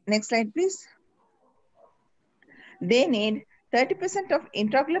 Next slide, please. They need 30% of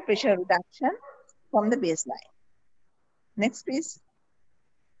intraocular pressure reduction from the baseline. Next, please.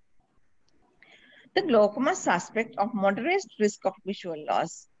 The glaucoma suspect of moderate risk of visual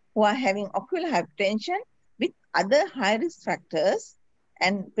loss who are having ocular hypertension with other high-risk factors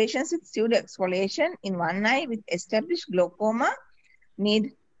and patients with pseudo-exfoliation in one eye with established glaucoma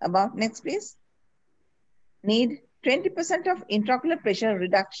need about, next please, need 20% of intraocular pressure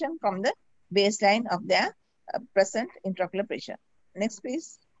reduction from the baseline of their present intraocular pressure. Next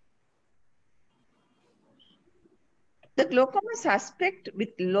please. The glaucoma suspect with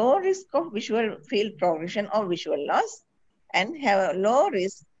low risk of visual field progression or visual loss and have a low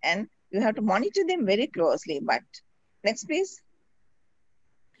risk, and you have to monitor them very closely. But next please.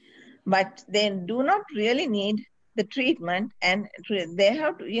 But they do not really need the treatment, and you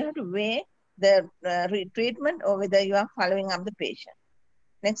have to weigh the treatment or whether you are following up the patient.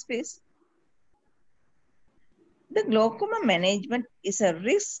 Next, please. The glaucoma management is a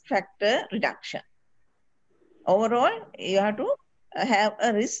risk factor reduction. Overall, you have to have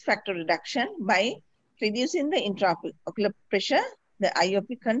a risk factor reduction by reducing the intraocular pressure, the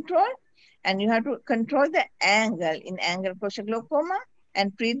IOP control, and you have to control the angle in angle closure glaucoma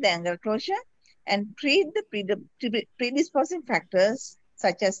and treat the angle closure and treat the predisposing factors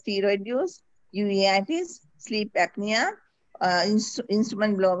such as steroid use, uveitis, sleep apnea,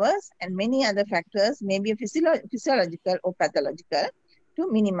 instrument blowers, and many other factors may be physiological or pathological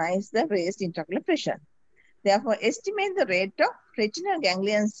to minimize the raised intraocular pressure. Therefore, estimate the rate of retinal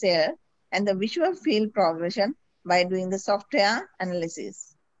ganglion cell and the visual field progression by doing the software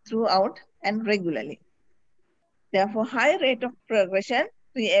analysis throughout and regularly. Therefore, high rate of progression,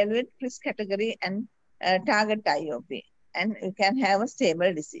 we evaluate risk category and target IOP, and you can have a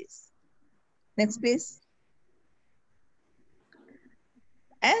stable disease. Next, please.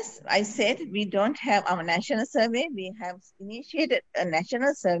 As I said, we don't have our national survey. We have initiated a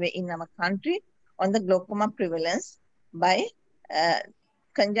national survey in our country on the glaucoma prevalence by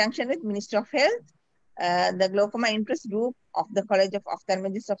conjunction with Ministry of Health, the Glaucoma Interest Group of the College of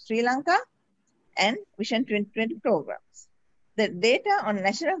Ophthalmologists of Sri Lanka, and Vision 2020 programs. The data on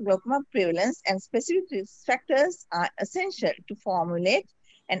national glaucoma prevalence and specific risk factors are essential to formulate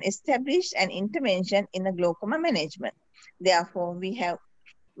and establish an intervention in the glaucoma management. Therefore, we have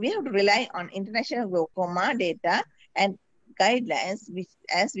to rely on international glaucoma data and guidelines,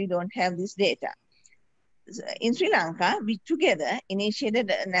 as we don't have this data. In Sri Lanka, we together initiated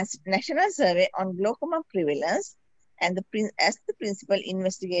a national survey on glaucoma prevalence, and as the principal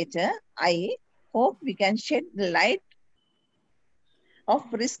investigator, I hope we can shed the light of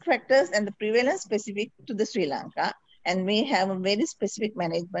risk factors and the prevalence specific to the Sri Lanka, and we have a very specific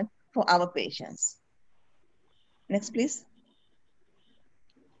management for our patients. Next, please.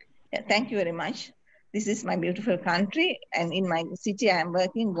 Yeah, thank you very much. This is my beautiful country, and in my city I am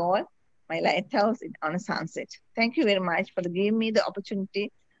working Galle, my lighthouse on a sunset. Thank you very much for giving me the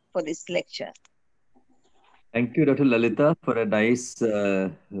opportunity for this lecture. Thank you, Dr. Lalita, for a nice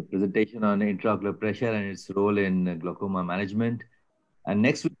presentation on intraocular pressure and its role in glaucoma management. And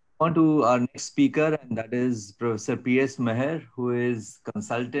next, we move on to our next speaker, and that is Professor P.S. Meher, who is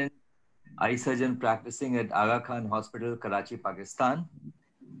consultant eye surgeon practicing at Aga Khan Hospital, Karachi, Pakistan.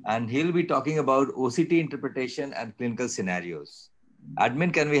 And he'll be talking about OCT interpretation and clinical scenarios.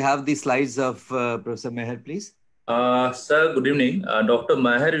 Admin, can we have the slides of Professor Meher, please? Sir, good evening. Dr.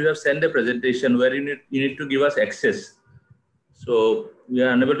 Meher, you have sent a presentation where you need to give us access. So we are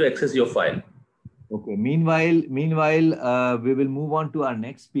unable to access your file. Okay. Meanwhile, we will move on to our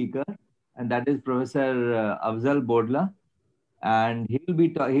next speaker, and that is Professor Afzal Bodla. And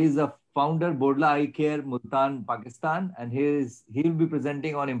he's a founder, Bodla Eye Care, Multan, Pakistan, and he'll be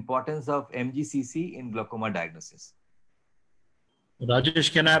presenting on importance of MGCC in glaucoma diagnosis.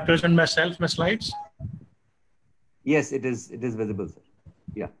 Rajesh, can I present my slides? Yes, it is visible, sir.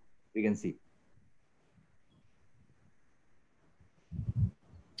 Yeah, we can see.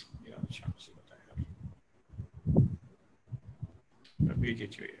 Yeah, see what I have. Let me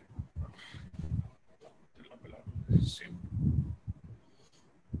get you here.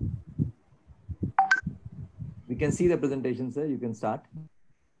 We can see the presentation, sir. You can start.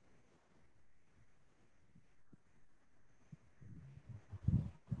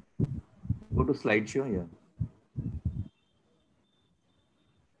 Go to slideshow, yeah.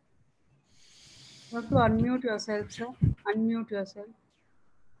 You have to unmute yourself, sir. Unmute yourself.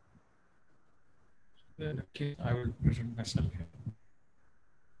 Okay, I will present myself here.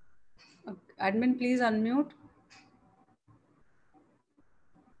 Okay. Admin, please unmute.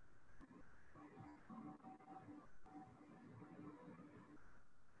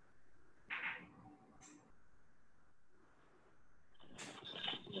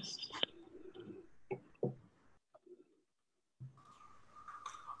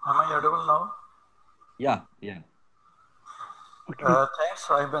 Am I audible now? Yeah. Okay. Thanks.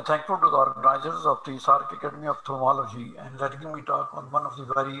 I've been thankful to the organizers of the SAARC Academy of Ophthalmology and letting me talk on one of the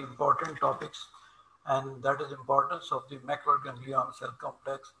very important topics, and that is importance of the macular ganglion cell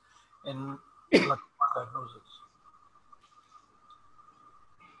complex in glaucoma diagnosis.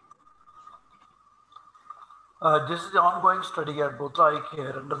 This is the ongoing study at Bodla Eye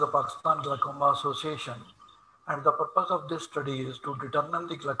Care under the Pakistan Glaucoma Association, and the purpose of this study is to determine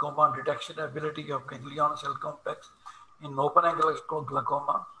the glaucoma detection ability of ganglion cell complex in open angle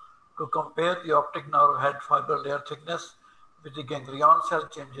glaucoma, to compare the optic nerve head fiber layer thickness with the ganglion cell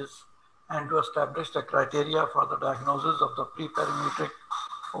changes, and to establish the criteria for the diagnosis of the preperimetric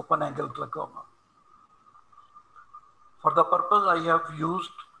open-angle glaucoma. For the purpose, I have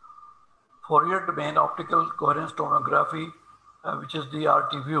used Fourier domain optical coherence tomography, which is the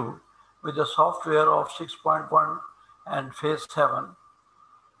RT view, with a software of 6.1 and phase 7.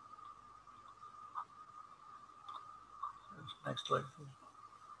 Next slide, please.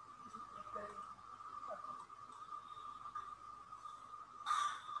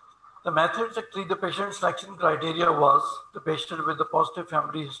 The methods to treat the patient selection criteria was the patient with a positive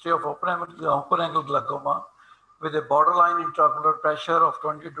family history of open-angle glaucoma with a borderline intraocular pressure of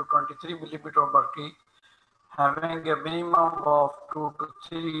 20 to 23 millimeter of mercury, having a minimum of 2 to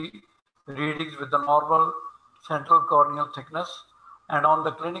 3 readings with the normal central corneal thickness, and on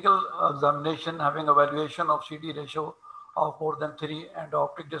the clinical examination having a valuation of CD ratio of more than 3 and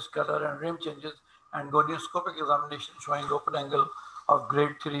optic disc color and rim changes, and gonioscopic examination showing open angle of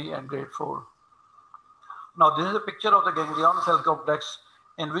grade 3 and grade 4. Now this is a picture of the ganglion cell complex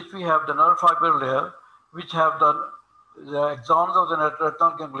in which we have the nerve fiber layer, which have the axons of the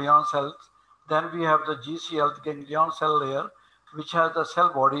retinal ganglion cells. Then we have the GCL, the ganglion cell layer, which has the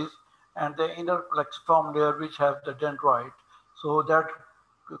cell bodies, and the inner plexiform layer, which have the dendrite. So that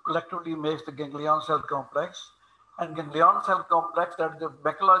collectively makes the ganglion cell complex. And ganglion cell complex, that the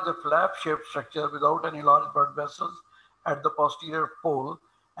macula is a flap-shaped structure without any large blood vessels at the posterior pole,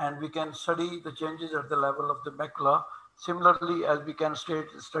 and we can study the changes at the level of the macula, similarly as we can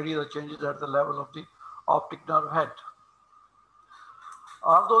study the changes at the level of the optic nerve head.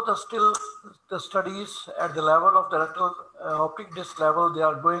 Although the studies at the level of the retinal optic disc level, they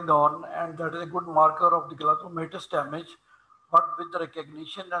are going on, and that is a good marker of the glaucomatous damage. But with the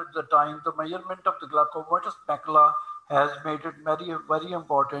recognition at the time, the measurement of the glaucomatous macula has made it very, very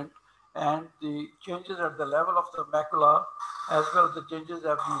important, and the changes at the level of the macula, as well as the changes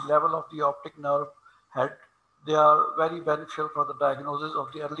at the level of the optic nerve head, they are very beneficial for the diagnosis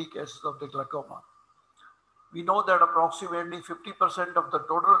of the early cases of the glaucoma. We know that approximately 50% of the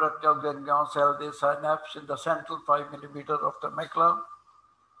total retinal ganglion cell they synapse in the central 5 millimeter of the macula.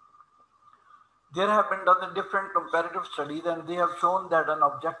 There have been done different comparative studies, and they have shown that an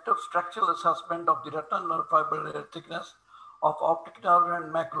objective structural assessment of the retinal nerve fiber layer thickness of optic nerve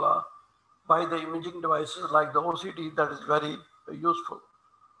and macula by the imaging devices like the OCT, that is very useful.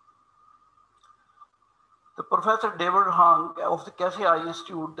 The Professor David Hung of the Casey Eye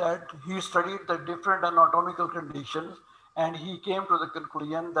Institute, that he studied the different anatomical conditions, and he came to the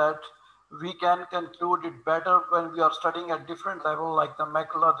conclusion that we can conclude it better when we are studying at different levels like the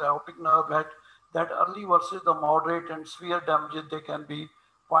macula, the optic nerve head, that early versus the moderate and severe damages, they can be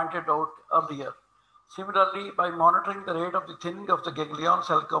pointed out earlier. Similarly, by monitoring the rate of the thinning of the ganglion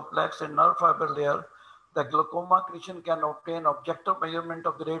cell complex and nerve fiber layer, the glaucoma clinician can obtain objective measurement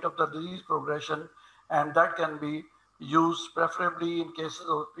of the rate of the disease progression, and that can be used preferably in cases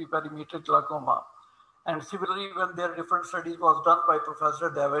of preperimetric glaucoma. And similarly, when there are different studies was done by Professor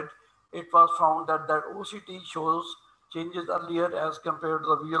David, it was found that OCT shows changes earlier as compared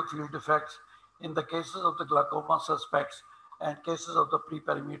to the real field defects in the cases of the glaucoma suspects and cases of the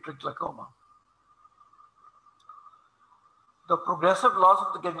preperimetric glaucoma. The progressive loss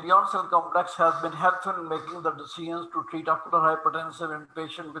of the ganglion cell complex has been helpful in making the decisions to treat ocular hypertension in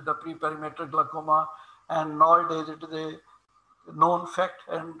patients with the preperimetric glaucoma, and nowadays it is a known fact,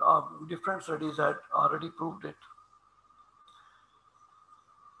 and different studies had already proved it.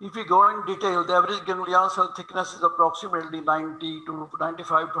 If we go in detail, the average ganglion cell thickness is approximately 90 to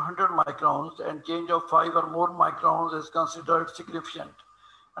 95 to 100 microns, and change of 5 or more microns is considered significant.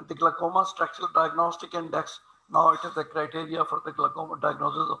 And the glaucoma structural diagnostic index, now it is the criteria for the glaucoma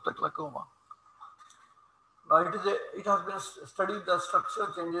diagnosis of the glaucoma. Now it has been studied the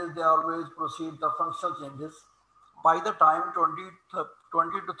structural changes, they always precede the functional changes. By the time 20 to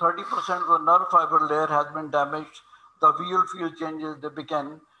 30% of the nerve fiber layer has been damaged, the visual field changes, they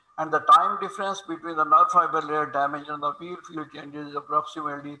begin, and the time difference between the nerve fiber layer damage and the visual field changes is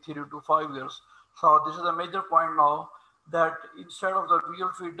approximately 3 to 5 years. So this is a major point now, that instead of the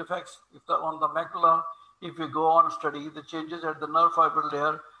visual field defects on the macula, if we go on study the changes at the nerve fiber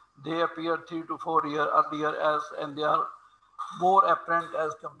layer, they appear 3 to 4 years earlier and they are more apparent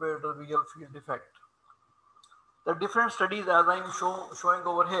as compared to the visual field defect. The different studies as I am showing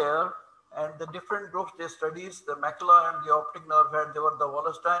over here, and the different groups they studied the macula and the optic nerve head. They were the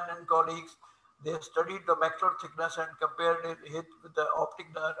Wallerstein and colleagues. They studied the macular thickness and compared it with the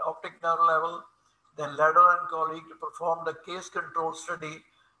optic nerve level. Then Ladder and colleagues performed a case control study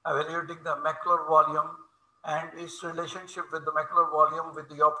evaluating the macular volume and its relationship with the macular volume with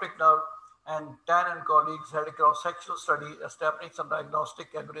the optic nerve, and Tan and colleagues had a cross-sectional study establishing some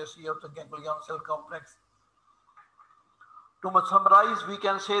diagnostic accuracy of the ganglion cell complex. To summarize, we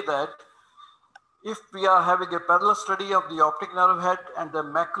can say that if we are having a parallel study of the optic nerve head and the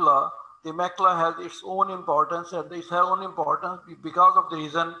macula has its own importance, and its own importance because of the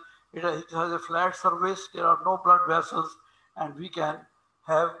reason it has a flat surface, there are no blood vessels, and we can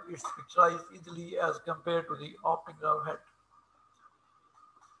have it picturized easily as compared to the optic nerve head.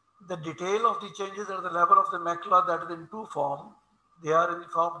 The detail of the changes at the level of the macula, that is in two forms. They are in the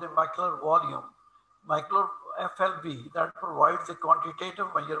form of the macular volume, macular FLV, that provides a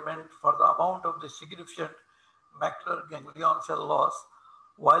quantitative measurement for the amount of the significant macular ganglion cell loss,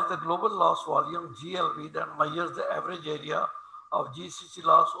 while the global loss volume GLV that measures the average area of GCC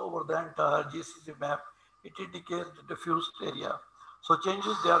loss over the entire GCC map. It indicates the diffused area. So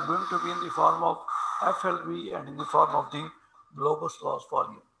changes, they are going to be in the form of FLV and in the form of the globus loss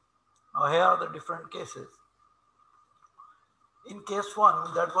volume. Now here are the different cases. In case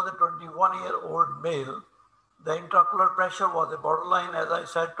 1, that was a 21-year-old male. The intraocular pressure was a borderline, as I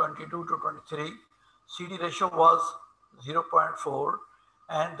said, 22 to 23. CD ratio was 0.4,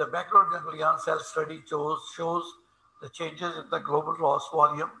 and the macular ganglion cell study shows the changes in the global loss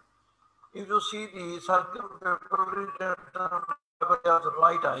volume. If you see the circumpapillary of the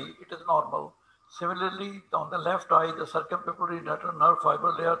right eye, it is normal. Similarly, on the left eye, the circumpapillary nerve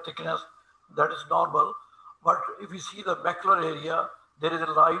fiber layer thickness, that is normal. But if you see the macular area, there is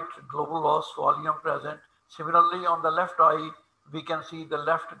a light global loss volume present. Similarly, on the left eye, we can see the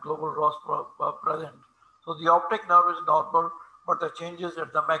left global loss present. So the optic nerve is normal, but the changes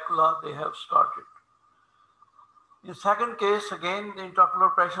at the macula, they have started. In second case, again, the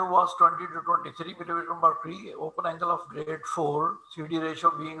intraocular pressure was 20 to 23 millimeter mercury, open angle of grade 4, CD ratio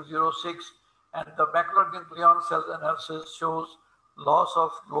being 0.6, and the macular ganglion cell analysis shows loss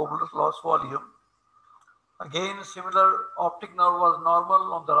of global loss volume. Again, similar optic nerve was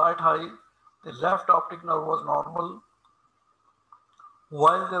normal on the right eye. The left optic nerve was normal,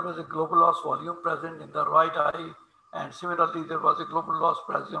 while there was a global loss volume present in the right eye, and similarly, there was a global loss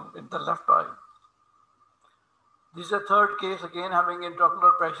present in the left eye. This is a third case, again having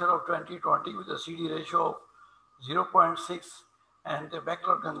intraocular pressure of 20/20 with a CD ratio of 0.6 and the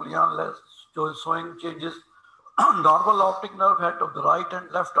macular ganglion showing changes normal optic nerve head of the right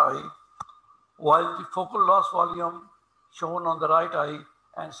and left eye, while the focal loss volume shown on the right eye,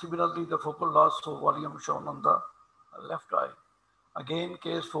 and similarly the focal loss volume shown on the left eye. Again,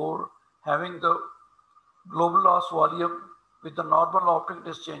 case 4, having the global loss volume with the normal optic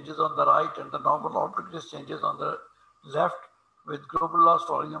disc changes on the right and the normal optic disc changes on the left, with global loss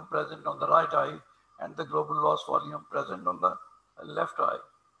volume present on the right eye and the global loss volume present on the left eye.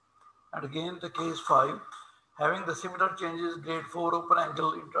 And again, the case 5, having the similar changes, grade 4 open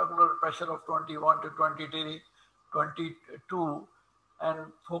angle, intraocular pressure of 21 to 22,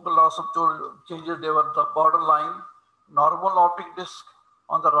 and focal loss of changes, they were the borderline, normal optic disc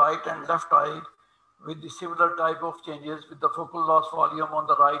on the right and left eye, with the similar type of changes with the focal loss volume on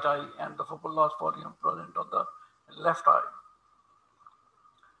the right eye and the focal loss volume present on the left eye.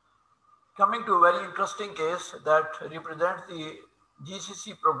 Coming to a very interesting case that represents the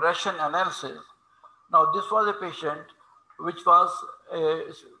GCC progression analysis. Now, this was a patient which was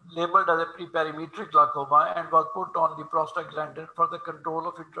labeled as a preperimetric glaucoma and was put on the prostaglandin for the control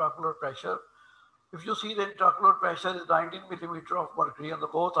of intraocular pressure. If you see, the intraocular pressure is 19 millimeter of mercury on the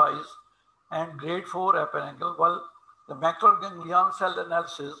both eyes and grade 4 apparent angle, while the macular ganglion cell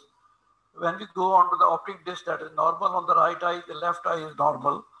analysis, when we go on to the optic disc, that is normal on the right eye, the left eye is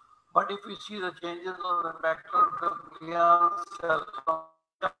normal. But if we see the changes on the macular ganglion cell,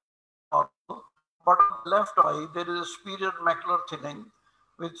 normal, but on the left eye, there is a superior macular thinning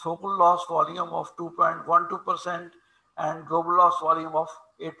with focal loss volume of 2.12% and global loss volume of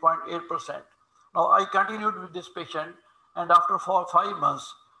 8.8%. Now, I continued with this patient, and after 5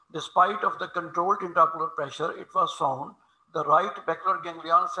 months, despite of the controlled intraocular pressure, it was found the right macular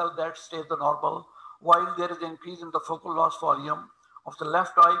ganglion cell that stays the normal, while there is increase in the focal loss volume of the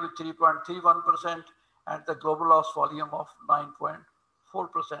left eye with 3.31% and the global loss volume of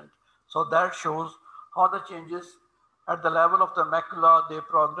 9.4%. So that shows how the changes at the level of the macula, they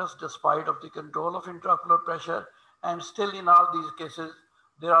progress despite of the control of intraocular pressure, and still in all these cases,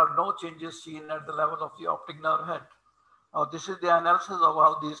 there are no changes seen at the level of the optic nerve head. Now, this is the analysis of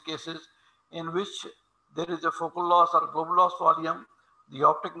all these cases in which there is a focal loss or global loss volume, the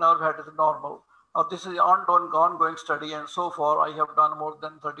optic nerve head is normal. Now, this is an ongoing study, and so far I have done more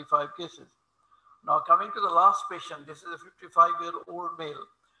than 35 cases. Now, coming to the last patient, this is a 55-year-old male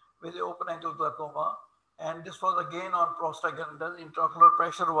with open angle glaucoma, And this was again on prostaglandin. Intraocular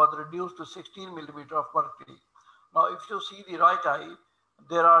pressure was reduced to 16 millimeter of mercury. Now, if you see the right eye,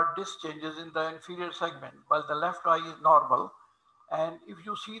 there are disc changes in the inferior segment, while the left eye is normal. And if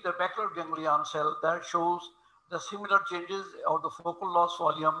you see the macular ganglion cell, that shows the similar changes of the focal loss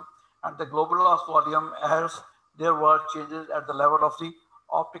volume and the global loss volume as there were changes at the level of the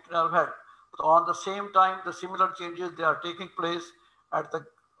optic nerve head. So on the same time, the similar changes, they are taking place at the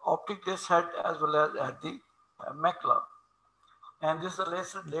optic disc head as well as at the macula. And this is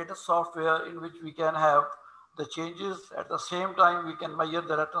the latest software in which we can have the changes. At the same time, we can measure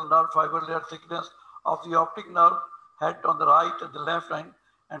the retinal nerve fiber layer thickness of the optic nerve head on the right and the left end,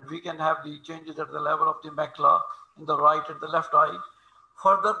 and we can have the changes at the level of the macula in the right and the left eye.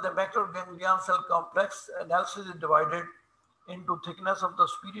 Further, the macular ganglion cell complex analysis is divided into thickness of the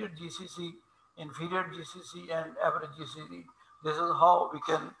superior GCC, inferior GCC, and average GCC. This is how we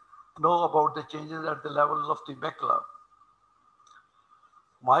can know about the changes at the levels of the macula.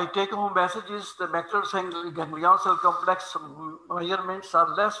 My take-home message is the macular ganglion cell complex measurements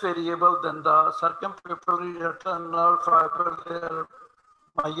are less variable than the circumpapillary retinal nerve fiber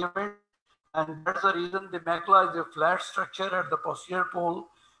measurement, and that's the reason the macula is a flat structure at the posterior pole,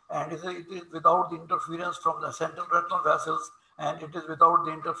 and it is without the interference from the central retinal vessels, and it is without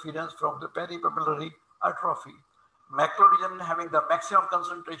the interference from the peripapillary atrophy. Macular region having the maximum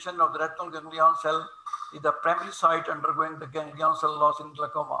concentration of the retinal ganglion cell is the primary site undergoing the ganglion cell loss in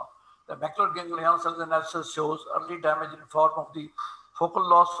glaucoma. The macular ganglion cell analysis shows early damage in form of the focal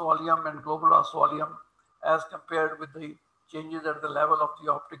loss volume and global loss volume as compared with the changes at the level of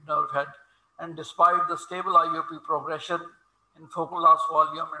the optic nerve head. And despite the stable IOP progression in focal loss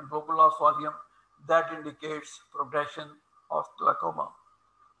volume and global loss volume, that indicates progression of glaucoma.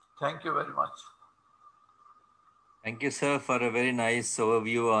 Thank you very much. Thank you, sir, for a very nice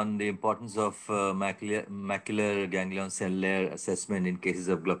overview on the importance of macular ganglion cell layer assessment in cases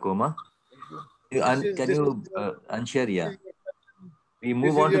of glaucoma. Can you unshare? Yeah. We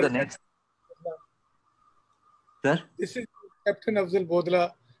move on to the next. Sir? This is Captain Afzal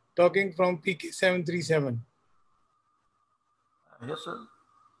Bodla talking from PK 737. Yes, sir.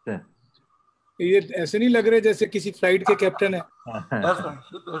 Sir. ये ऐसे नहीं लग रहे जैसे किसी flight के captain है. That's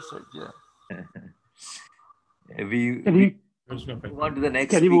right. Yeah. We move on to the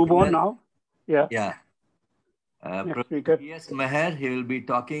next. Can you move on now? Yeah. Yeah. Yes, Meher, he will be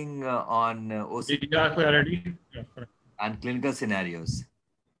talking on OCT and clinical scenarios.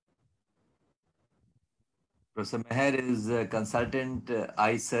 Professor Meher is a consultant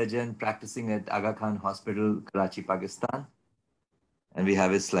eye surgeon practicing at Aga Khan Hospital, Karachi, Pakistan. And we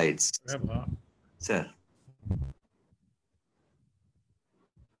have his slides. Sir.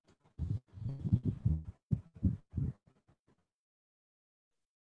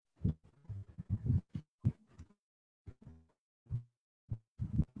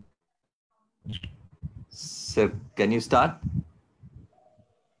 So, can you start?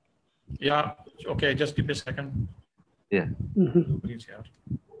 Yeah, okay, just give me a second. Yeah. Please, yeah.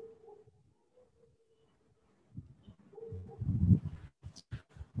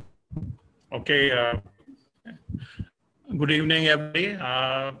 Okay, good evening, everybody.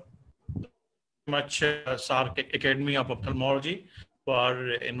 Much SAARC Academy of Ophthalmology for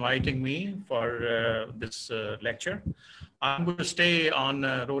inviting me for this lecture. I'm going to stay on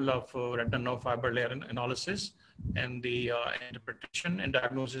the role of retinal fiber layer analysis and the interpretation and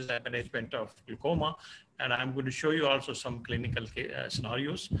diagnosis and management of glaucoma. And I'm going to show you also some clinical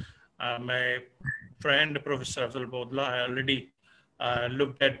scenarios. My friend, Professor Afzal Bodla, already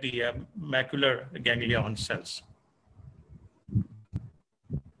looked at the macular ganglion cells.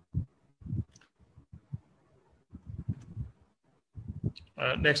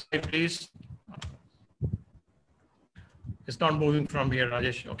 Next slide, please. It's not moving from here,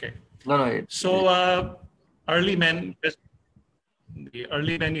 Rajesh. Okay. No. So early manifest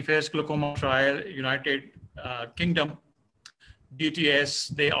glaucoma trial, United Kingdom, DTS,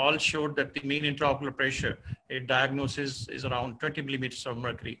 they all showed that the mean intraocular pressure in diagnosis is around 20 millimeters of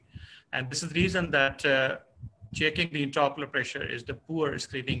mercury. And this is the reason that checking the intraocular pressure is the poor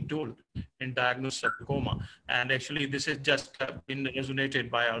screening tool in diagnosis of glaucoma. And actually, this is just been resonated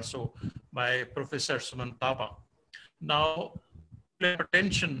by also by Professor Sumantapa. Now,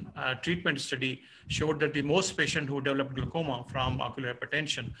 hypertension treatment study showed that the most patients who developed glaucoma from ocular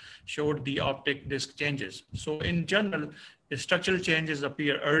hypertension showed the optic disc changes. So in general, the structural changes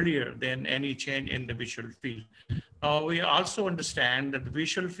appear earlier than any change in the visual field. Now, we also understand that the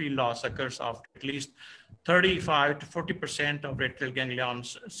visual field loss occurs after at least 35 to 40% of retinal ganglion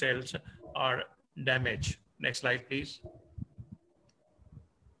cells are damaged. Next slide, please.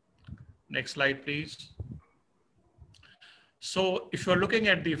 Next slide, please. So if you're looking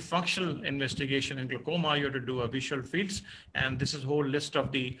at the functional investigation in glaucoma, you have to do a visual fields. And this is a whole list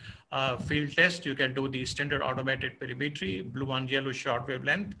of the field tests. You can do the standard automated perimetry, blue and yellow short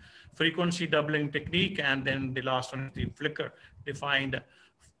wavelength, frequency doubling technique, and then the last one is the flicker defined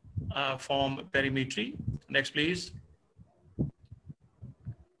form perimetry. Next, please.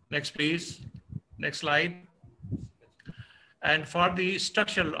 Next, please. Next slide. And for the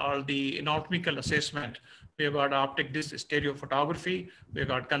structural or the anatomical assessment, we have got optic disc stereophotography, we have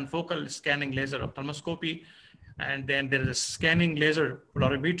got confocal scanning laser ophthalmoscopy, and then there is a scanning laser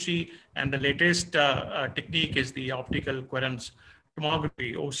polarimetry, and the latest technique is the optical coherence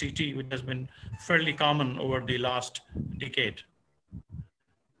tomography, OCT, which has been fairly common over the last decade.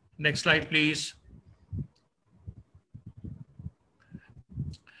 Next slide, please.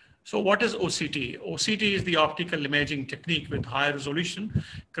 So what is OCT? OCT is the optical imaging technique with high resolution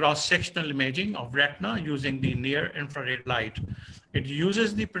cross-sectional imaging of retina using the near infrared light. It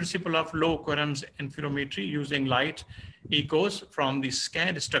uses the principle of low coherence interferometry using light echoes from the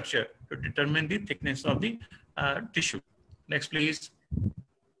scanned structure to determine the thickness of the tissue. Next, please.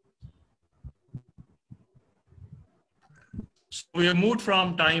 So we have moved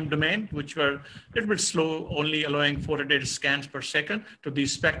from time domain, which were a little bit slow, only allowing 400 scans per second, to the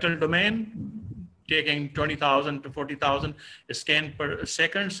spectral domain, taking 20,000 to 40,000 scans per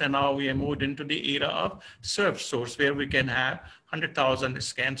second. And now we have moved into the era of surf source, where we can have 100,000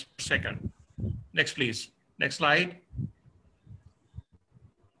 scans per second. Next, please. Next slide.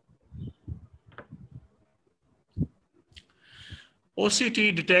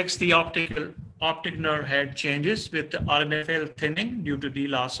 OCT detects the optic nerve head changes with RNFL thinning due to the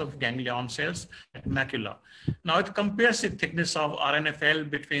loss of ganglion cells at macula. Now it compares the thickness of RNFL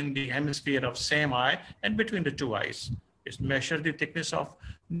between the hemisphere of same eye and between the two eyes. It measures the thickness of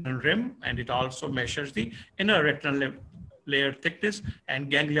the rim, and it also measures the inner retinal layer thickness and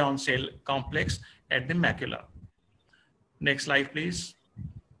ganglion cell complex at the macula. Next slide, please.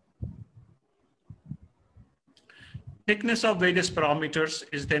 Thickness of various parameters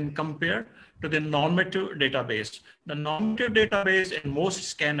is then compared to the normative database. The normative database in most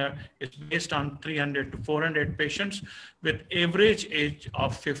scanner is based on 300 to 400 patients with average age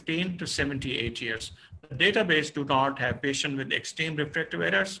of 15 to 78 years. The database do not have patients with extreme refractive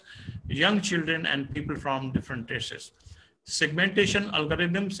errors, young children, and people from different races. Segmentation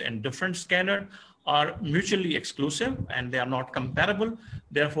algorithms in different scanners are mutually exclusive and they are not comparable.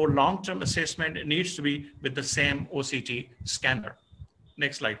 Therefore, long-term assessment needs to be with the same OCT scanner.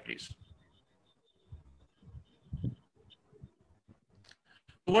 Next slide, please.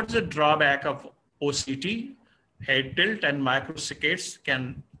 What is the drawback of OCT? Head tilt and microsaccades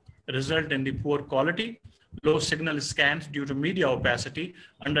can result in the poor quality. Low signal scans due to media opacity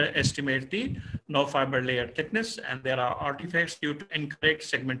underestimate the nerve fiber layer thickness, and there are artifacts due to incorrect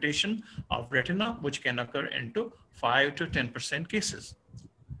segmentation of retina, which can occur into 5 to 10% cases.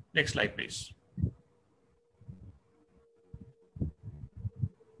 Next slide, please.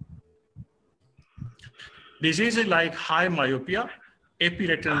 Diseases like high myopia,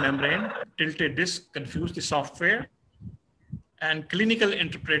 epiretinal membrane, tilted disc confuse the software, and clinical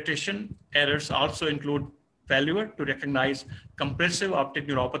interpretation errors also include failure to recognize compressive optic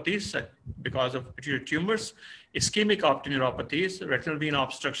neuropathies because of pituitary tumors, ischemic optic neuropathies, retinal vein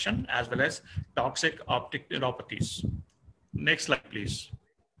obstruction, as well as toxic optic neuropathies. Next slide, please.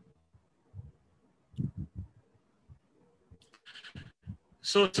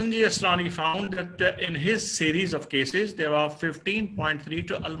 So Sanjay Asrani found that in his series of cases, there are 15.3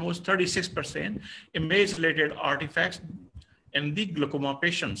 to almost 36% image-related artifacts in the glaucoma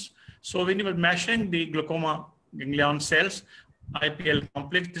patients. So when you were measuring the glaucoma ganglion cells, IPL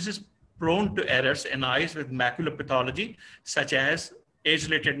complex, this is prone to errors in eyes with macular pathology, such as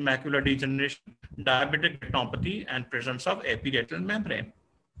age-related macular degeneration, diabetic retinopathy, and presence of epiretinal membrane.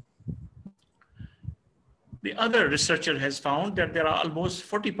 The other researcher has found that there are almost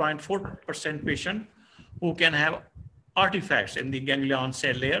 40.4% patients who can have artifacts in the ganglion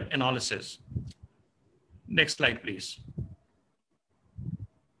cell layer analysis. Next slide, please.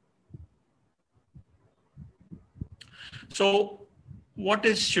 So what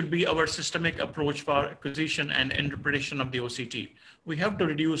should be our systemic approach for acquisition and interpretation of the OCT? We have to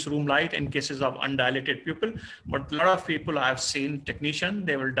reduce room light in cases of undilated pupil, but a lot of people I've seen technician,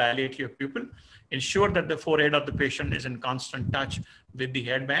 they will dilate your pupil. Ensure that the forehead of the patient is in constant touch with the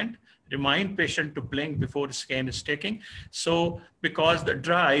headband. Remind patient to blink before the scan is taken. So because the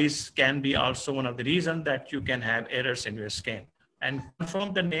dry eyes can be also one of the reasons that you can have errors in your scan. And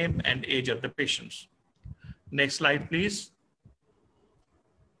confirm the name and age of the patients. Next slide, please.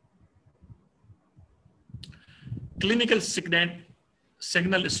 clinical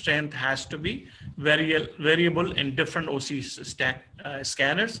signal strength has to be variable in different OC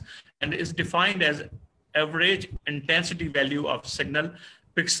scanners, and is defined as average intensity value of signal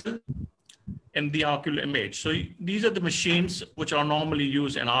pixel in the ocular image. So these are the machines which are normally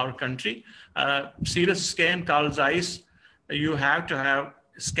used in our country. Serious scan, Carl Zeiss, you have to have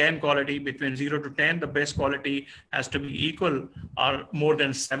scan quality between 0 to 10. The best quality has to be equal or more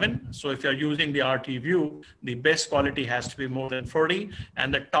than 7. So if you're using the RT view, the best quality has to be more than 40.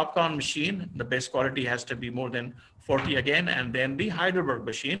 And the Topcon machine, the best quality has to be more than 40 again. And then the Heidelberg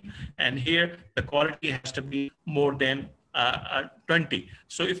machine. And here the quality has to be more than 20.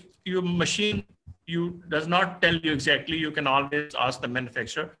 So if your machine does not tell you exactly, you can always ask the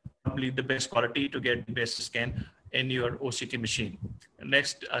manufacturer probably the best quality to get the best scan in your OCT machine.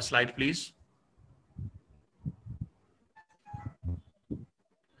 Next slide, please.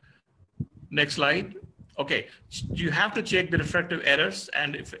 Next slide. Okay, you have to check the refractive errors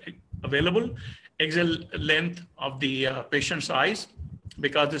and if available, axial length of the patient's eyes,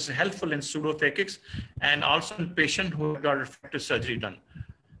 because this is helpful in pseudophakics and also in patients who have got refractive surgery done.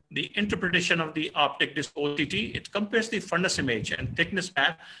 The interpretation of the optic disc OCT, it compares the fundus image and thickness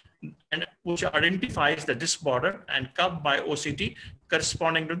map, and which identifies the disc border and curve by OCT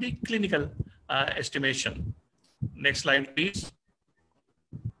corresponding to the clinical estimation. Next slide, please.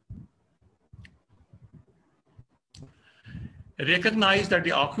 Recognize that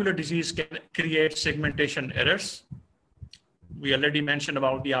the ocular disease can create segmentation errors. We already mentioned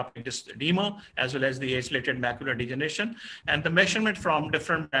about the optic disc edema as well as the age-related macular degeneration, and the measurement from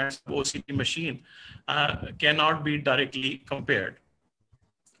different brands of OCT machine cannot be directly compared.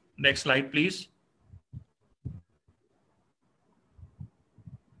 Next slide, please.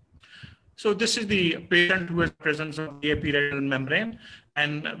 So this is the patient who has presence of the epiretinal membrane.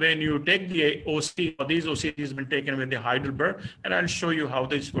 And when you take the OCT, or these OCTs have been taken with the Heidelberg, and I'll show you how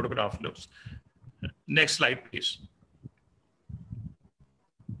this photograph looks. Next slide, please.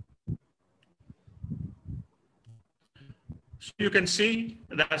 So you can see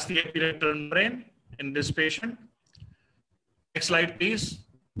that's the epiretinal membrane in this patient. Next slide, please.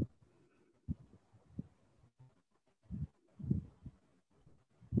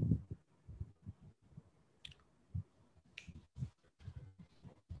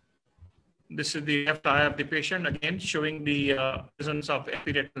 This is the left eye of the patient, again showing the presence of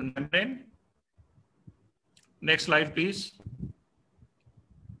epiretinal membrane. Next slide, please.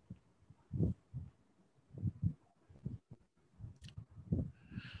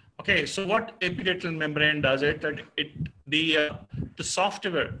 Okay, so what epiretinal membrane does it? That the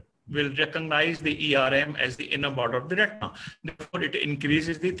software will recognize the ERM as the inner border of the retina. Therefore, it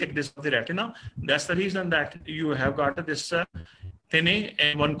increases the thickness of the retina. That's the reason that you have got this thinning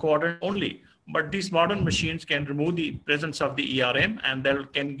in one quadrant only. But these modern machines can remove the presence of the ERM, and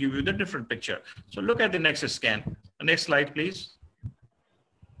that can give you the different picture. So look at the next scan. The next slide, please.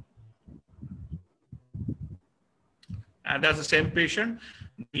 And that's the same patient.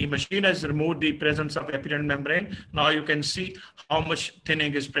 The machine has removed the presence of epiretinal membrane. Now you can see how much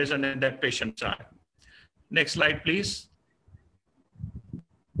thinning is present in that patient's eye. Next slide, please.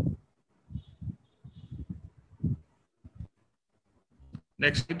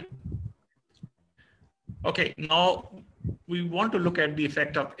 Next slide. Okay, now we want to look at the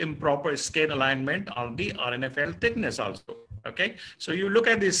effect of improper scan alignment on the RNFL thickness also. Okay, so you look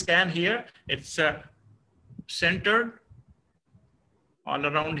at the scan here, it's centered all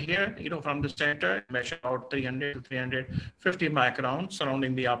around here, you know, from the center, measure out 300 to 350 microns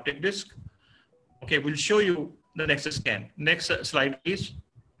surrounding the optic disc. Okay, we'll show you the next scan. Next slide, please.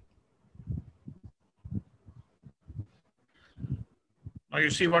 Now you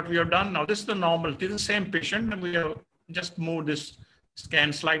see what we have done. Now this is the normal, this is the same patient, and we have just moved this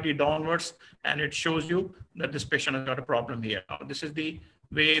scan slightly downwards, and it shows you that this patient has got a problem here. Now this is the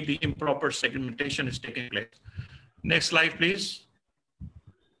way the improper segmentation is taking place. Next slide, please.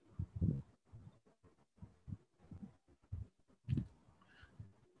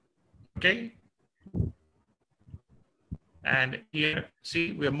 Okay. And here,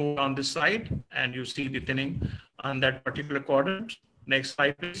 see, we have moved on this side, and you see the thinning on that particular quadrant. Next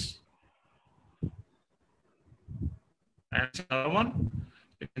slide, please. And another one,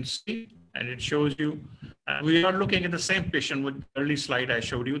 you can see, and it shows you, we are looking at the same patient with the early slide I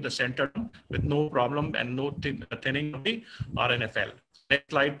showed you, the center with no problem and no thinning of the RNFL. Next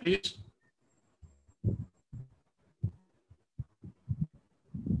slide, please.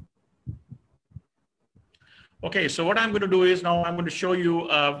 Okay, so what I'm going to do is now I'm going to show you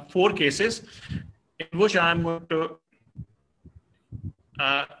 4 cases in which I'm going to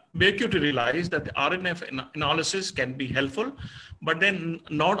make you to realize that the RNF analysis can be helpful, but then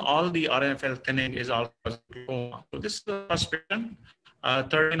not all the RNFL thinning is also glaucoma. So this is the first patient,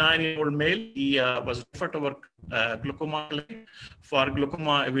 39-year-old male. He was referred to our glaucoma clinic for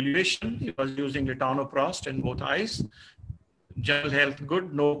glaucoma evaluation. He was using retinoprost in both eyes. General health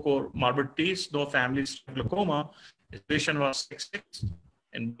good, no comorbidities, no family glaucoma. His patient was 6'6".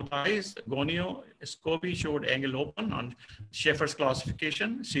 In both eyes, gonioscopy showed angle open on Schaeffer's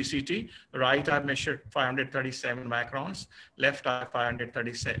classification, CCT. Right eye measured 537 macrons, left eye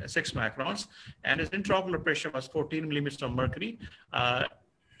 536 macrons, and his intraocular pressure was 14 millimeters of mercury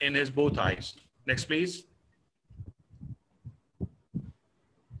in his both eyes. Next, please.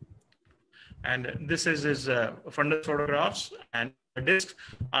 And this is his fundus photographs and disc.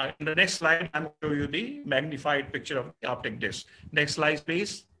 In the next slide, I'm going to show you the magnified picture of the optic disc. Next slide,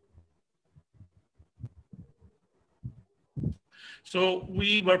 please. So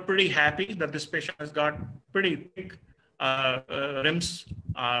we were pretty happy that this patient has got pretty thick rims,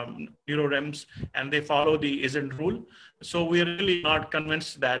 neuro rims, and they follow the isn't rule. So we're really not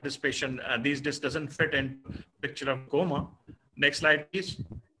convinced that this patient, these discs doesn't fit in picture of glaucoma. Next slide, please.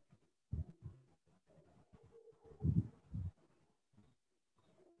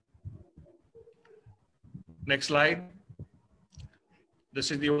 Next slide. This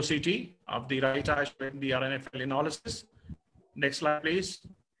is the OCT of the right eye showing the RNFL analysis. Next slide, please.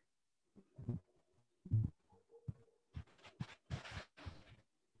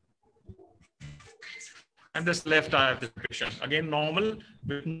 And this left eye of the patient, again normal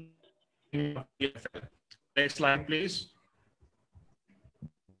with EFL. Next slide, please.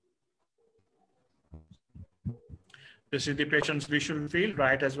 This is the patient's visual field,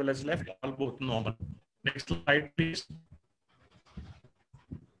 right as well as left, all both normal. Next slide, please.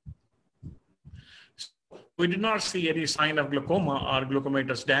 We did not see any sign of glaucoma or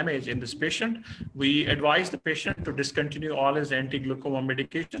glaucomatous damage in this patient. We advised the patient to discontinue all his anti-glaucoma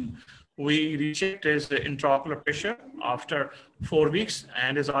medication. We rechecked his intraocular pressure after 4 weeks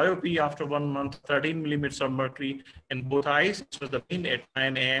and his IOP after 1 month, 13 millimeters of mercury in both eyes. This was the mean at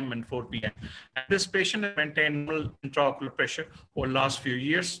 9 a.m. and 4 p.m. And this patient maintained normal intraocular pressure over the last few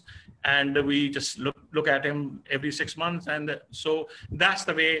years. And we just look at him every 6 months. And so that's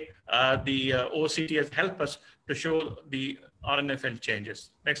the way the OCT has helped us to show the RNFL changes.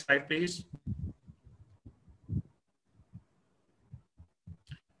 Next slide, please.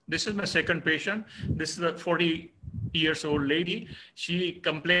 This is my second patient. This is a 40-year-old lady. She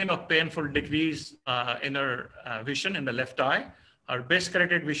complained of painful decrease in her vision in the left eye. Her best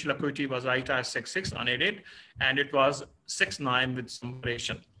corrected visual acuity was right eye 6.6 unaided, and it was 6.9 with some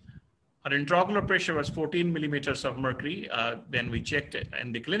variation. Her intraocular pressure was 14 millimeters of mercury when we checked it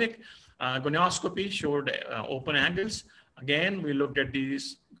in the clinic. Gonioscopy showed open angles. Again, we looked at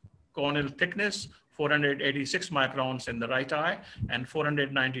these corneal thickness, 486 microns in the right eye and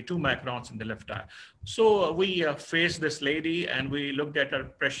 492 microns in the left eye. So we faced this lady and we looked at her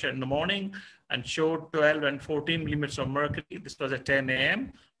pressure in the morning and showed 12 and 14 millimeters of mercury. This was at 10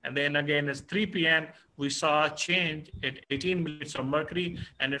 a.m. And then again, at 3 p.m., we saw a change at 18 millimeters of mercury.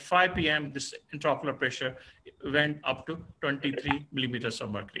 And at 5 p.m., this intraocular pressure went up to 23 millimeters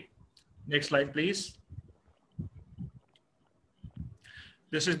of mercury. Next slide, please.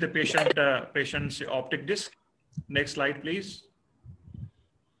 This is the patient's optic disc. Next slide, please.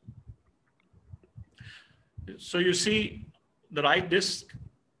 So you see the right disc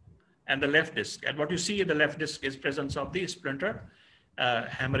and the left disc. And what you see in the left disc is presence of the splinter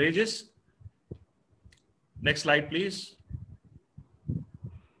hemorrhages. Next slide, please.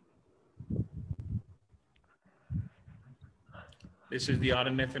 This is the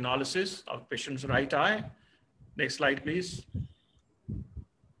RNF analysis of patient's right eye. Next slide, please.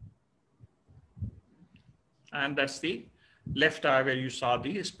 And that's the left eye where you saw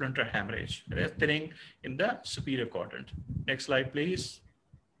the splinter hemorrhage, thinning in the superior quadrant. Next slide, please.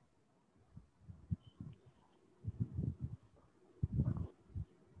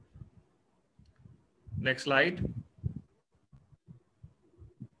 Next slide.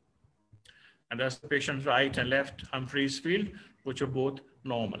 And that's the patient's right and left Humphreys field, which are both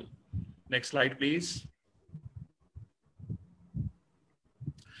normal. Next slide, please.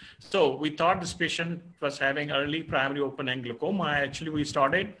 So we thought this patient was having early primary open-angle glaucoma. Actually, we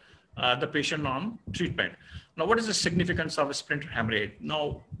started the patient on treatment. Now, what is the significance of a splinter hemorrhage?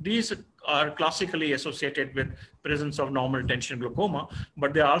 Now, these are classically associated with presence of normal tension glaucoma,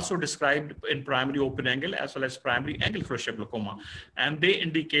 but they are also described in primary open angle as well as primary angle closure glaucoma. And they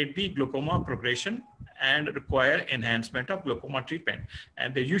indicate the glaucoma progression and require enhancement of glaucoma treatment.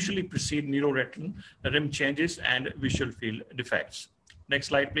 And they usually precede neuroretinal rim changes and visual field defects. Next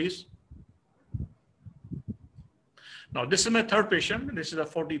slide, please. Now, this is my third patient. This is a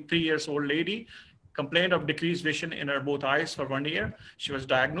 43-year-old lady, complained of decreased vision in her both eyes for 1 year. She was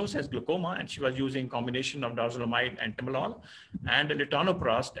diagnosed as glaucoma, and she was using combination of dorzolamide and timolol and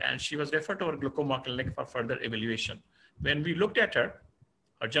letonoprast, and she was referred to our glaucoma clinic for further evaluation. When we looked at her,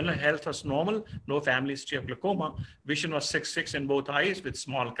 her general health was normal, no family history of glaucoma. Vision was 6/6 in both eyes with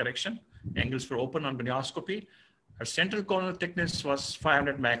small correction. Angles were open on gonioscopy. Her central corneal thickness was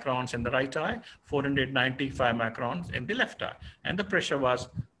 500 macrons in the right eye, 495 macrons in the left eye. And the pressure was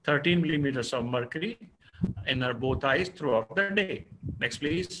 13 millimeters of mercury in her both eyes throughout the day. Next,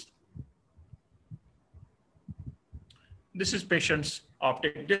 please. This is patient's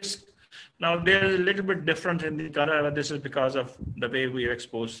optic disc. Now, there's a little bit different in the color, but this is because of the way we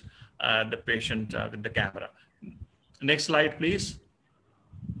expose the patient with the camera. Next slide, please.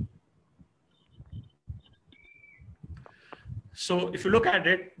 So if you look at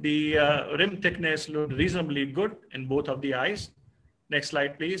it, the rim thickness looked reasonably good in both of the eyes. Next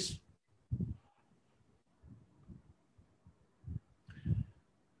slide, please.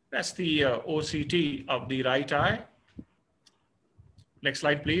 That's the OCT of the right eye. Next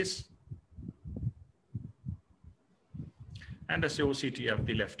slide, please. And that's the OCT of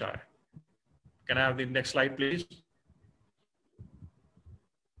the left eye. Can I have the next slide, please?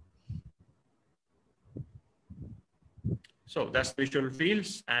 So that's visual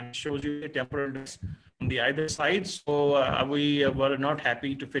fields and shows you the temporal disc on the either side. So we were not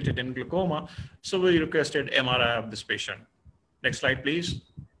happy to fit it in glaucoma. So we requested MRI of this patient. Next slide, please.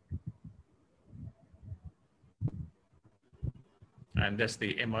 And that's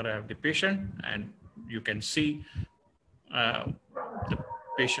the MRI of the patient. And you can see the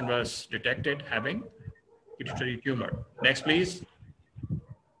patient was detected having pituitary tumor. Next, please.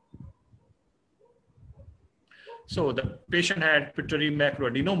 So the patient had pituitary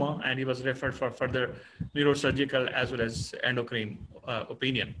macroadenoma, and he was referred for further neurosurgical as well as endocrine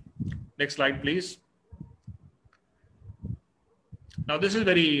opinion. Next slide, please. Now, this is a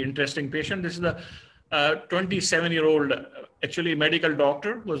very interesting patient. This is a 27-year-old, actually medical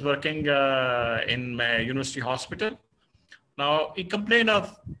doctor, who was working in my university hospital. Now, he complained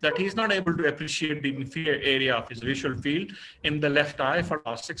of that he's not able to appreciate the inferior area of his visual field in the left eye for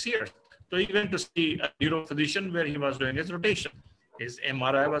the last 6 years. So he went to see a neurophysician where he was doing his rotation. His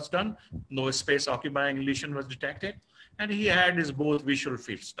MRI was done, no space occupying lesion was detected, and he had his both visual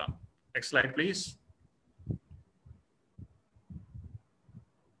fields done. Next slide, please.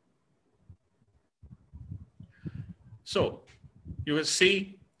 So you will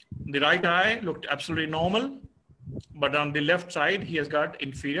see the right eye looked absolutely normal, but on the left side, he has got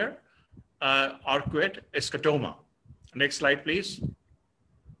inferior arcuate scotoma. Next slide, please.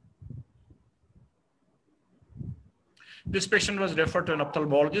 This patient was referred to an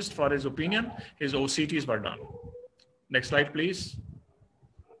ophthalmologist for his opinion. His OCTs were done. Next slide, please.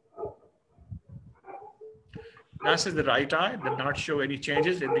 This is the right eye, did not show any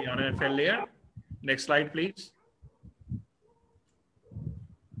changes in the RNFL layer. Next slide, please.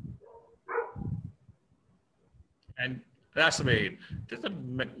 And that's the way. There's a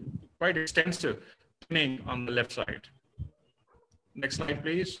quite extensive thinning on the left side. Next slide,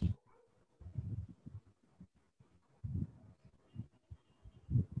 please.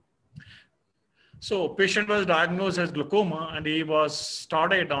 So patient was diagnosed as glaucoma, and he was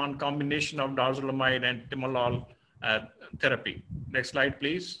started on combination of dorzolamide and timolol therapy. Next slide,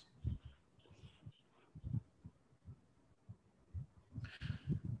 please.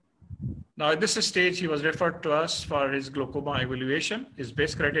 Now at this stage, he was referred to us for his glaucoma evaluation. His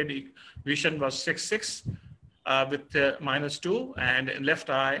base criteria vision was 6/6 with -2, and in left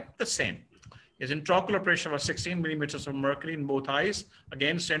eye, the same. His intraocular pressure was 16 millimeters of mercury in both eyes.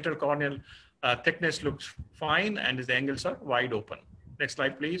 Again, central corneal thickness looks fine, and his angles are wide open. Next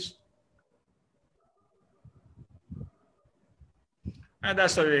slide, please. And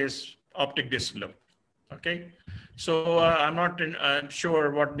that's the way his optic disc look. Okay. So I'm not sure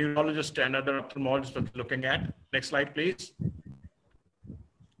what neurologist and other ophthalmologists were looking at. Next slide, please.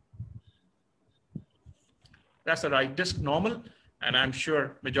 That's the right disc normal. And I'm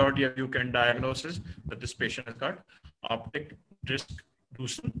sure majority of you can diagnose that this patient has got optic disc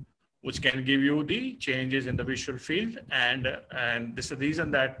drusen, which can give you the changes in the visual field. And this is the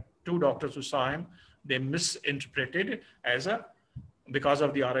reason that two doctors who saw him, they misinterpreted it as because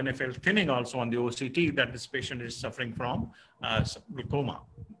of the RNFL thinning also on the OCT, that this patient is suffering from glaucoma.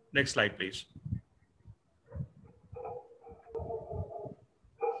 Next slide, please.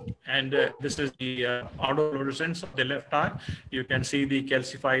 And this is the autofluorescence of the left eye. You can see the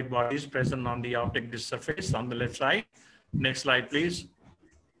calcified bodies present on the optic disc surface on the left side. Next slide, please.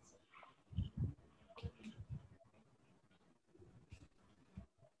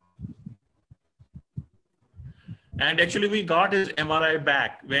 And actually we got his MRI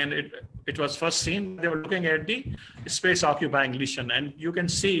back when it was first seen. They were looking at the space occupying lesion, and you can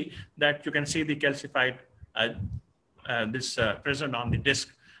see that the calcified present on the disc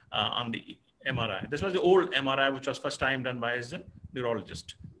on the MRI. This was the old MRI, which was first time done by the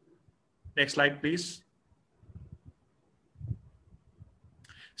neurologist. Next slide, please.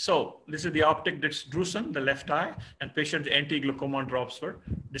 So this is the optic disc drusen, the left eye, and patient's anti-glaucoma drops were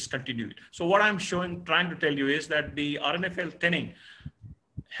discontinued. So what I'm trying to tell you is that the RNFL thinning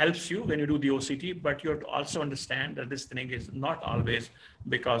helps you when you do the OCT, but you have to also understand that this thinning is not always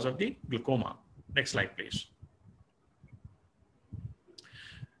because of the glaucoma. Next slide, please.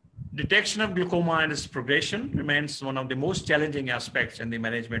 Detection of glaucoma and its progression remains one of the most challenging aspects in the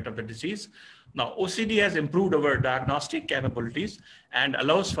management of the disease. Now, OCD has improved our diagnostic capabilities and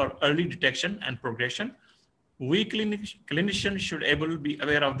allows for early detection and progression. We clinicians should be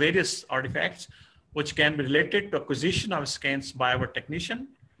aware of various artifacts which can be related to acquisition of scans by our technician,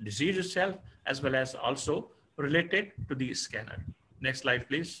 disease itself, as well as also related to the scanner. Next slide,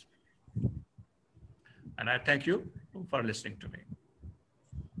 please. And I thank you for listening to me.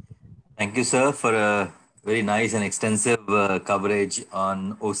 Thank you, sir, for a very nice and extensive coverage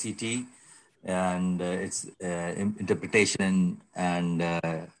on OCT and its interpretation and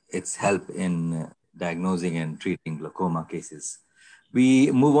its help in diagnosing and treating glaucoma cases.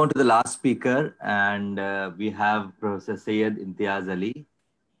 We move on to the last speaker, and we have Professor Syed Imtiaz Ali,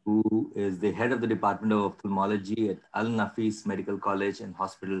 who is the head of the Department of Ophthalmology at Al Nafis Medical College and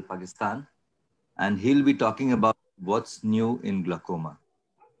Hospital, Pakistan. And he'll be talking about what's new in glaucoma.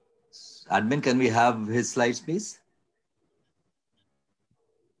 Admin, can we have his slides, please?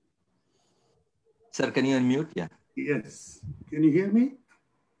 Sir, can you unmute? Yeah. Yes. Can you hear me?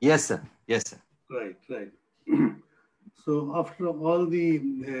 Yes, sir. Yes, sir. Right, right. So after all the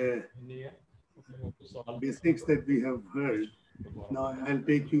basics that we have heard, now I'll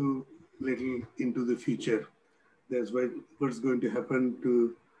take you a little into the future. That's what's going to happen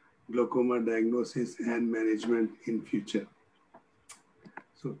to glaucoma diagnosis and management in future.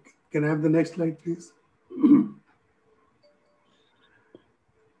 So can I have the next slide, please?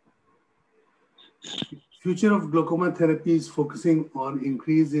 Future of glaucoma therapy is focusing on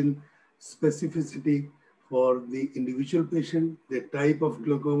increase in specificity for the individual patient, the type of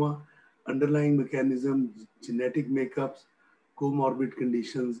glaucoma, underlying mechanisms, genetic makeups, comorbid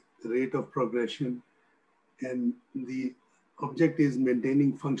conditions, rate of progression, and the object is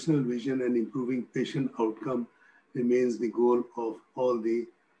maintaining functional vision and improving patient outcome remains the goal of all the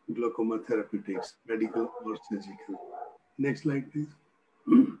glaucoma therapeutics, medical or surgical. Next slide, please.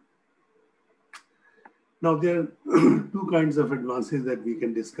 Now, there are two kinds of advances that we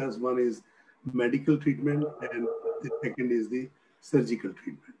can discuss. One is medical treatment, and the second is the surgical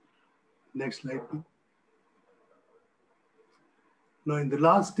treatment. Next slide, please. Now, in the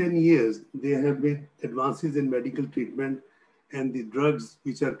last 10 years, there have been advances in medical treatment, and the drugs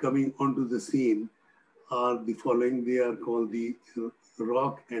which are coming onto the scene are the following. They are called the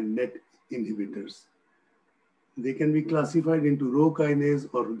ROCK and NET inhibitors. They can be classified into Rho kinase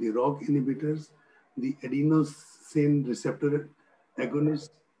or the ROCK inhibitors, the adenosine receptor agonists,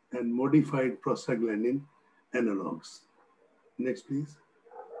 and modified prostaglandin analogs. Next, please.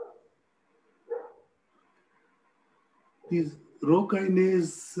 These Rho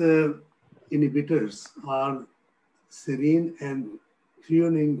kinase inhibitors are serine and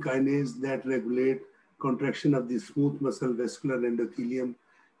threonine kinase that regulate contraction of the smooth muscle vascular endothelium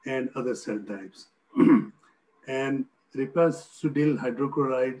and other cell types. And ripasudyl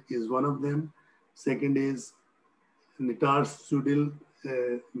hydrochloride is one of them. Second is nitarsudil,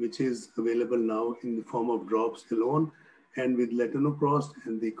 which is available now in the form of drops alone and with latanoprost,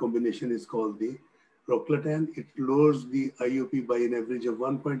 and the combination is called the rocklatan. It lowers the IOP by an average of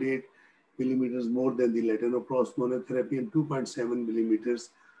 1.8 millimeters more than the latanoprost monotherapy and 2.7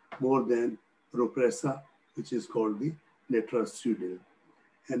 millimeters more than Ropressa, which is called the nitarsudil.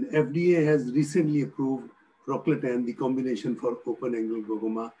 And FDA has recently approved rocklatan, the combination for open angle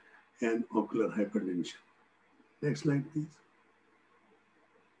glaucoma and ocular hypertension. Next slide, please.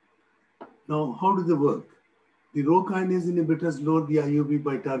 Now, how do they work? The Rho kinase inhibitors lower the IOP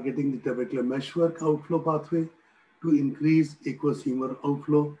by targeting the trabecular meshwork outflow pathway to increase aqueous humor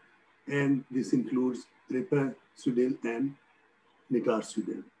outflow, and this includes ripasudyl and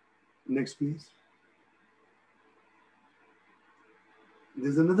nitarsudil. Next, please.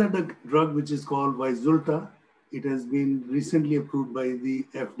 There's another drug which is called Vyzulta. It has been recently approved by the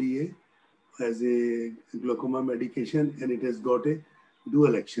FDA as a glaucoma medication, and it has got a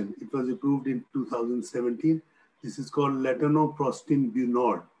dual action. It was approved in 2017. This is called latanoprostin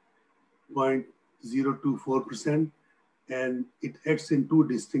bunod, 0 to 4%, and it acts in two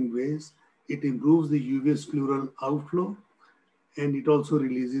distinct ways. It improves the UV scleral outflow, and it also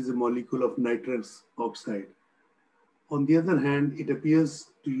releases a molecule of nitrous oxide. On the other hand, it appears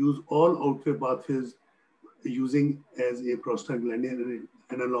to use all outway pathways using as a prostaglandin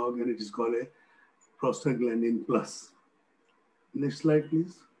analog, and it is called a prostaglandin plus. Next slide,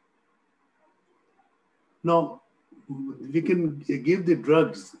 please. Now, we can give the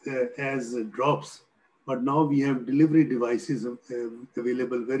drugs as drops, but now we have delivery devices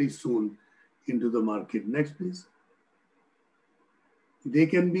available very soon into the market. Next, please. They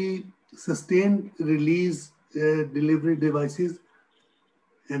can be sustained release delivery devices,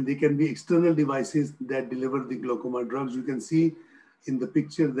 and they can be external devices that deliver the glaucoma drugs. You can see in the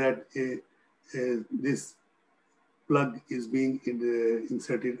picture that this plug is being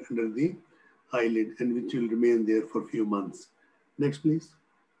inserted under the eyelid, and which will remain there for a few months. Next, please.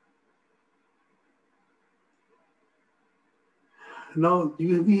 Now,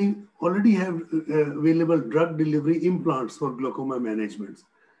 we already have available drug delivery implants for glaucoma management.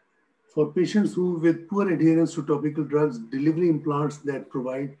 For patients who with poor adherence to topical drugs, delivery implants that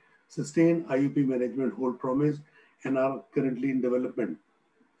provide sustained IUP management hold promise and are currently in development.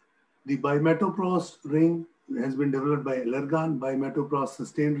 The bimatoprost ring has been developed by Allergan, bimatoprost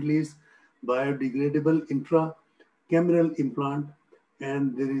sustained release, biodegradable intracameral implant,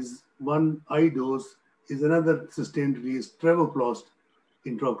 and there is one iDose is another sustained release travoprost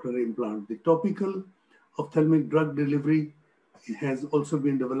intraocular implant. The topical ophthalmic drug delivery has also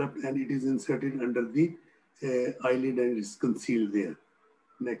been developed, and it is inserted under the eyelid and is concealed there.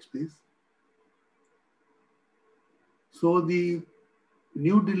 Next, please. So the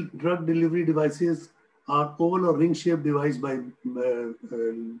new drug delivery devices are oval or ring-shaped device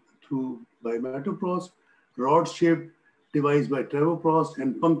through bimatoprost, rod-shaped device by travoprost,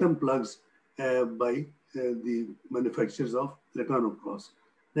 and punctum plugs by the manufacturers of latanoprost.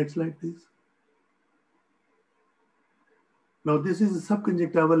 Next slide, please. Now, this is a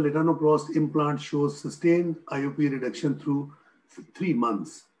subconjunctival latanoprost implant, shows sustained IOP reduction through 3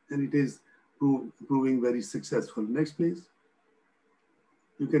 months, and it is proving very successful. Next, please.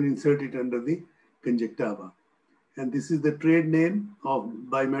 You can insert it under the conjunctiva. And this is the trade name of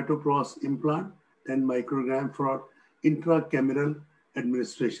bimatoprost implant, 10 microgram for intracameral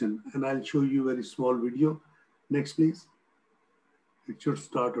administration. And I'll show you a very small video. Next, please. It should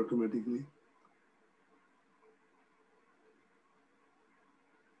start automatically.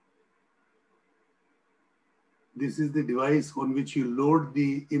 This is the device on which you load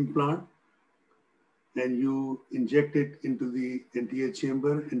the implant, and you inject it into the anterior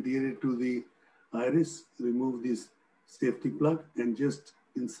chamber, anterior to the iris, remove this safety plug and just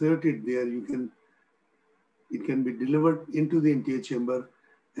insert it there. It can be delivered into the anterior chamber,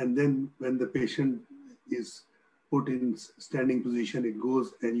 and then when the patient is put in standing position, it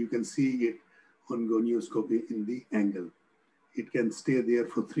goes and you can see it on gonioscopy in the angle. It can stay there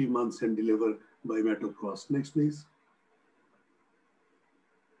for 3 months and deliver bimatoprost. Next, please.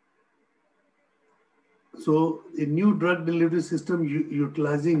 So a new drug delivery system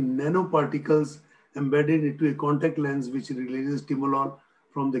utilizing nanoparticles embedded into a contact lens, which releases timolol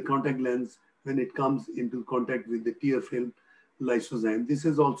from the contact lens when it comes into contact with the tear film lysozyme. This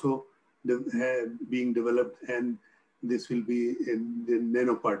is also being developed, and this will be in the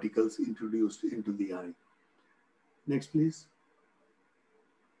nanoparticles introduced into the eye. Next, please.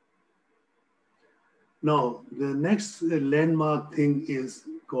 Now, the next landmark thing is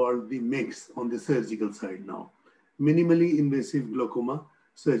called the MIGS on the surgical side now. Minimally invasive glaucoma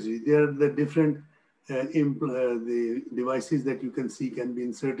surgery. There are the different the devices that you can see can be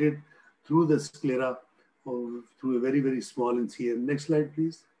inserted through the sclera or through a very, very small incision. Next slide,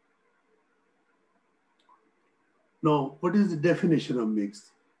 please. Now, what is the definition of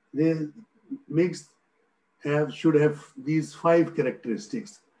MIGS? The MIGS should have these 5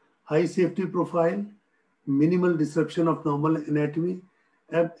 characteristics: high safety profile, minimal disruption of normal anatomy,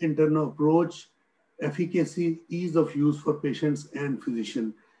 internal approach, efficacy, ease of use for patients and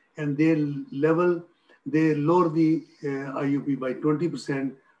physician. And they lower the IUP by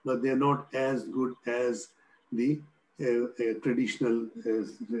 20%, but they're not as good as the traditional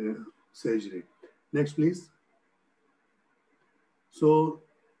surgery. Next, please. So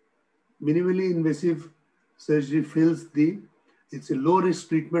minimally invasive surgery it's a low-risk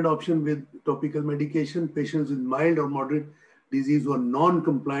treatment option with topical medication. Patients with mild or moderate disease who are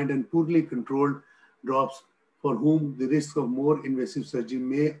non-compliant and poorly controlled drops for whom the risk of more invasive surgery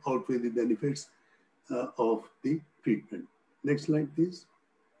may outweigh the benefits of the treatment. Next slide, please.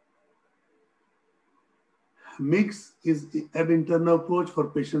 MIGS is ab interna approach for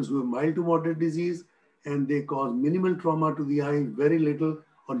patients who have mild to moderate disease, and they cause minimal trauma to the eye, very little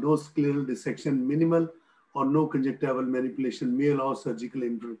or no scleral dissection, minimal or no conjunctival manipulation, may allow surgical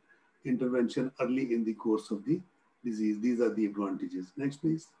intervention early in the course of the disease. These are the advantages. Next,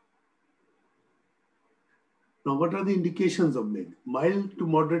 please. Now, what are the indications of MIG? Mild to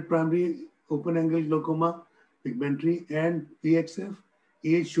moderate primary open-angle glaucoma, pigmentary, and PXF.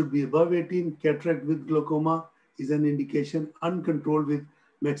 Age should be above 18. Cataract with glaucoma is an indication, uncontrolled with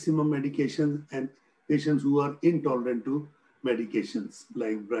maximum medications, and patients who are intolerant to medications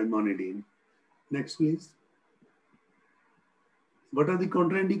like brimonidine. Next, please. What are the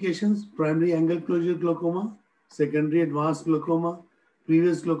contraindications? Primary angle closure glaucoma, secondary advanced glaucoma,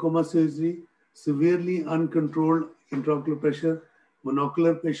 previous glaucoma surgery, severely uncontrolled intraocular pressure,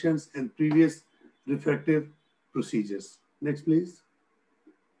 monocular patients, and previous refractive procedures. Next, please.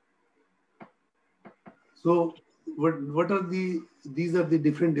 So what are these are the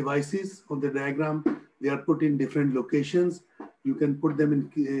different devices on the diagram. They are put in different locations. You can put them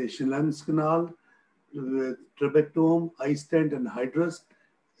in Schellen's canal, trabectome, eye stent, and hydrus.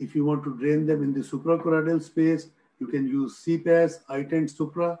 If you want to drain them in the suprachoroidal space, you can use CPAS, iTent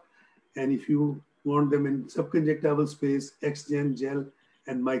supra. And if you want them in subconjunctival space, XGen, gel,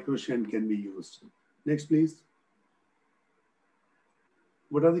 and microshunt can be used. Next, please.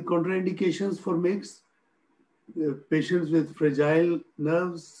 What are the contraindications for MIGS? Patients with fragile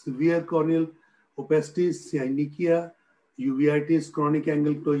nerves, severe corneal opacity, synechiae, uveitis, chronic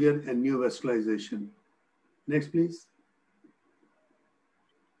angle closure, and neovascularization. Next, please.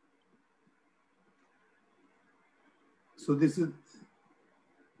 So this is,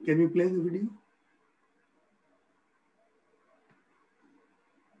 can we play the video?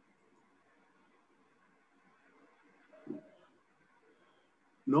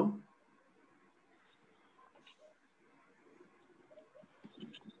 No?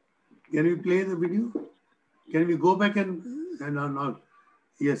 Can we play the video? Can we go back and not?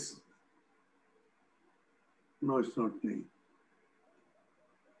 Yes. No, it's not playing.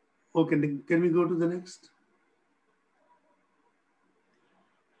 Okay, can we go to the next?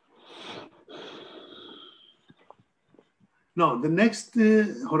 Now, the next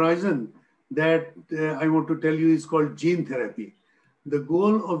horizon that I want to tell you is called gene therapy. The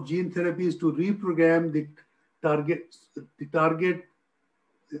goal of gene therapy is to reprogram the target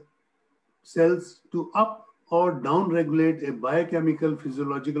cells to up or down regulate a biochemical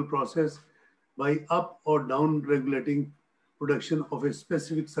physiological process by up or down regulating production of a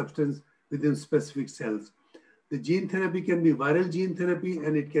specific substance within specific cells. The gene therapy can be viral gene therapy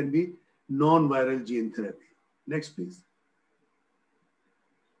and it can be non-viral gene therapy. Next, please.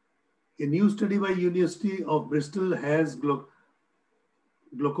 A new study by University of Bristol has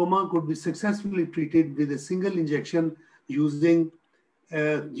glaucoma could be successfully treated with a single injection using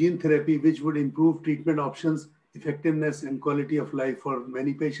gene therapy, which would improve treatment options, effectiveness, and quality of life for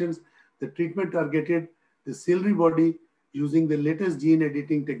many patients. The treatment targeted the ciliary body using the latest gene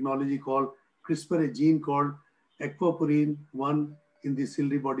editing technology called CRISPR. A gene called aquaporin 1 in the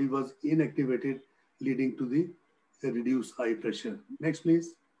ciliary body was inactivated, leading to the reduced eye pressure. Next,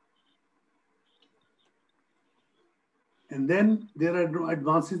 please. And then there are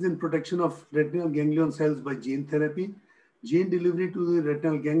advances in protection of retinal ganglion cells by gene therapy. Gene delivery to the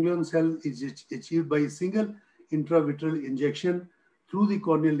retinal ganglion cell is achieved by a single intravitreal injection through the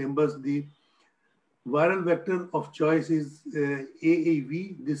corneal limbus. The viral vector of choice is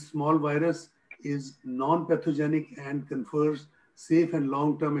AAV. This small virus is non-pathogenic and confers safe and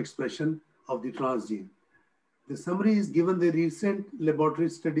long-term expression of the transgene. The summary is given the recent laboratory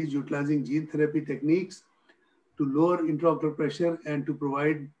studies utilizing gene therapy techniques to lower intraocular pressure and to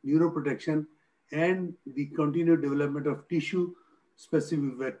provide neuroprotection and the continued development of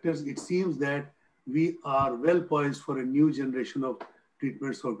tissue-specific vectors. It seems that we are well poised for a new generation of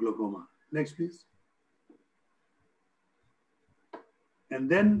treatments for glaucoma. Next, please. And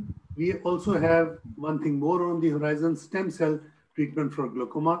then we also have one thing more on the horizon, stem cell treatment for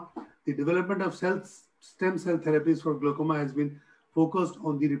glaucoma. The development of stem cell therapies for glaucoma has been focused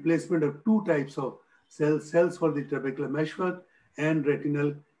on the replacement of two types of cells for the trabecular meshwork and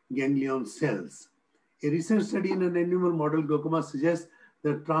retinal ganglion cells. A recent study in an animal model glaucoma suggests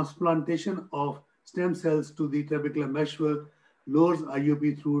that transplantation of stem cells to the trabecular meshwork lowers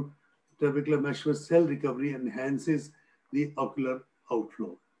IOP through trabecular meshwork cell recovery and enhances the ocular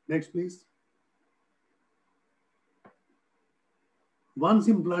outflow. Next, please. Once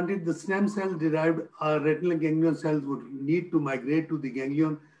implanted, the stem cell derived retinal ganglion cells would need to migrate to the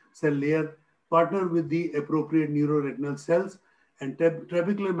ganglion cell layer, partner with the appropriate neuroretinal cells, and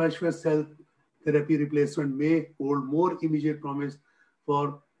trabecular meshwork cell therapy replacement may hold more immediate promise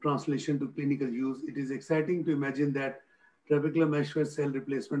for translation to clinical use. It is exciting to imagine that trabecular meshwork cell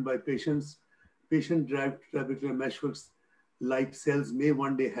replacement by patient-derived trabecular meshworks like cells may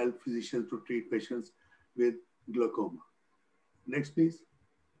one day help physicians to treat patients with glaucoma. Next, please.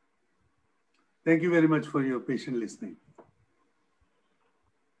 Thank you very much for your patient listening.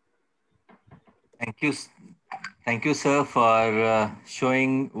 Thank you, sir, for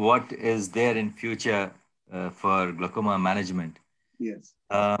showing what is there in future for glaucoma management. Yes.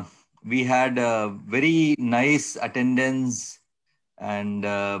 We had very nice attendance and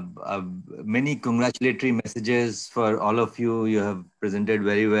many congratulatory messages for all of you. You have presented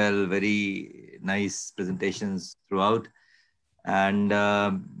very well, very nice presentations throughout. And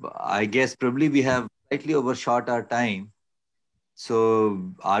I guess probably we have slightly overshot our time.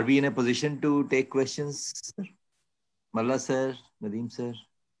 So are we in a position to take questions, sir? Malla sir, Nadeem sir?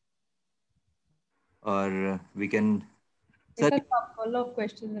 Or we can... Take a couple of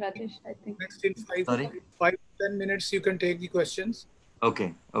questions, Rajesh, I think. Next in 5 to 10 minutes, you can take the questions.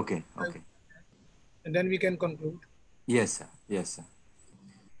 Okay. And then we can conclude. Yes, sir. Yes, sir.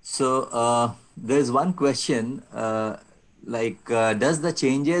 So there's one question, does the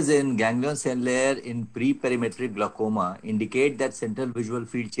changes in ganglion cell layer in pre-perimetric glaucoma indicate that central visual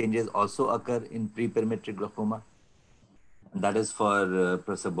field changes also occur in pre-perimetric glaucoma? And that is for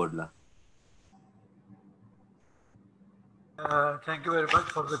Professor Bodla. Thank you very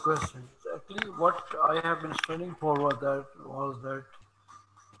much for the question. Actually, what I have been studying for was that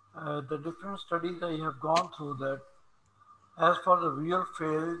the different studies I have gone through that as far as the real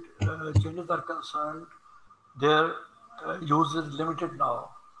field changes are concerned, their use is limited now.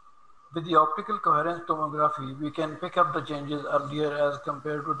 With the optical coherence tomography, we can pick up the changes earlier as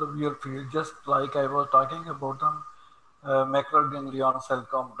compared to the real field, just like I was talking about the macular ganglion cell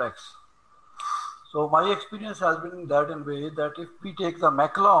complex. So my experience has been that in way that if we take the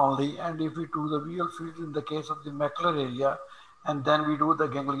macula only and if we do the real field in the case of the macular area and then we do the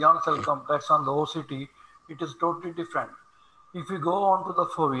ganglion cell complex on the OCT, it is totally different. If we go on to the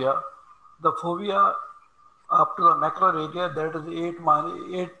fovea up to the macular area, that is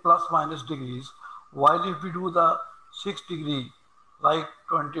 8 plus minus degrees, while if we do the 6 degree, like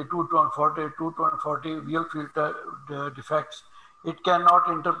 22 to 40 real field defects, it cannot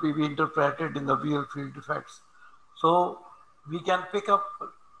be interpreted in the real field defects. So we can pick up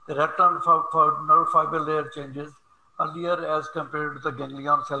the retinal nerve fiber layer changes earlier as compared to the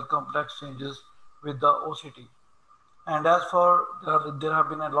ganglion cell complex changes with the OCT. And as for, there have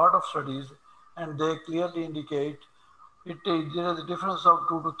been a lot of studies and they clearly indicate there is a difference of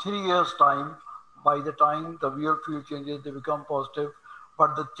 2 to 3 years time by the time the real field changes, they become positive,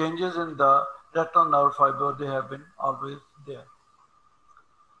 but the changes in the retinal nerve fiber, they have been always there.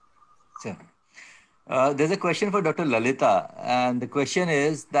 Sure. There's a question for Dr. Lalita, and the question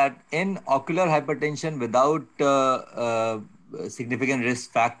is that in ocular hypertension without significant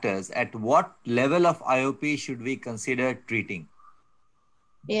risk factors, at what level of IOP should we consider treating?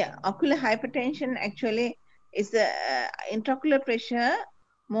 Yeah, ocular hypertension actually is the intraocular pressure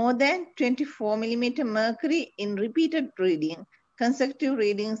more than 24 millimeter mercury in repeated reading. Consecutive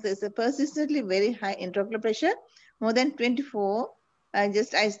readings, there's a persistently very high intraocular pressure, more than 24, I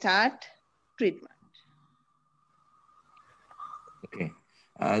start treatment. Okay.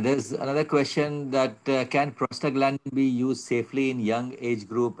 There's another question that can prostaglandin be used safely in young age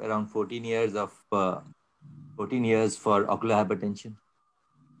group around 14 years for ocular hypertension?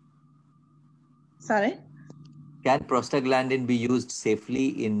 Sorry? Can prostaglandin be used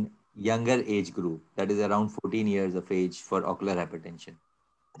safely in younger age group, that is around 14 years of age, for ocular hypertension?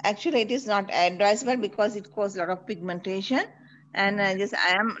 Actually, it is not advisable because it causes a lot of pigmentation. And I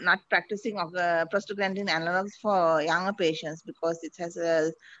am not practicing of prostaglandin analogs for younger patients because it has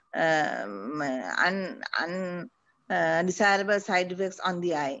undesirable side effects on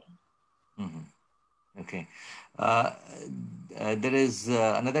the eye. Mm-hmm. Okay. There is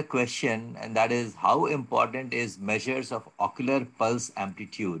another question, and that is, how important is measures of ocular pulse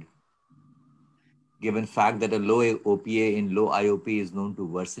amplitude, given fact that a low OPA in low IOP is known to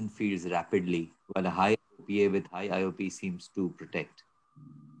worsen fields rapidly, while a high OPA with high IOP seems to protect?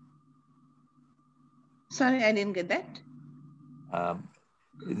 Sorry, I didn't get that.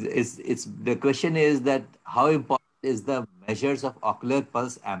 The question is that how important is the measures of ocular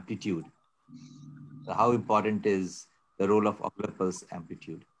pulse amplitude? How important is the role of ocular pulse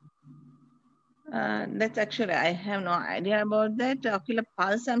amplitude? That's actually, I have no idea about that. Ocular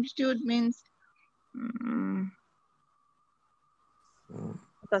pulse amplitude means,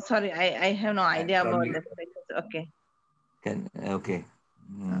 sorry, I have no idea about that. Okay. Okay.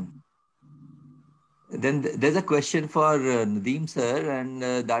 Then there's a question for Nadeem sir, and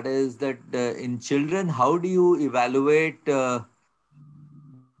that is that in children, how do you evaluate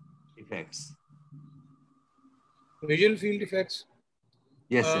effects? Visual field effects.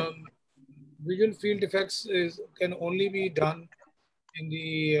 Yes, sir. Visual field effects can only be done in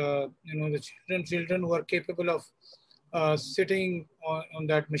the the children who are capable of sitting on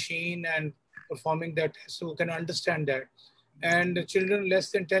that machine and performing that test, who can understand that. And the children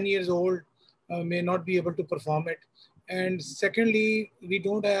less than 10 years old may not be able to perform it. And secondly, we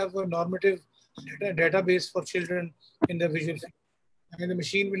don't have a normative database for children in the visual field. And the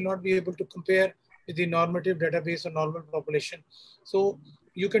machine will not be able to compare with the normative database of normal population. So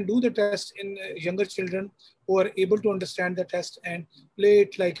you can do the test in younger children who are able to understand the test and play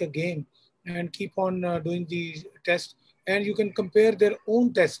it like a game and keep on doing the test. And you can compare their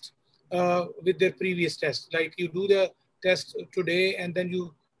own test with their previous test. Like you do the test today and then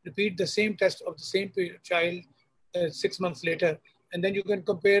you repeat the same test of the same child 6 months later. And then you can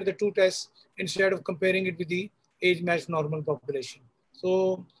compare the two tests instead of comparing it with the age-matched normal population.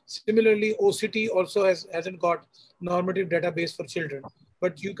 So similarly, OCT also hasn't got normative database for children,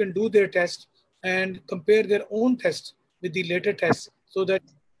 but you can do their test and compare their own test with the later tests so that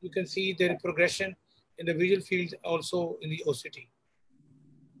you can see their progression in the visual field also in the OCT.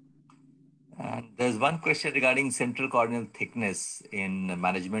 And there's one question regarding central corneal thickness in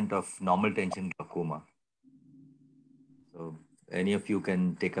management of normal tension glaucoma. So any of you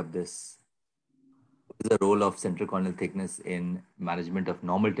can take up this. What is the role of central corneal thickness in management of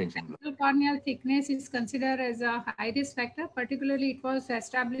normal tension glaucoma? Central corneal thickness is considered as a high risk factor. Particularly, it was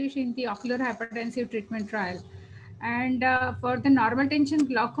established in the ocular hypertensive treatment trial. And for the normal tension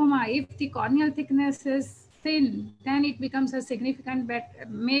glaucoma, if the corneal thickness is thin, then it becomes a significant bet.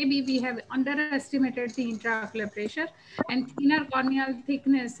 Maybe we have underestimated the intraocular pressure, and thinner corneal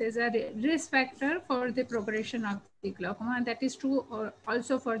thickness is a risk factor for the progression of the glaucoma. And that is true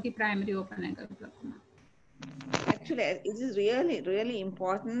also for the primary open angle glaucoma. Actually, it is really, really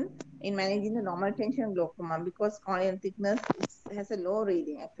important in managing the normal tension glaucoma because corneal thickness has a low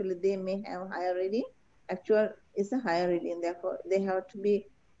reading. Actually, they may have higher reading. Actual is a higher reading. Therefore, they have to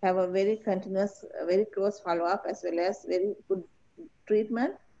have a very continuous, very close follow-up as well as very good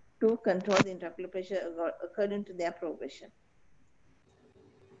treatment to control the intraocular pressure according to their progression.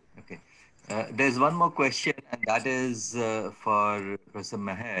 Okay. There's one more question, and that is for Professor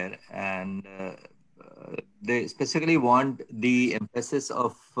Meher, and they specifically want the emphasis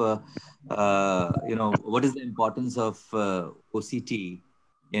of, what is the importance of OCT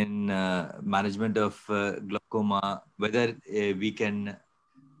in management of glaucoma, whether we can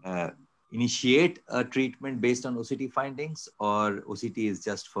initiate a treatment based on OCT findings, or OCT is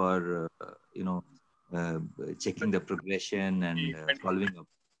just for, checking the progression and following up.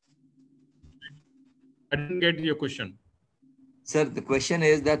 I didn't get your question. Sir, the question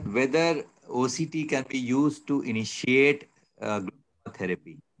is that whether OCT can be used to initiate glaucoma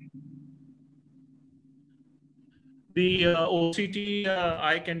therapy. The OCT,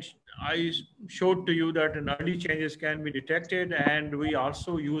 I showed to you that early changes can be detected, and we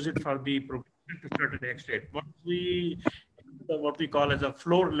also use it for the progression to certain extent. What we call as a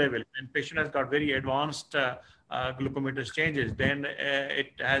floor level, when patient has got very advanced glaucomatous changes, then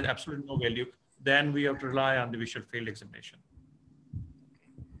it has absolutely no value. Then we have to rely on the visual field examination.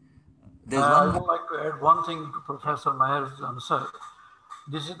 I would like to add one thing to Professor Meher's answer.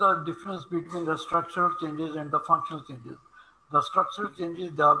 This is the difference between the structural changes and the functional changes. The structural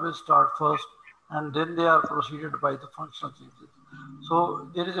changes, they always start first, and then they are preceded by the functional changes. So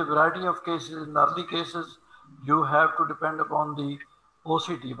there is a variety of cases. In the early cases, you have to depend upon the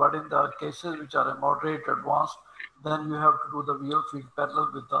OCT, but in the cases which are moderate advanced, then you have to do the visual field parallel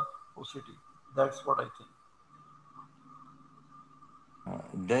with the OCT. That's what I think.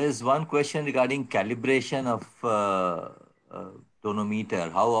 There is one question regarding calibration of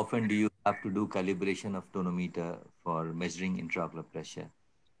tonometer. How often do you have to do calibration of tonometer for measuring intraocular pressure?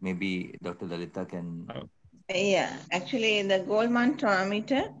 Maybe Dr. Lalita can... Yeah, actually in the Goldman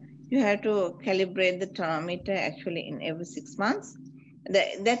tonometer, you have to calibrate the tonometer actually in every 6 months.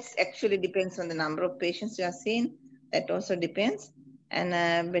 That's actually depends on the number of patients you are seeing. That also depends.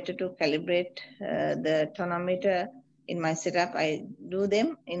 And better to calibrate the tonometer. In my setup, I do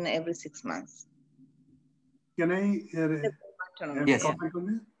them in every 6 months. Can I yes. comment on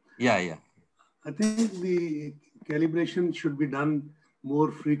this? Yeah. I think the calibration should be done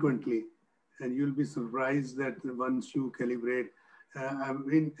more frequently, and you'll be surprised that once you calibrate,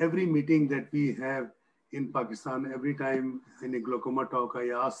 in every meeting that we have in Pakistan, every time in a glaucoma talk, I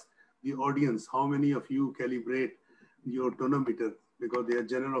ask the audience, how many of you calibrate your tonometer? because they are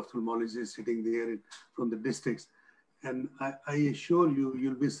general ophthalmologists sitting there from the districts. And I assure you,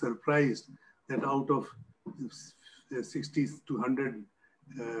 you'll be surprised that out of 60 to 100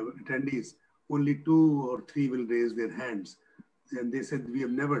 attendees, only 2 or 3 will raise their hands. And they said, we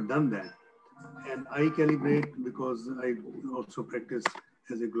have never done that. And I calibrate because I also practice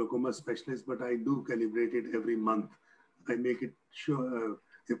as a glaucoma specialist, but I do calibrate it every month. I make it sure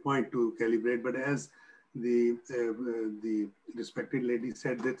a point to calibrate, but as the respected lady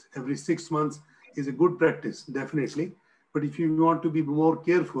said, that every 6 months is a good practice, definitely. But if you want to be more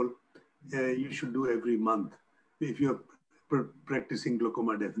careful, you should do every month if you're practicing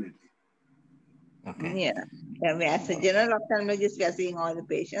glaucoma, definitely. Okay. Yeah. As a general ophthalmologist, we are seeing all the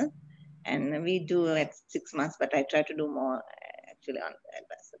patients, and we do at 6 months, but I try to do more actually on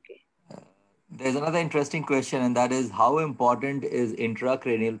advance. Okay. There's another interesting question, and that is, how important is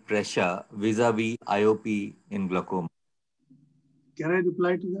intracranial pressure vis-a-vis IOP in glaucoma? Can I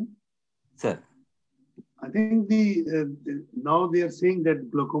reply to that? Sir. I think now they are saying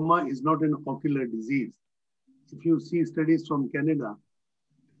that glaucoma is not an ocular disease. If you see studies from Canada,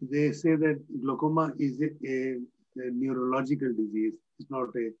 they say that glaucoma is a neurological disease. It's not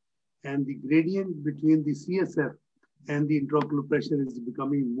and the gradient between the CSF and the intraocular pressure is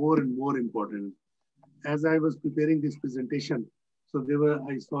becoming more and more important. As I was preparing this presentation, so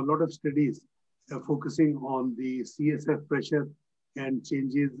I saw a lot of studies focusing on the CSF pressure and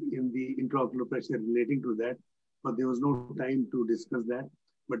changes in the intraocular pressure relating to that, but there was no time to discuss that.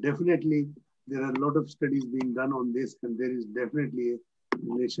 But definitely, there are a lot of studies being done on this, and there is definitely a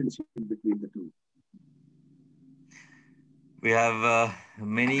relationship between the two. We have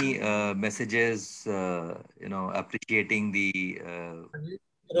many messages, appreciating the.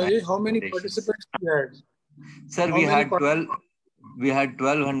 Rajesh, how many participants we had? Sir, we had 12. We had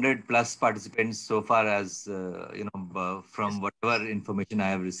 1,200 plus participants so far, as from whatever information I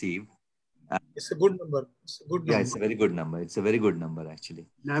have received. It's a good number. It's a good number. Yeah, it's a very good number. It's a very good number, actually.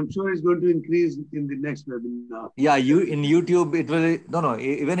 I'm sure it's going to increase in the next webinar. Yeah, in YouTube, it will,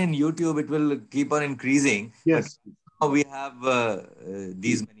 even in YouTube, it will keep on increasing. Yes. But now we have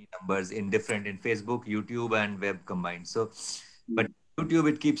these many numbers in Facebook, YouTube, and web combined. So, but YouTube,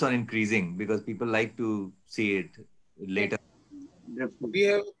 it keeps on increasing because people like to see it later. We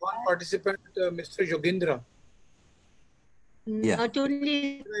have one participant, Mr. Yogendra. Yeah. Not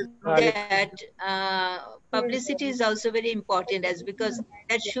only that, publicity is also very important, because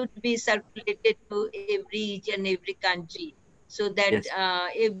that should be circulated to each and every country, so that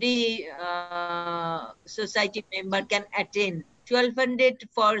every society member can attend. 1,200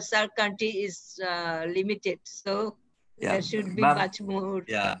 for SAARC country is limited, so there should be much more.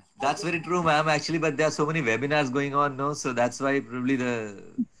 Yeah, that's very true, ma'am, actually, but there are so many webinars going on, no? So that's why probably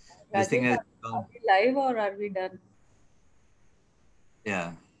this thing has gone. Are we live or are we done?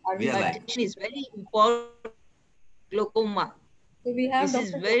 Yeah, we are live. Is very important. Glaucoma. So we have this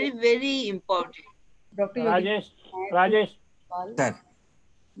is very, very important. Dr. Rajesh. Sir.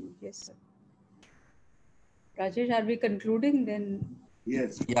 Yes, sir. Rajesh, are we concluding then?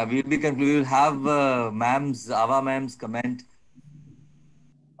 Yes. Yeah, we'll be concluding. We'll have Ava ma'am's comment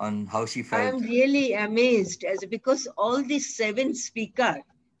on how she felt. I am really amazed, because all these 7 speakers,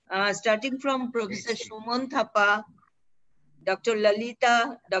 starting from Professor Suman Thapa, Dr.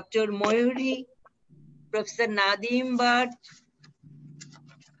 Lalita, Dr. Moyuri, Professor Nadim Bhatt,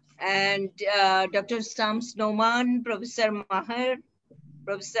 and Dr. Shams Noman, Professor Maher,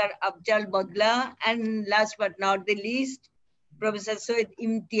 Professor Afzal Badla, and last but not the least, Professor Syed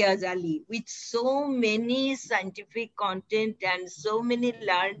Imtiaz Ali, with so many scientific content and so many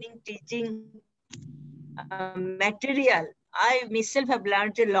learning, teaching material. I myself have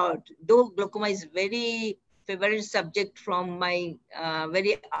learned a lot, though glaucoma is very favorite subject from my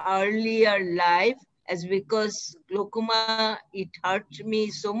very earlier life, because glaucoma, it hurt me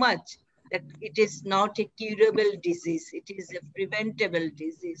so much that it is not a curable disease, it is a preventable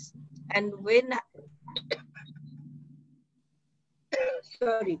disease. And when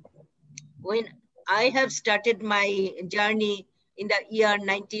when I have started my journey in the year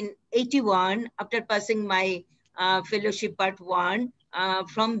 1981, after passing my fellowship part 1,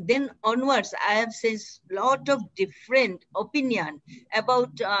 from then onwards, I have seen a lot of different opinion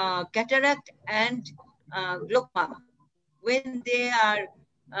about cataract and glaucoma. When they are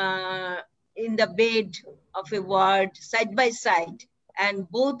in the bed of a ward side by side, and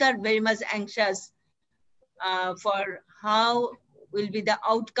both are very much anxious for how will be the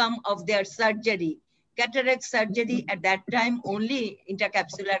outcome of their surgery. Cataract surgery at that time, only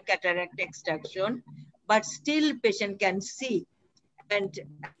intercapsular cataract extraction, but still patient can see. And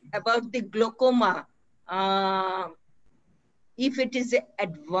about the glaucoma, if it is an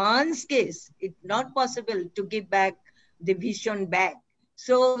advanced case, it's not possible to give back the vision back.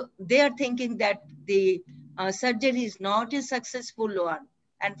 So they are thinking that the surgery is not a successful one.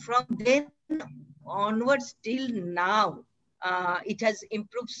 And from then onwards till now, it has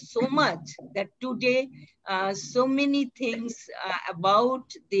improved so much that today so many things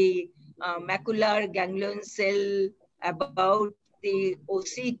about the macular ganglion cell, about the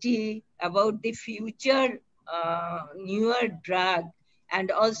OCT, about the future newer drug,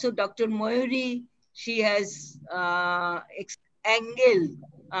 and also Dr. Moyuri, she has angle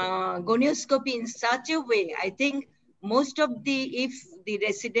gonioscopy in such a way. I think most of if the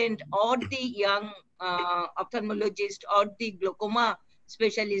resident or the young ophthalmologist or the glaucoma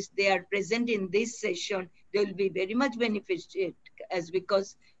specialist, they are present in this session, they will be very much benefited, as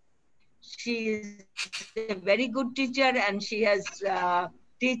because she is a very good teacher and she has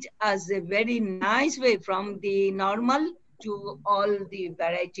teach us a very nice way from the normal to all the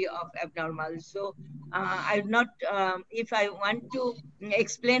variety of abnormal. So I'll not, if I want to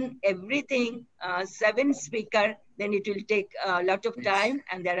explain everything, 7 speaker, then it will take a lot of time,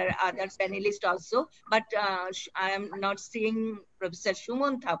 and there are other panelists also. But I am not seeing Professor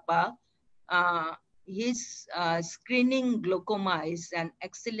Shumon Thapa. His screening glaucoma is an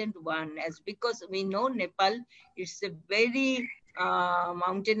excellent one, as because we know Nepal is a very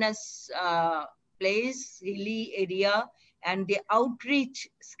mountainous place, hilly area, and the outreach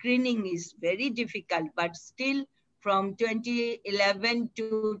screening is very difficult. But still, from 2011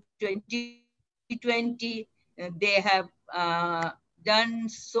 to 2020, they have done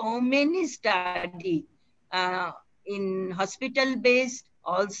so many studies in hospital-based,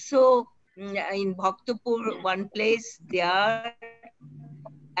 also in Bhaktapur, one place there,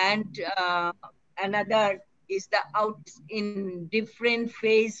 and another is the out in different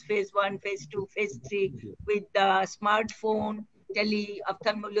phase 1, phase 2, phase 3, with the smartphone,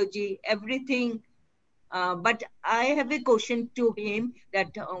 tele-ophthalmology, everything. But I have a question to him that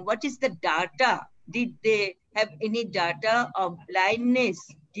what is the data? Did they have any data of blindness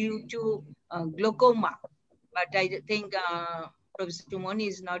due to glaucoma? But I think Professor Tumoni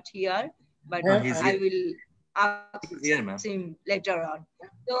is not here, but I will ask him later on.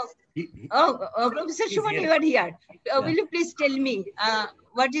 So, Professor Shumon, you are here. Will you please tell me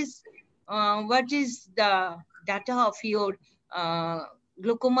what is the data of your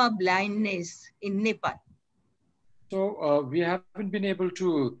glaucoma blindness in Nepal? So we haven't been able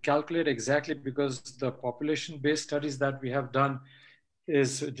to calculate exactly, because the population-based studies that we have done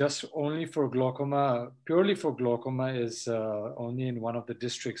is just only for glaucoma, purely for glaucoma, is only in one of the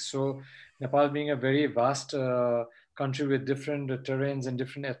districts. So Nepal being a very vast country with different terrains and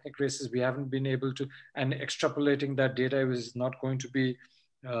different ethnic races, we haven't been able to, and extrapolating that data is not going to be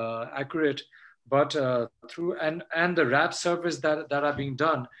accurate. But through and the RAP surveys that are being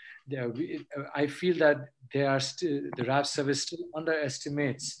done, I feel that they are still, the RAP service still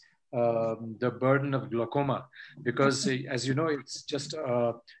underestimates the burden of glaucoma, because as you know, it's just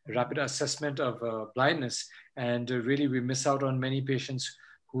a rapid assessment of blindness, and really we miss out on many patients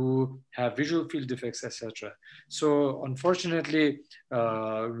who have visual field defects, etc. So unfortunately,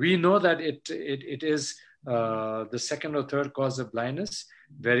 we know that it is the second or third cause of blindness,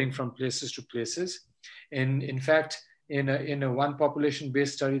 varying from places to places. In fact, in a one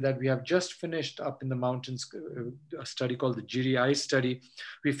population-based study that we have just finished up in the mountains, a study called the GRI study,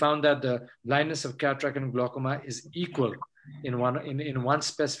 we found that the blindness of cataract and glaucoma is equal in one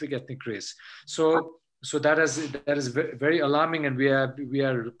specific ethnic race. So that is very alarming, and we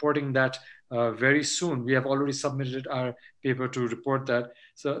are reporting that very soon. We have already submitted our paper to report that.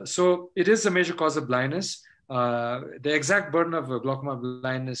 So it is a major cause of blindness. The exact burden of glaucoma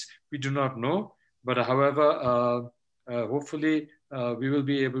blindness we do not know, but however, hopefully we will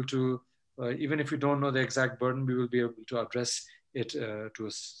be able to, even if we don't know the exact burden, we will be able to address it to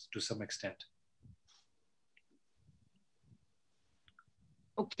some extent.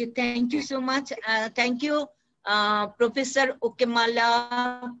 Okay, thank you so much. Thank you, Professor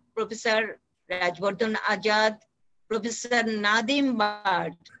Okemala, Professor Rajvardhan Azad, Professor Nadim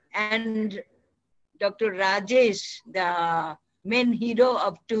Bhatt, and Dr. Rajesh, the main hero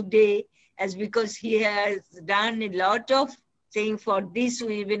of today, as because he has done a lot of things for this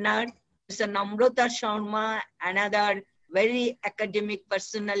webinar. Professor Namrata Sharma, another very academic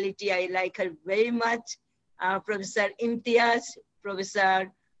personality. I like her very much. Professor Imtiaz,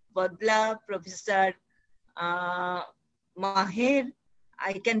 Professor Badla, Professor Maher.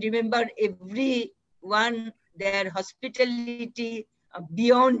 I can remember everyone, their hospitality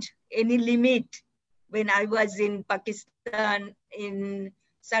beyond any limit. When I was in Pakistan in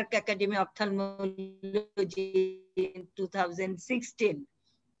SAARC Academy of Ophthalmology in 2016.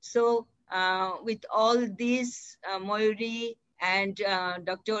 So with all this, Mayuri and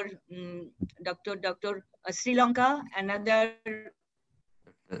Dr. Sri Lanka, another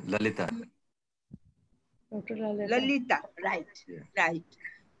Lalita. Dr. Lalita. Lalita, right, right.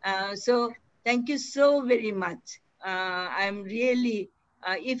 So thank you so very much. I'm really,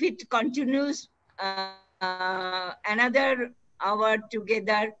 if it continues another hour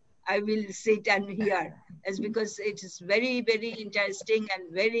together, I will sit and hear. As because it is very, very interesting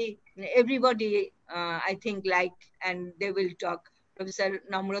and very, everybody I think like, and they will talk. Professor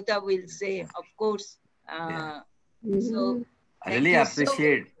Namrata will say, of course. So I really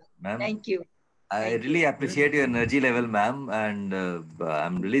appreciate, ma'am. Thank you. I really appreciate your energy level, ma'am, and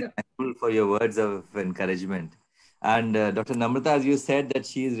I'm really thankful for your words of encouragement. And Dr. Namrata, as you said, that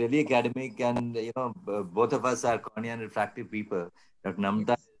she is really academic, and both of us are cornea and refractive people. Dr.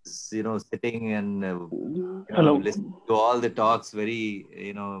 Namrata is, sitting and listening to all the talks very,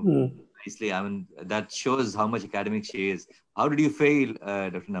 nicely. I mean, that shows how much academic she is. How did you feel,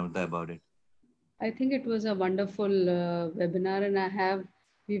 Dr. Namrata, about it? I think it was a wonderful webinar, and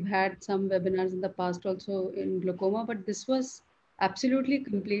we've had some webinars in the past also in glaucoma, but this was absolutely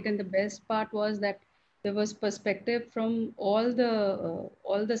complete. And the best part was that there was perspective from all the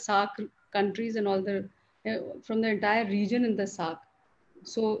SAARC countries and from the entire region in the SAARC.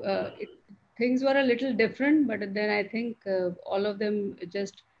 So things were a little different, but then I think all of them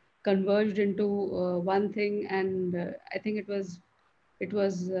just converged into one thing, and I think the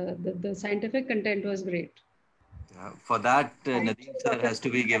scientific content was great. For that, Nadeem sir has to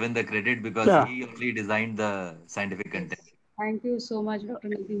be given the credit because he only designed the scientific content. Thank you so much, Dr.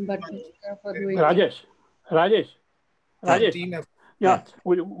 Nadeem Bhatt, for doing Rajesh. Team effort. Yeah.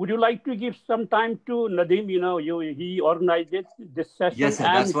 Would you like to give some time to Nadeem? He organized this session. Yes, sir,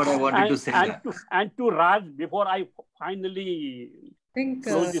 that's what I wanted to say. And to Raj before I finally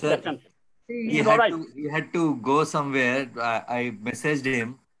close this session. He had to go somewhere. I messaged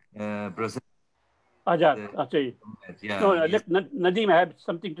him, Professor Ajad. No, let Nadeem have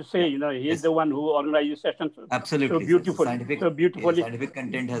something to say. He's the one who organized the session. Absolutely. So beautiful. So beautifully. Scientific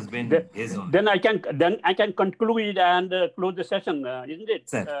content has been his own. Then I can conclude and close the session, isn't it,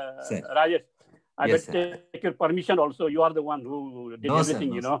 Rajesh? I will take your permission also. You are the one who did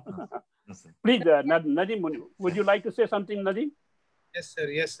everything, No, sir. Please, Nadeem, would you like to say something, Nadeem? Yes, sir.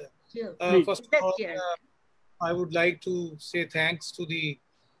 Yes, sir. Sure. First of all, I would like to say thanks to the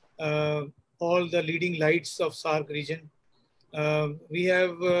all the leading lights of SAARC region. We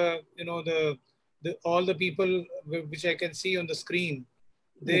have, all the people which I can see on the screen.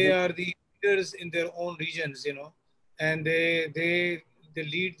 They are the leaders in their own regions, and they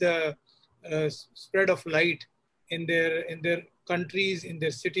lead the spread of light in their countries, in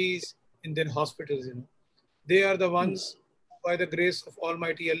their cities, in their hospitals. They are the ones, by the grace of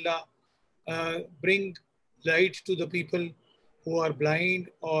Almighty Allah, bring light to the people who are blind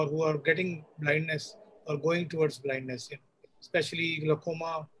or who are getting blindness or going towards blindness, especially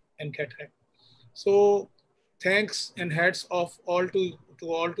glaucoma and cataract. So thanks and hats off all to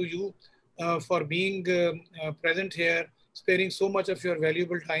you for being present here, sparing so much of your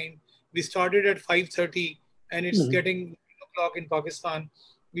valuable time. We started at 5:30 and it's getting 9 o'clock in Pakistan.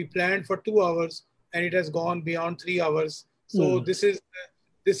 We planned for 2 hours and it has gone beyond 3 hours. So this is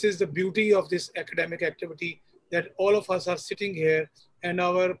the beauty of this academic activity, that all of us are sitting here and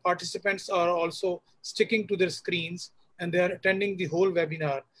our participants are also sticking to their screens and they are attending the whole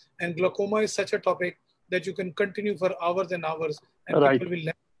webinar. And glaucoma is such a topic that you can continue for hours and hours and people will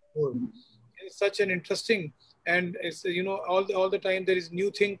learn more. It's such an interesting, and it's, all the time there is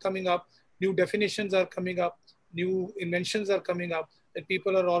new thing coming up, new definitions are coming up, new inventions are coming up that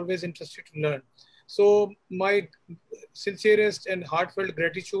people are always interested to learn. So my sincerest and heartfelt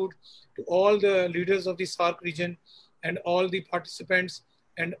gratitude to all the leaders of the SAARC region and all the participants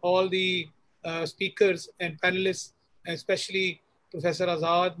and all the speakers and panelists, especially Professor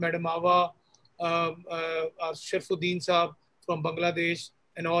Azad, Madam Awa, Sharfuddin Saab from Bangladesh,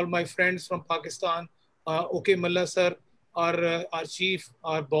 and all my friends from Pakistan, OK Mullah sir, our chief,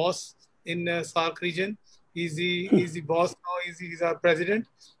 our boss in SAARC region. He's the boss now, he's our president,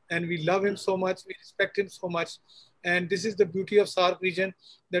 and we love him so much, we respect him so much. And this is the beauty of SAARC region,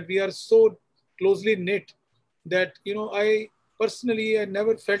 that we are so closely knit that, I personally, I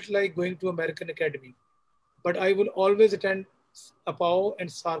never felt like going to American Academy, but I will always attend APAO and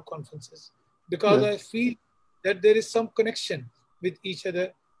SAARC conferences because I feel that there is some connection with each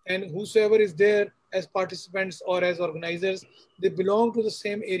other, and whosoever is there as participants or as organizers, they belong to the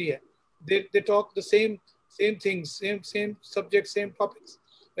same area. They talk the same things, same subjects, same topics.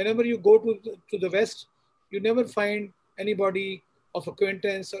 whenever you go to the West, you never find anybody of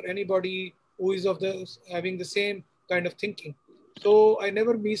acquaintance or anybody who is having the same kind of thinking. So I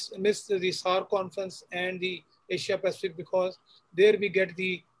never miss the SAARC conference and the Asia Pacific, because there we get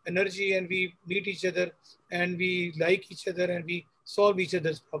the energy and we meet each other and we like each other and we solve each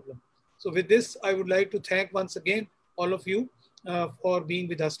other's problem. So with this, I would like to thank once again all of you for being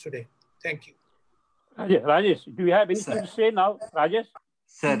with us today. Thank you. Rajesh, do you have anything to say now, Rajesh?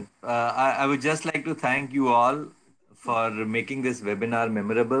 Sir, I would just like to thank you all for making this webinar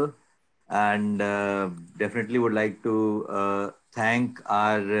memorable, and definitely would like to thank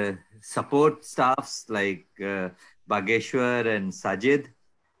our support staffs like Bageshwar and Sajid,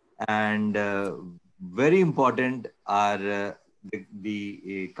 and very important are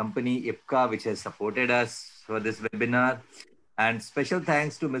the company IPCA, which has supported us for this webinar. And special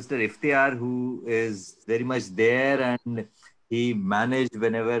thanks to Mr. Iftiar, who is very much there, and he managed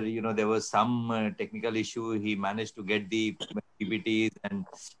whenever, there was some technical issue, he managed to get the PPTs and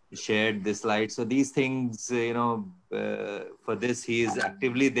shared the slides. So these things, for this, he is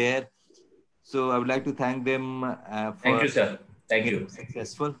actively there. So I would like to thank them for Thank you, sir. Thank you.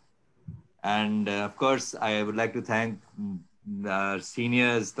 Successful. And of course, I would like to thank our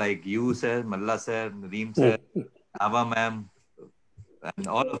seniors like you, sir, Malla sir, Nadeem sir, Ava ma'am, and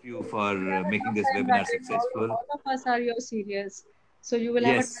all of you for making this webinar successful. All of us are your seniors. So you will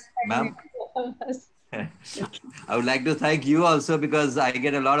Yes, have a all of us. I would like to thank you also, because I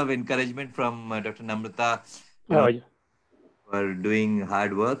get a lot of encouragement from Dr. Namrata for doing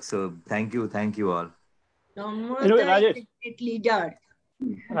hard work. So thank you all. Anyway, Rajesh, leader.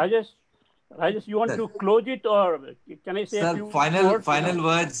 Rajesh, you want to close it, or can I say a few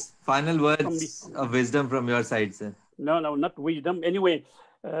words? Final words of wisdom from your side, sir. No, not wisdom. Anyway,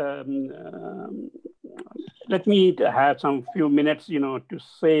 let me have some few minutes, to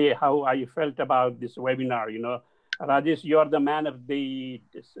say how I felt about this webinar. Rajesh, you're the man of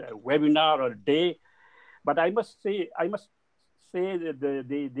this webinar or day, but I must say that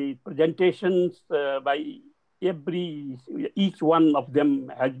the presentations by each one of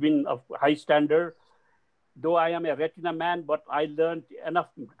them has been of high standard. Though I am a retina man, but I learned enough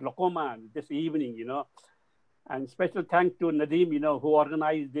glaucoma this evening, And special thanks to Nadeem, who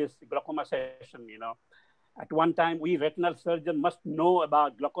organized this glaucoma session, At one time, we retinal surgeons must know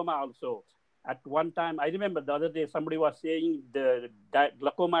about glaucoma also. At one time, I remember the other day, somebody was saying that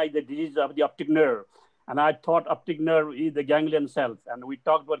glaucoma is the disease of the optic nerve. And I thought optic nerve is the ganglion cells. And we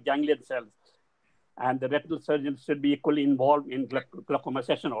talked about ganglion cells. And the retinal surgeons should be equally involved in glaucoma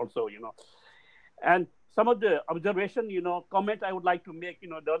session also, And some of the observation, comment I would like to make,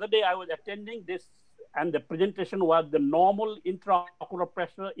 the other day I was attending this, and the presentation was the normal intraocular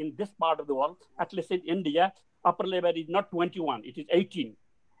pressure in this part of the world, at least in India, upper level is not 21, it is 18.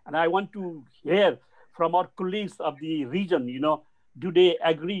 And I want to hear from our colleagues of the region, do they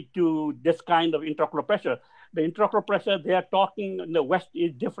agree to this kind of intraocular pressure? The intraocular pressure they are talking in the West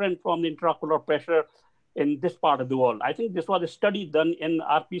is different from the intraocular pressure in this part of the world. I think this was a study done in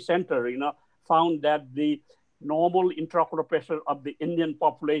RP Center, found that the normal intraocular pressure of the Indian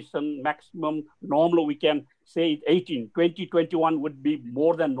population, maximum normal, we can say is 18. 20, 21 would be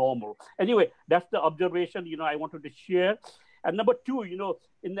more than normal. Anyway, that's the observation, I wanted to share. And number two,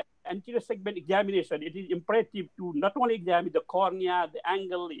 in the anterior segment examination, it is imperative to not only examine the cornea, the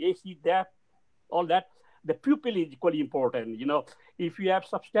angle, the AC depth, all that. The pupil is equally important. If you have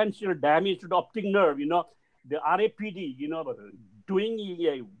substantial damage to the optic nerve, the RAPD, doing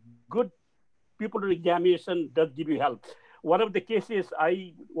a good pupillary examination does give you help. One of the cases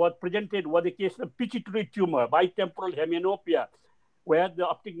I was presented was the case of pituitary tumor, bitemporal hemianopia, where the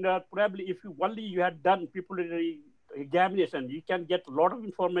optic nerve, probably if you had done pupillary examination, you can get a lot of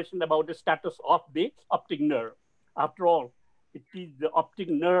information about the status of the optic nerve. After all, it is the optic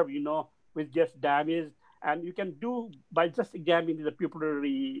nerve, which gets damaged, and you can do by just examining the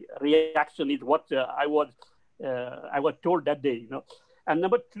pupillary reaction is what I was told that day, And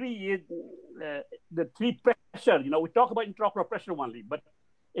number three is the three pressure. We talk about intraocular pressure only, but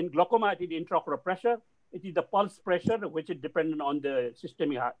in glaucoma, it is intraocular pressure. It is the pulse pressure, which is dependent on the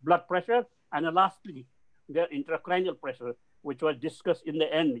systemic blood pressure. And then lastly, the intracranial pressure, which was discussed in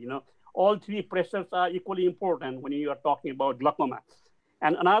the end. All three pressures are equally important when you are talking about glaucoma.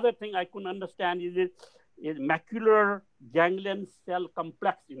 And another thing I couldn't understand is macular ganglion cell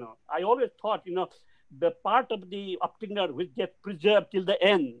complex. I always thought, the part of the optic nerve which gets preserved till the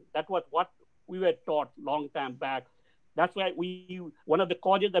end. That was what we were taught long time back. That's why one of the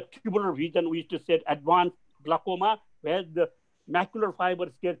causes of tubular region, we used to say advanced glaucoma, where the macular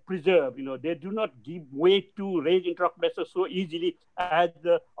fibers get preserved. They do not give way to raised intraocular pressure so easily as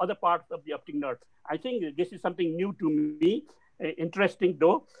the other parts of the optic nerve. I think this is something new to me, interesting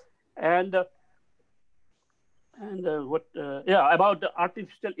though. And about the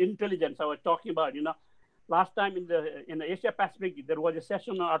artificial intelligence I was talking about. Last time in the Asia Pacific, there was a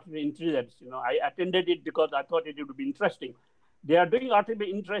session on artificial intelligence. I attended it because I thought it would be interesting. They are doing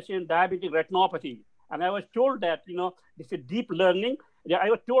artificial intelligence in diabetic retinopathy. And I was told that, this is deep learning. I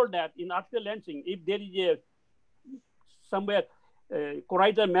was told that in artificial lensing, if there is somewhere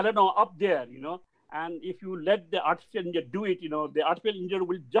choroidal melanoma up there, and if you let the artificial engineer do it, the artificial engineer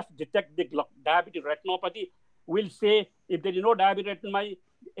will just detect the diabetic retinopathy, will say if there is no diabetic retinopathy,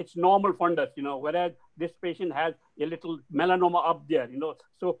 it's normal fundus, whereas this patient has a little melanoma up there,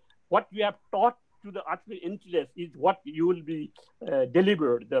 So what we have taught to the artificial intelligence is what you will be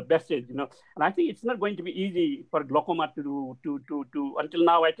delivered, the message, And I think it's not going to be easy for glaucoma to do, until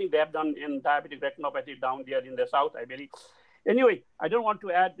now. I think they have done in diabetic retinopathy down there in the south, I believe. Anyway, I don't want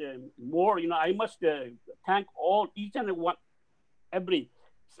to add more. I must thank each and every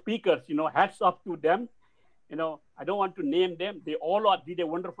speakers. Hats off to them. I don't want to name them. They all did a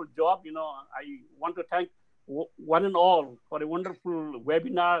wonderful job. I want to thank one and all for a wonderful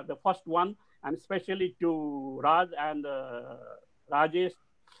webinar, the first one, and especially to Raj and Rajesh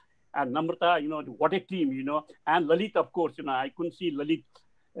and Namrata. What a team. And Lalit, of course. I couldn't see Lalit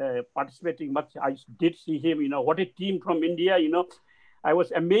participating much. I did see him. What a team from India. I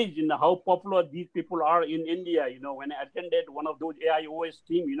was amazed in how popular these people are in India. When I attended one of those AIOS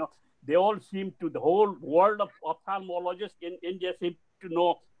team, they all seem to, the whole world of ophthalmologists in India seem to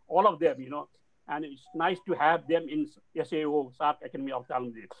know all of them, and it's nice to have them in SAO, SAARC Academy of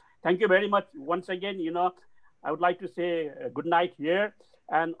Ophthalmology. Thank you very much once again. I would like to say good night here,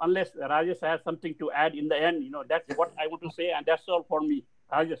 and unless Rajesh has something to add in the end, that's what I want to say, and that's all for me.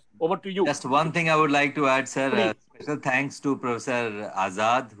 Rajesh, over to you. Just one thing I would like to add, sir. Special thanks to Professor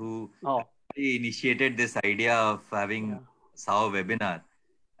Azad, who initiated this idea of having SAO webinar.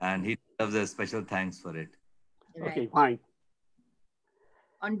 And he deserves a special thanks for it. Right. Okay, fine.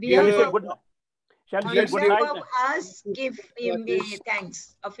 On behalf of us, give him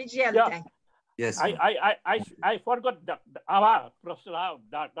thanks, official thanks. Yes. I forgot Abha, Professor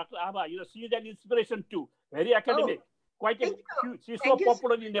Dr. Abha. She is an inspiration too. Very academic. She's so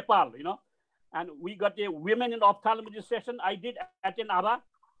popular in Nepal. And we got a women in ophthalmology session. I did attend Abha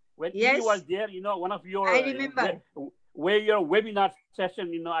when he was there. One of your. I remember. Where your webinar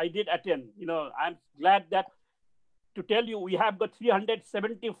session, I did attend. I'm glad that to tell you we have got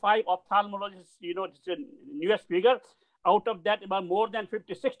 375 ophthalmologists, it's a newest figure. Out of that, about more than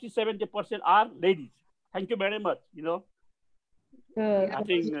 50, 60, 70% are ladies. Thank you very much, I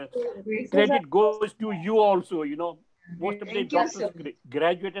think credit goes to you also, Most of the doctors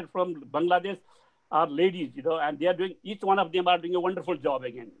graduated from Bangladesh are ladies, and they are doing, each one of them are doing a wonderful job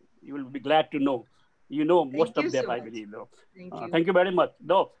again. You will be glad to know. Most of them, I believe. Thank you very much.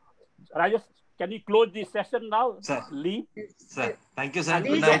 Rajesh, can you close this session now? Sir. Leave. Sir, thank you, sir.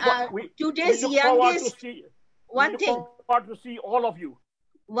 Good night. Today's youngest, one thing. To see all of you.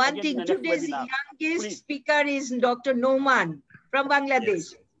 One thing, today's youngest speaker is Dr. Noman from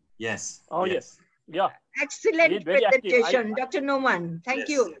Bangladesh. Yes. Oh, yes. Yeah. Excellent presentation, Dr. Noman. Thank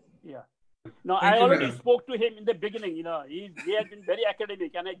you. Yeah. No, I already spoke to him in the beginning. He has been very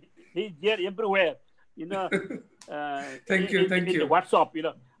academic, and he's here everywhere. Thank you. The WhatsApp.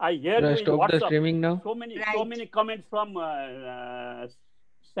 I hear you in stop WhatsApp. The streaming now. So many comments from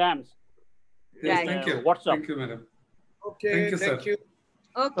Sam's. Yes, thank you. WhatsApp. Thank you, madam. Okay, thank you, sir.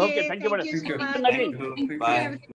 Okay, thank you very much. Thank you so much. Thank you. Bye.